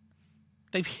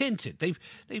 they've hinted, they've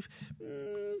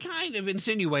kind of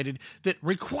insinuated that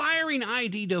requiring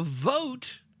ID to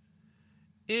vote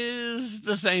is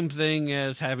the same thing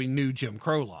as having new Jim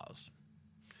Crow laws.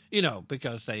 You know,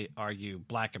 because they argue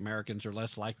black Americans are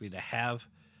less likely to have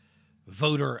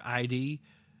voter ID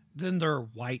than their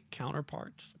white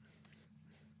counterparts.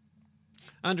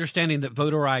 Understanding that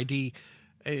voter ID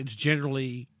is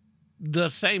generally the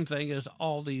same thing as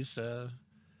all these other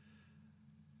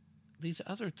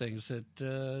things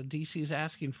that D.C. is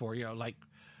asking for, like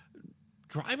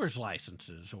driver's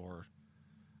licenses or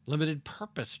limited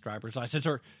purpose driver's license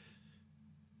or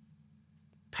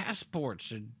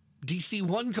passports and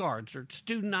DC-1 cards or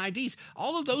student IDs.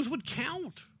 All of those would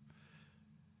count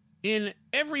in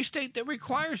every state that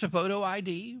requires a photo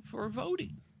ID for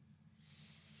voting.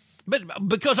 But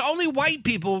because only white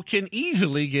people can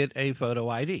easily get a photo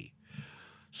ID.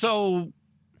 So,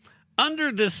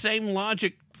 under the same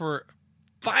logic for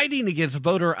fighting against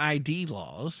voter ID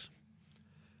laws,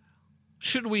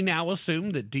 should we now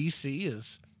assume that D.C.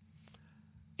 is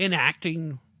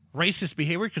enacting racist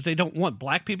behavior because they don't want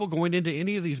black people going into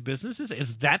any of these businesses?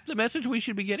 Is that the message we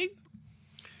should be getting?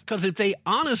 Because if they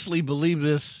honestly believe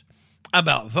this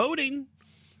about voting,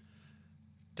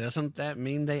 doesn't that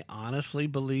mean they honestly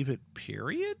believe it,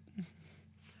 period?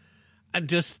 I'm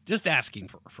just asking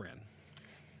for a friend.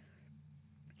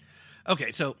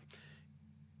 Okay, so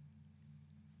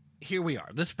here we are.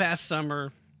 This past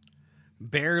summer,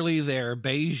 barely there,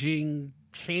 Beijing,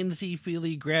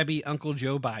 handsy-feely, grabby Uncle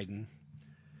Joe Biden,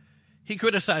 he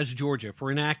criticized Georgia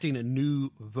for enacting a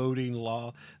new voting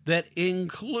law that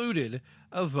included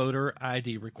a voter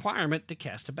ID requirement to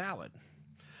cast a ballot.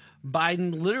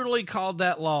 Biden literally called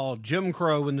that law Jim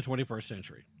Crow in the 21st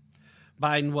century.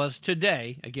 Biden was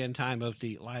today, again, time of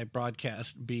the live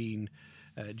broadcast being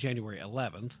January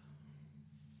 11th,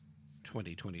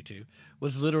 2022,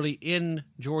 was literally in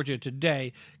Georgia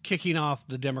today, kicking off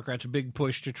the Democrats' big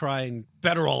push to try and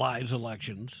federalize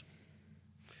elections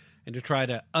and to try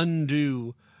to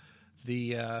undo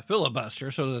the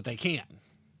filibuster so that they can.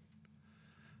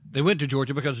 They went to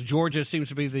Georgia because Georgia seems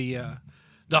to be the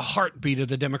heartbeat of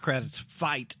the Democrats'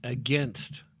 fight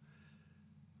against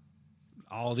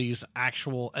all these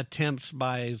actual attempts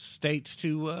by states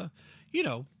to,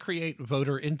 create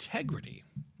voter integrity.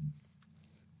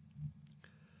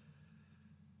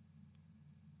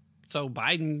 So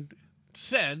Biden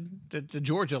said that the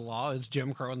Georgia law is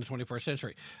Jim Crow in the 21st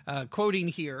century. Quoting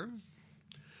here,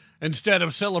 instead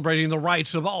of celebrating the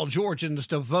rights of all Georgians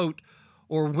to vote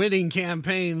or winning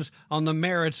campaigns on the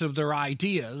merits of their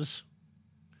ideas,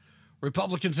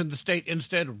 Republicans in the state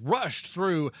instead rushed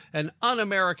through an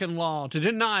un-American law to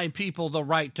deny people the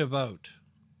right to vote.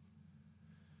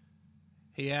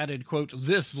 He added, quote,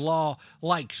 this law,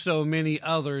 like so many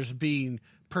others being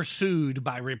pursued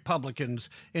by Republicans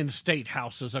in state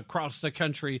houses across the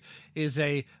country, is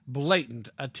a blatant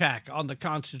attack on the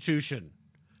Constitution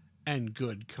and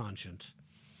good conscience.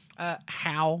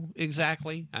 How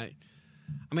exactly? I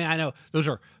mean, I know those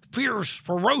are fierce,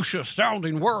 ferocious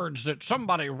sounding words that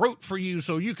somebody wrote for you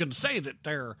so you can say that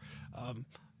they're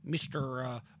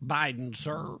Mr. Biden,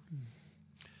 sir.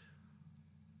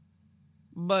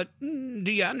 But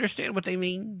do you understand what they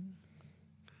mean?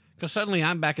 Because suddenly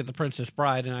I'm back at the Princess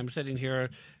Bride and I'm sitting here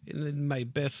in my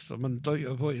best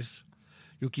Montoya voice.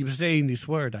 You keep saying this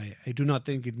word. I do not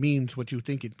think it means what you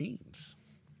think it means.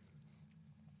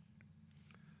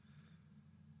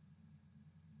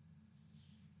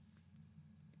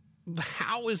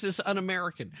 How is this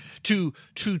un-American? To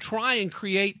try and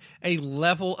create a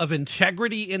level of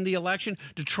integrity in the election,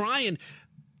 to try and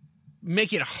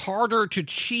make it harder to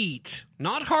cheat,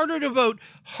 not harder to vote,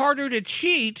 harder to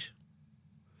cheat,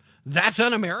 that's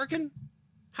un-American?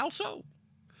 How so?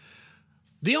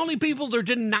 The only people they're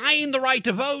denying the right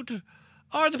to vote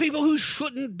are the people who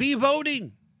shouldn't be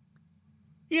voting.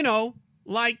 You know,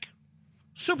 like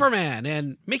Superman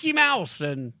and Mickey Mouse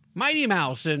and Mighty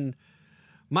Mouse and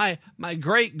my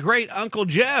great Uncle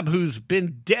Jeb, who's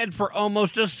been dead for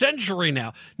almost a century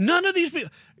now. None of these people,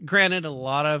 granted, a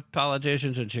lot of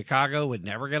politicians in Chicago would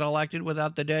never get elected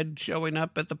without the dead showing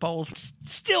up at the polls.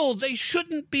 Still, they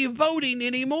shouldn't be voting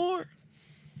anymore.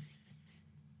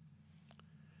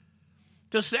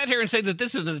 To sit here and say that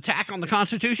this is an attack on the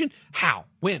Constitution? How?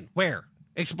 When? Where?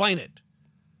 Explain it.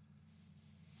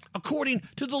 According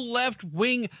to the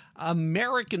left-wing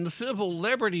American Civil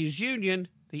Liberties Union,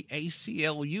 the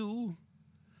ACLU,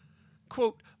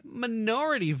 quote,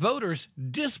 minority voters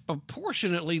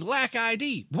disproportionately lack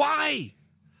ID. Why?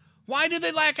 Why do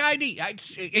they lack ID?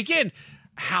 Again,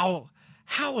 how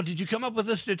did you come up with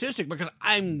this statistic? Because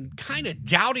I'm kind of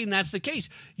doubting that's the case.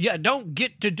 You don't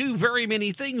get to do very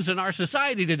many things in our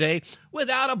society today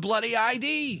without a bloody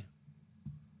ID.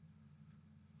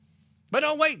 But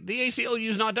oh, wait, the ACLU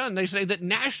is not done. They say that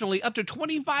nationally, up to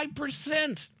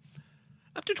 25%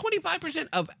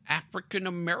 of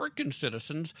African-American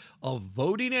citizens of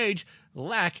voting age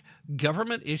lack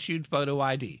government-issued photo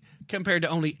ID, compared to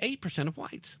only 8% of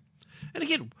whites. And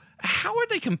again, how are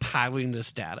they compiling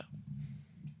this data?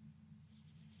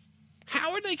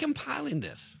 How are they compiling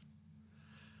this?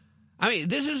 I mean,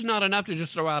 this is not enough to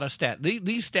just throw out a stat.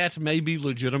 These stats may be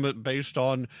legitimate based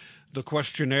on the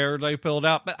questionnaire they filled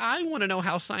out, but I want to know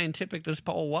how scientific this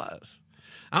poll was.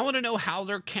 I want to know how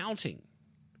they're counting.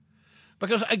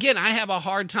 Because, again, I have a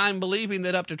hard time believing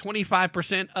that up to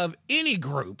 25% of any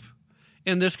group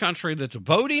in this country that's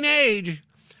voting age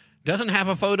doesn't have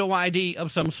a photo ID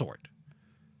of some sort.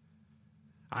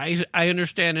 I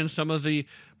understand in some of the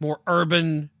more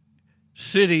urban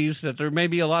cities that there may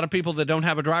be a lot of people that don't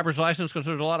have a driver's license because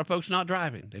there's a lot of folks not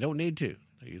driving. They don't need to.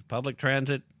 They use public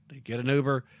transit, they get an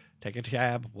Uber, take a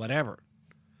cab, whatever.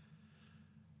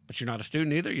 But you're not a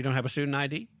student either. You don't have a student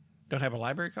ID, don't have a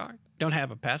library card, don't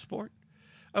have a passport.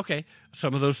 Okay,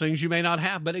 some of those things you may not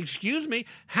have, but excuse me,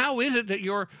 how is it that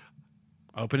you're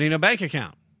opening a bank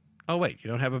account? Oh, wait, you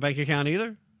don't have a bank account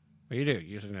either? What do you do?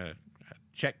 Using a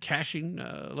check cashing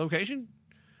location?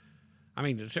 I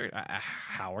mean,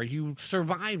 how are you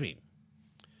surviving?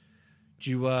 Did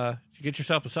you get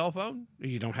yourself a cell phone?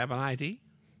 You don't have an ID?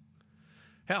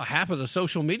 Hell, half of the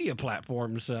social media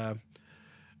platforms,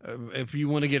 if you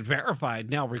want to get verified,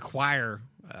 now require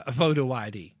a photo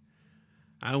ID.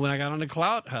 When I got on the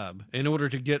Cloud Hub, in order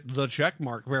to get the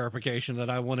checkmark verification that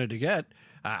I wanted to get,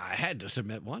 I had to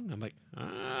submit one. I'm like,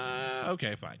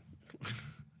 okay, fine.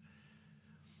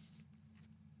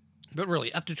 But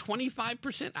really, up to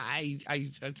 25%,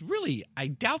 I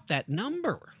doubt that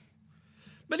number.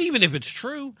 But even if it's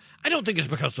true, I don't think it's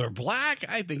because they're black.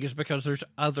 I think it's because there's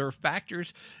other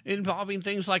factors involving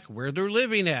things like where they're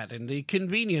living at and the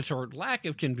convenience or lack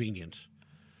of convenience.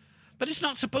 But it's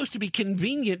not supposed to be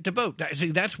convenient to vote.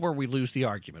 See, that's where we lose the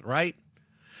argument, right?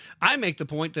 I make the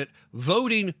point that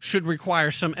voting should require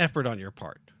some effort on your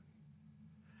part.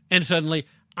 And suddenly,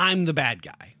 I'm the bad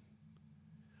guy.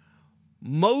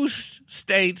 Most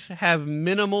states have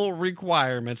minimal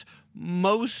requirements.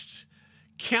 Most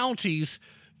counties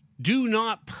do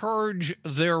not purge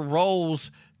their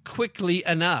rolls quickly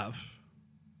enough.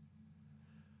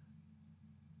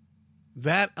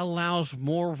 That allows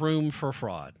more room for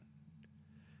fraud.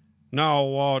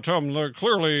 Now, Tom,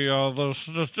 clearly the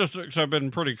statistics have been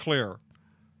pretty clear.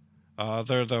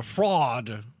 The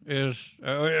fraud is,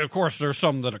 of course, there's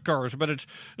some that occurs, but it's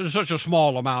such a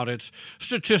small amount. It's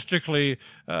statistically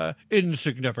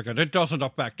insignificant. It doesn't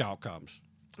affect outcomes.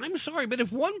 I'm sorry, but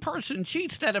if one person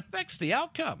cheats, that affects the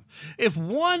outcome. If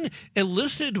one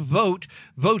illicit vote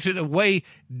votes in a way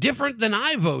different than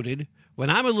I voted, when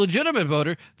I'm a legitimate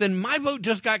voter, then my vote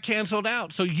just got canceled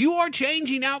out. So you are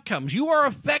changing outcomes. You are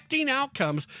affecting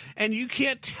outcomes, and you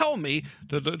can't tell me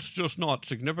that that's just not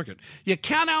significant. You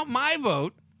count out my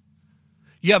vote,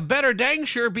 you better dang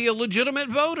sure be a legitimate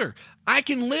voter. I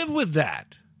can live with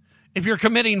that. If you're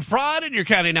committing fraud and you're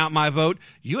counting out my vote,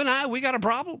 you and I, we got a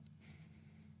problem.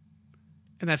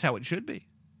 And that's how it should be.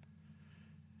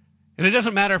 And it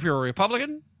doesn't matter if you're a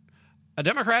Republican, a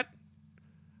Democrat,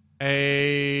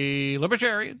 a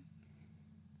Libertarian,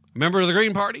 a member of the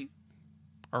Green Party,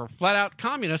 or flat out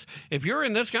communist. If you're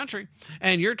in this country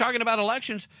and you're talking about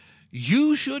elections,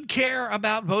 you should care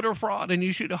about voter fraud, and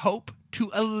you should hope to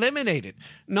eliminate it,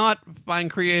 not find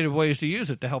creative ways to use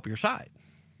it to help your side.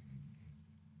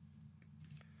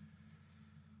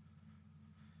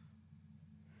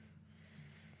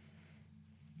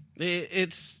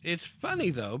 It's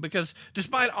funny, though, because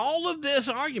despite all of this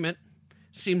argument,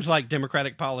 seems like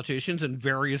Democratic politicians in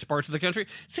various parts of the country,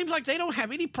 seems like they don't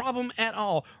have any problem at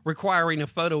all requiring a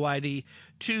photo ID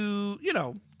to,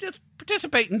 just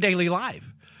participate in daily life.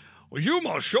 Well, you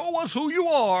must show us who you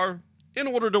are in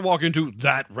order to walk into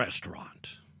that restaurant.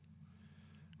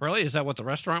 Really? Is that what the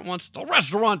restaurant wants? The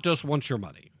restaurant just wants your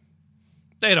money.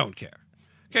 They don't care.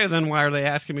 Okay, then why are they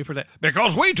asking me for that?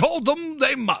 Because we told them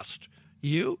they must.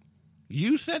 You?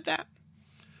 You said that?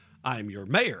 I'm your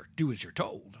mayor. Do as you're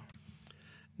told.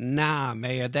 Nah,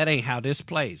 Mayor, that ain't how this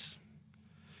plays.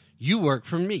 You work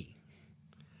for me.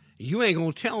 You ain't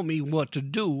gonna tell me what to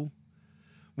do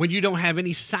when you don't have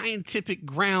any scientific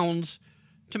grounds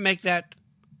to make that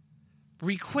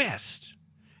request.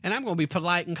 And I'm gonna be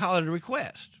polite and call it a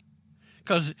request.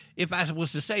 Because if I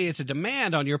was to say it's a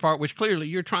demand on your part, which clearly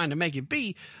you're trying to make it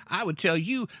be, I would tell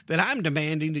you that I'm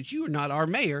demanding that you are not our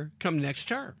mayor come next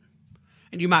term.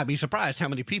 And you might be surprised how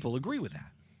many people agree with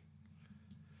that.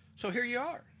 So here you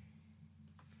are.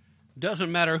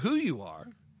 Doesn't matter who you are.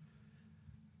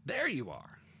 There you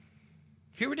are.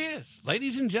 Here it is,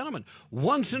 ladies and gentlemen,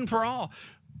 once and for all.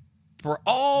 For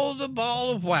all the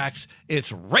ball of wax,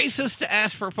 it's racist to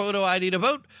ask for photo ID to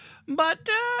vote, but,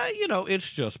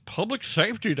 it's just public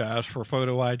safety to ask for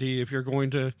photo ID if you're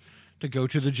going to go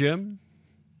to the gym,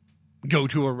 go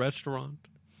to a restaurant,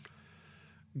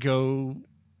 go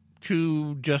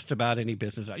to just about any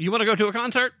business. You want to go to a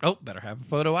concert? Oh, better have a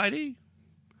photo ID.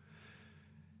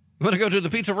 You want to go to the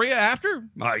pizzeria after?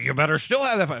 You better still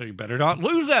have that. You better not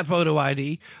lose that photo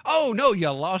ID. Oh, no,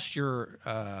 you lost your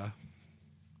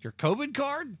COVID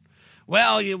card?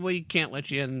 Well, we can't let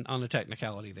you in on the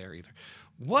technicality there either.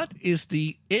 What is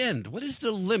the end? What is the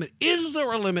limit? Is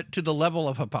there a limit to the level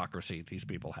of hypocrisy these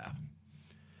people have?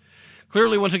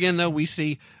 Clearly, once again, though, we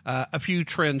see a few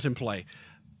trends in play.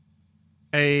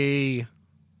 A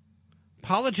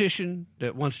politician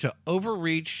that wants to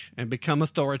overreach and become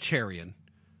authoritarian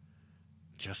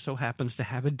just so happens to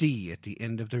have a D at the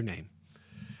end of their name.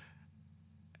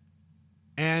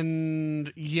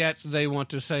 And yet they want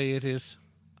to say it is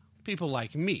people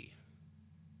like me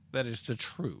that is the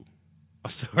true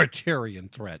authoritarian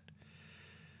threat.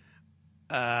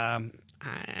 I'm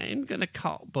going to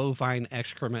call bovine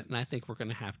excrement, and I think we're going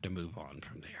to have to move on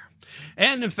from there.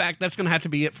 And, in fact, that's going to have to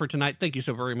be it for tonight. Thank you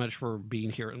so very much for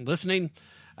being here and listening.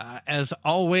 As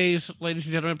always, ladies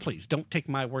and gentlemen, please don't take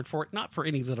my word for it, not for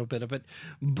any little bit of it,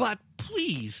 but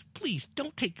please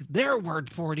don't take their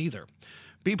word for it either.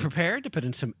 Be prepared to put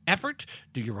in some effort,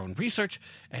 do your own research,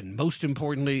 and most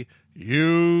importantly,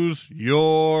 use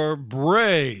your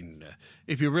brain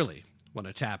if you really want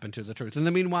to tap into the truth. In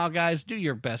the meanwhile, guys, do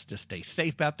your best to stay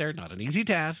safe out there. Not an easy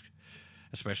task,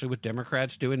 especially with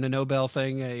Democrats doing the Nobel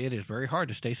thing. It is very hard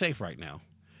to stay safe right now.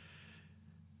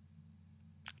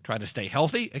 Try to stay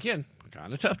healthy. Again,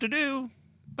 kind of tough to do,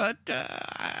 but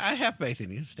I have faith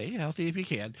in you. Stay healthy if you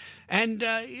can. And,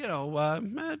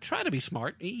 try to be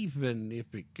smart, even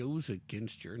if it goes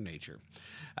against your nature.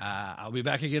 I'll be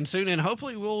back again soon, and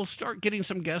hopefully we'll start getting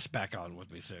some guests back on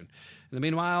with me soon. In the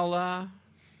meanwhile,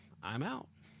 I'm out.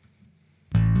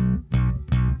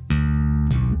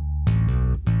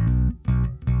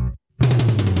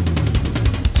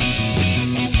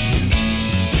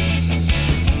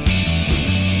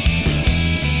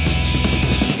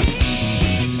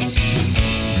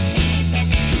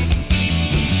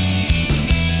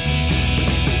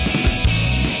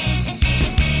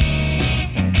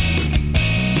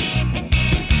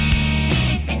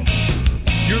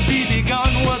 Your BB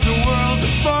gun was a world of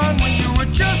fun when you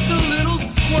were just a little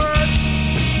son.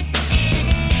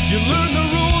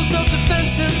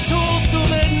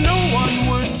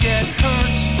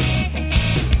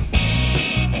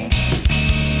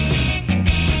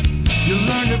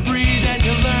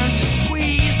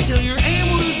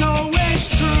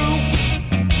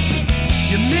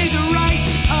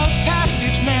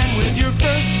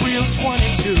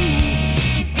 22.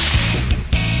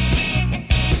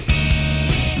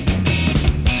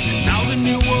 Now the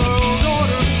New World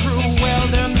Order crew, well,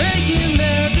 they're making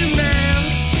their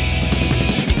demands.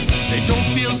 They don't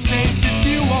feel safe if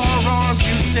you are armed.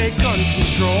 You say gun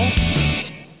control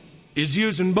is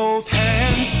using both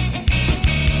hands.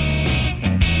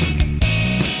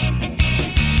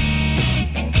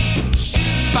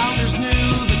 Founders knew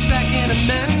the Second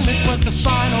Amendment was the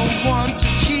final one to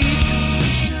keep,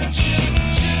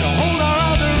 to hold our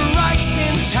other rights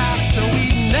intact so we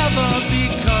never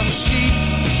become sheep.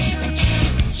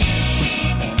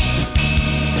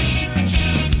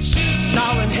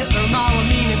 Stalin, Hitler, Mao,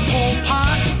 and Pol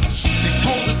Pot, they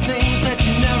told us things that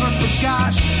you never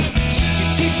forgot. You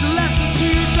teach the lessons to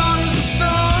your daughters and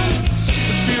sons,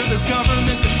 to fear the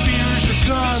government that fears your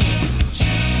guns.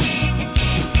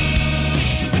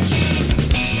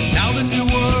 Now the New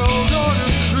World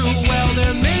Order crew, well,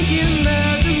 they're making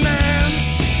their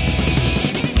demands.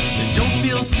 They don't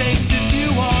feel safe if you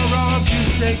are armed. You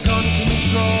say gun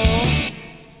control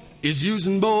is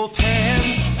using both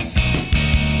hands.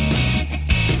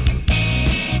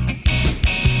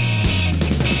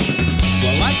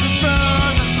 Well, I prefer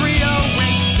the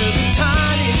 308 to the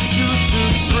tiny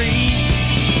 223.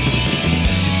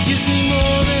 It gives me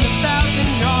more than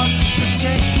 1,000 yards to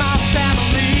protect my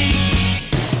family.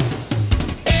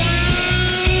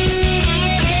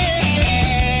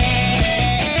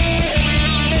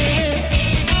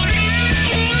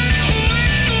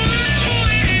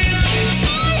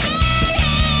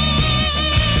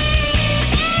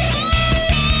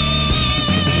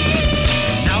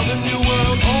 Now the New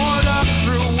World Order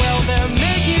crew, well, they're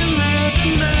making their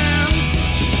demands.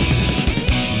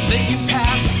 They can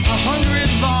pass 100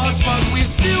 laws, but we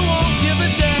still won't give a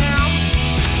damn.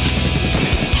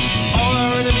 All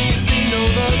our enemies, they know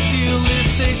the deal. If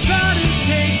they try to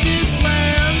take this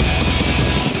land,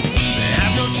 they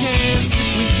have no chance if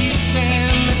we keep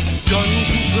saying gun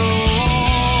control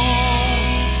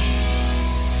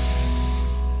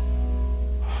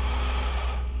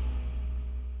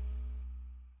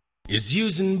is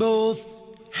using both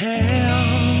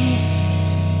hands.